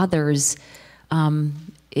to others,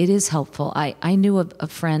 it is helpful. I knew a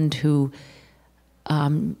friend who,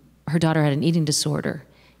 her daughter had an eating disorder,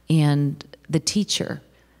 and the teacher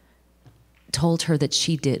told her that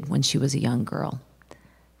she did when she was a young girl.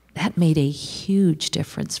 That made a huge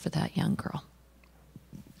difference for that young girl.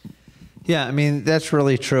 Yeah, I mean, that's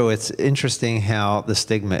really true. It's interesting how the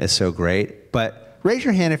stigma is so great. But raise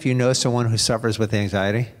your hand if you know someone who suffers with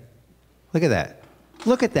anxiety. Look at that.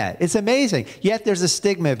 Look at that. It's amazing. Yet there's a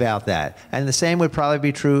stigma about that. And the same would probably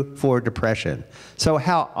be true for depression. So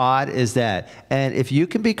how odd is that? And if you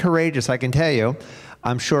can be courageous, I can tell you,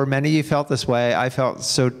 I'm sure many of you felt this way. I felt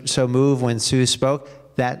so moved when Sue spoke.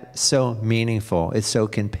 That's so meaningful. It's so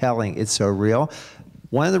compelling. It's so real.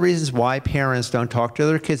 One of the reasons why parents don't talk to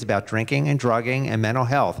their kids about drinking and drugging and mental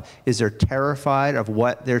health is they're terrified of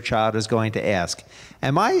what their child is going to ask.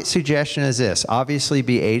 And my suggestion is this: obviously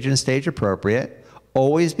be age and stage appropriate,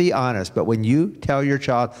 always be honest, but when you tell your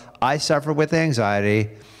child, I suffer with anxiety,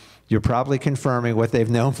 you're probably confirming what they've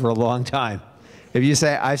known for a long time. If you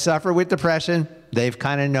say, I suffer with depression, they've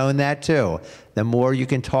kind of known that too. The more you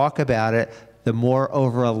can talk about it, the more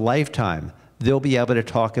over a lifetime they'll be able to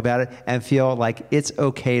talk about it and feel like it's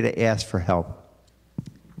okay to ask for help.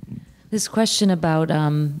 This question about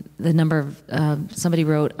the number of, somebody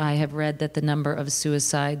wrote, I have read that the number of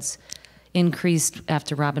suicides increased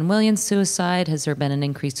after Robin Williams' suicide. Has there been an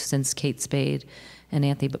increase since Kate Spade and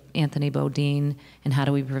Anthony Bourdain, and how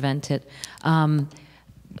do we prevent it?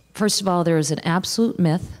 First of all, there is an absolute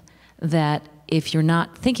myth that if you're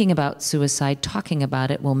not thinking about suicide, talking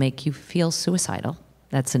about it will make you feel suicidal.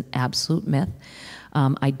 That's an absolute myth.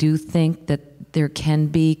 I do think that there can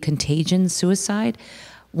be contagion suicide.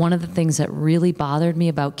 One of the things that really bothered me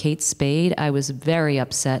about Kate Spade, I was very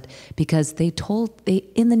upset because in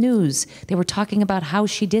the news, they were talking about how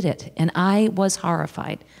she did it, and I was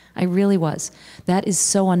horrified. I really was. That is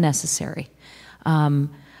so unnecessary.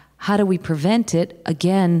 How do we prevent it?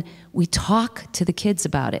 Again, we talk to the kids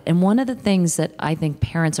about it. And one of the things that I think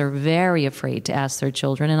parents are very afraid to ask their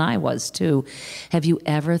children, and I was too, have you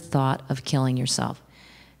ever thought of killing yourself?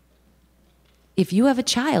 If you have a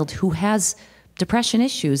child who has depression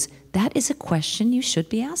issues, that is a question you should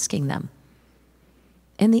be asking them.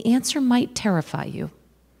 And the answer might terrify you,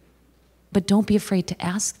 but don't be afraid to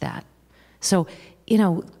ask that. So, you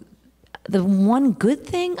know, the one good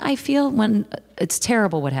thing I feel when it's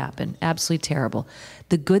terrible what happened, absolutely terrible.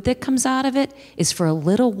 The good that comes out of it is for a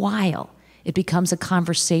little while, it becomes a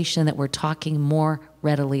conversation that we're talking more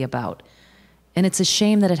readily about. And it's a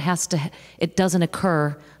shame that it doesn't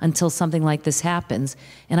occur until something like this happens.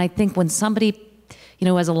 And I think when somebody, you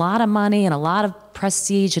know, has a lot of money and a lot of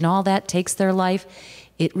prestige and all that takes their life,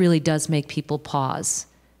 it really does make people pause.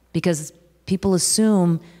 Because people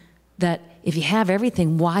assume that if you have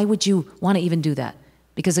everything, why would you want to even do that?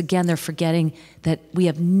 Because again, they're forgetting that we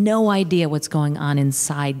have no idea what's going on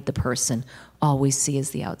inside the person. All we see is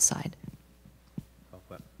the outside.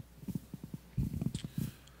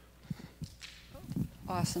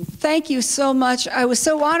 Awesome. Thank you so much. I was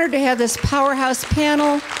so honored to have this powerhouse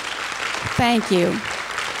panel. Thank you.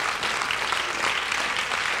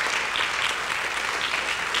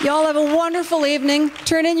 You all have a wonderful evening.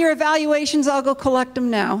 Turn in your evaluations. I'll go collect them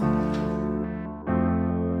now.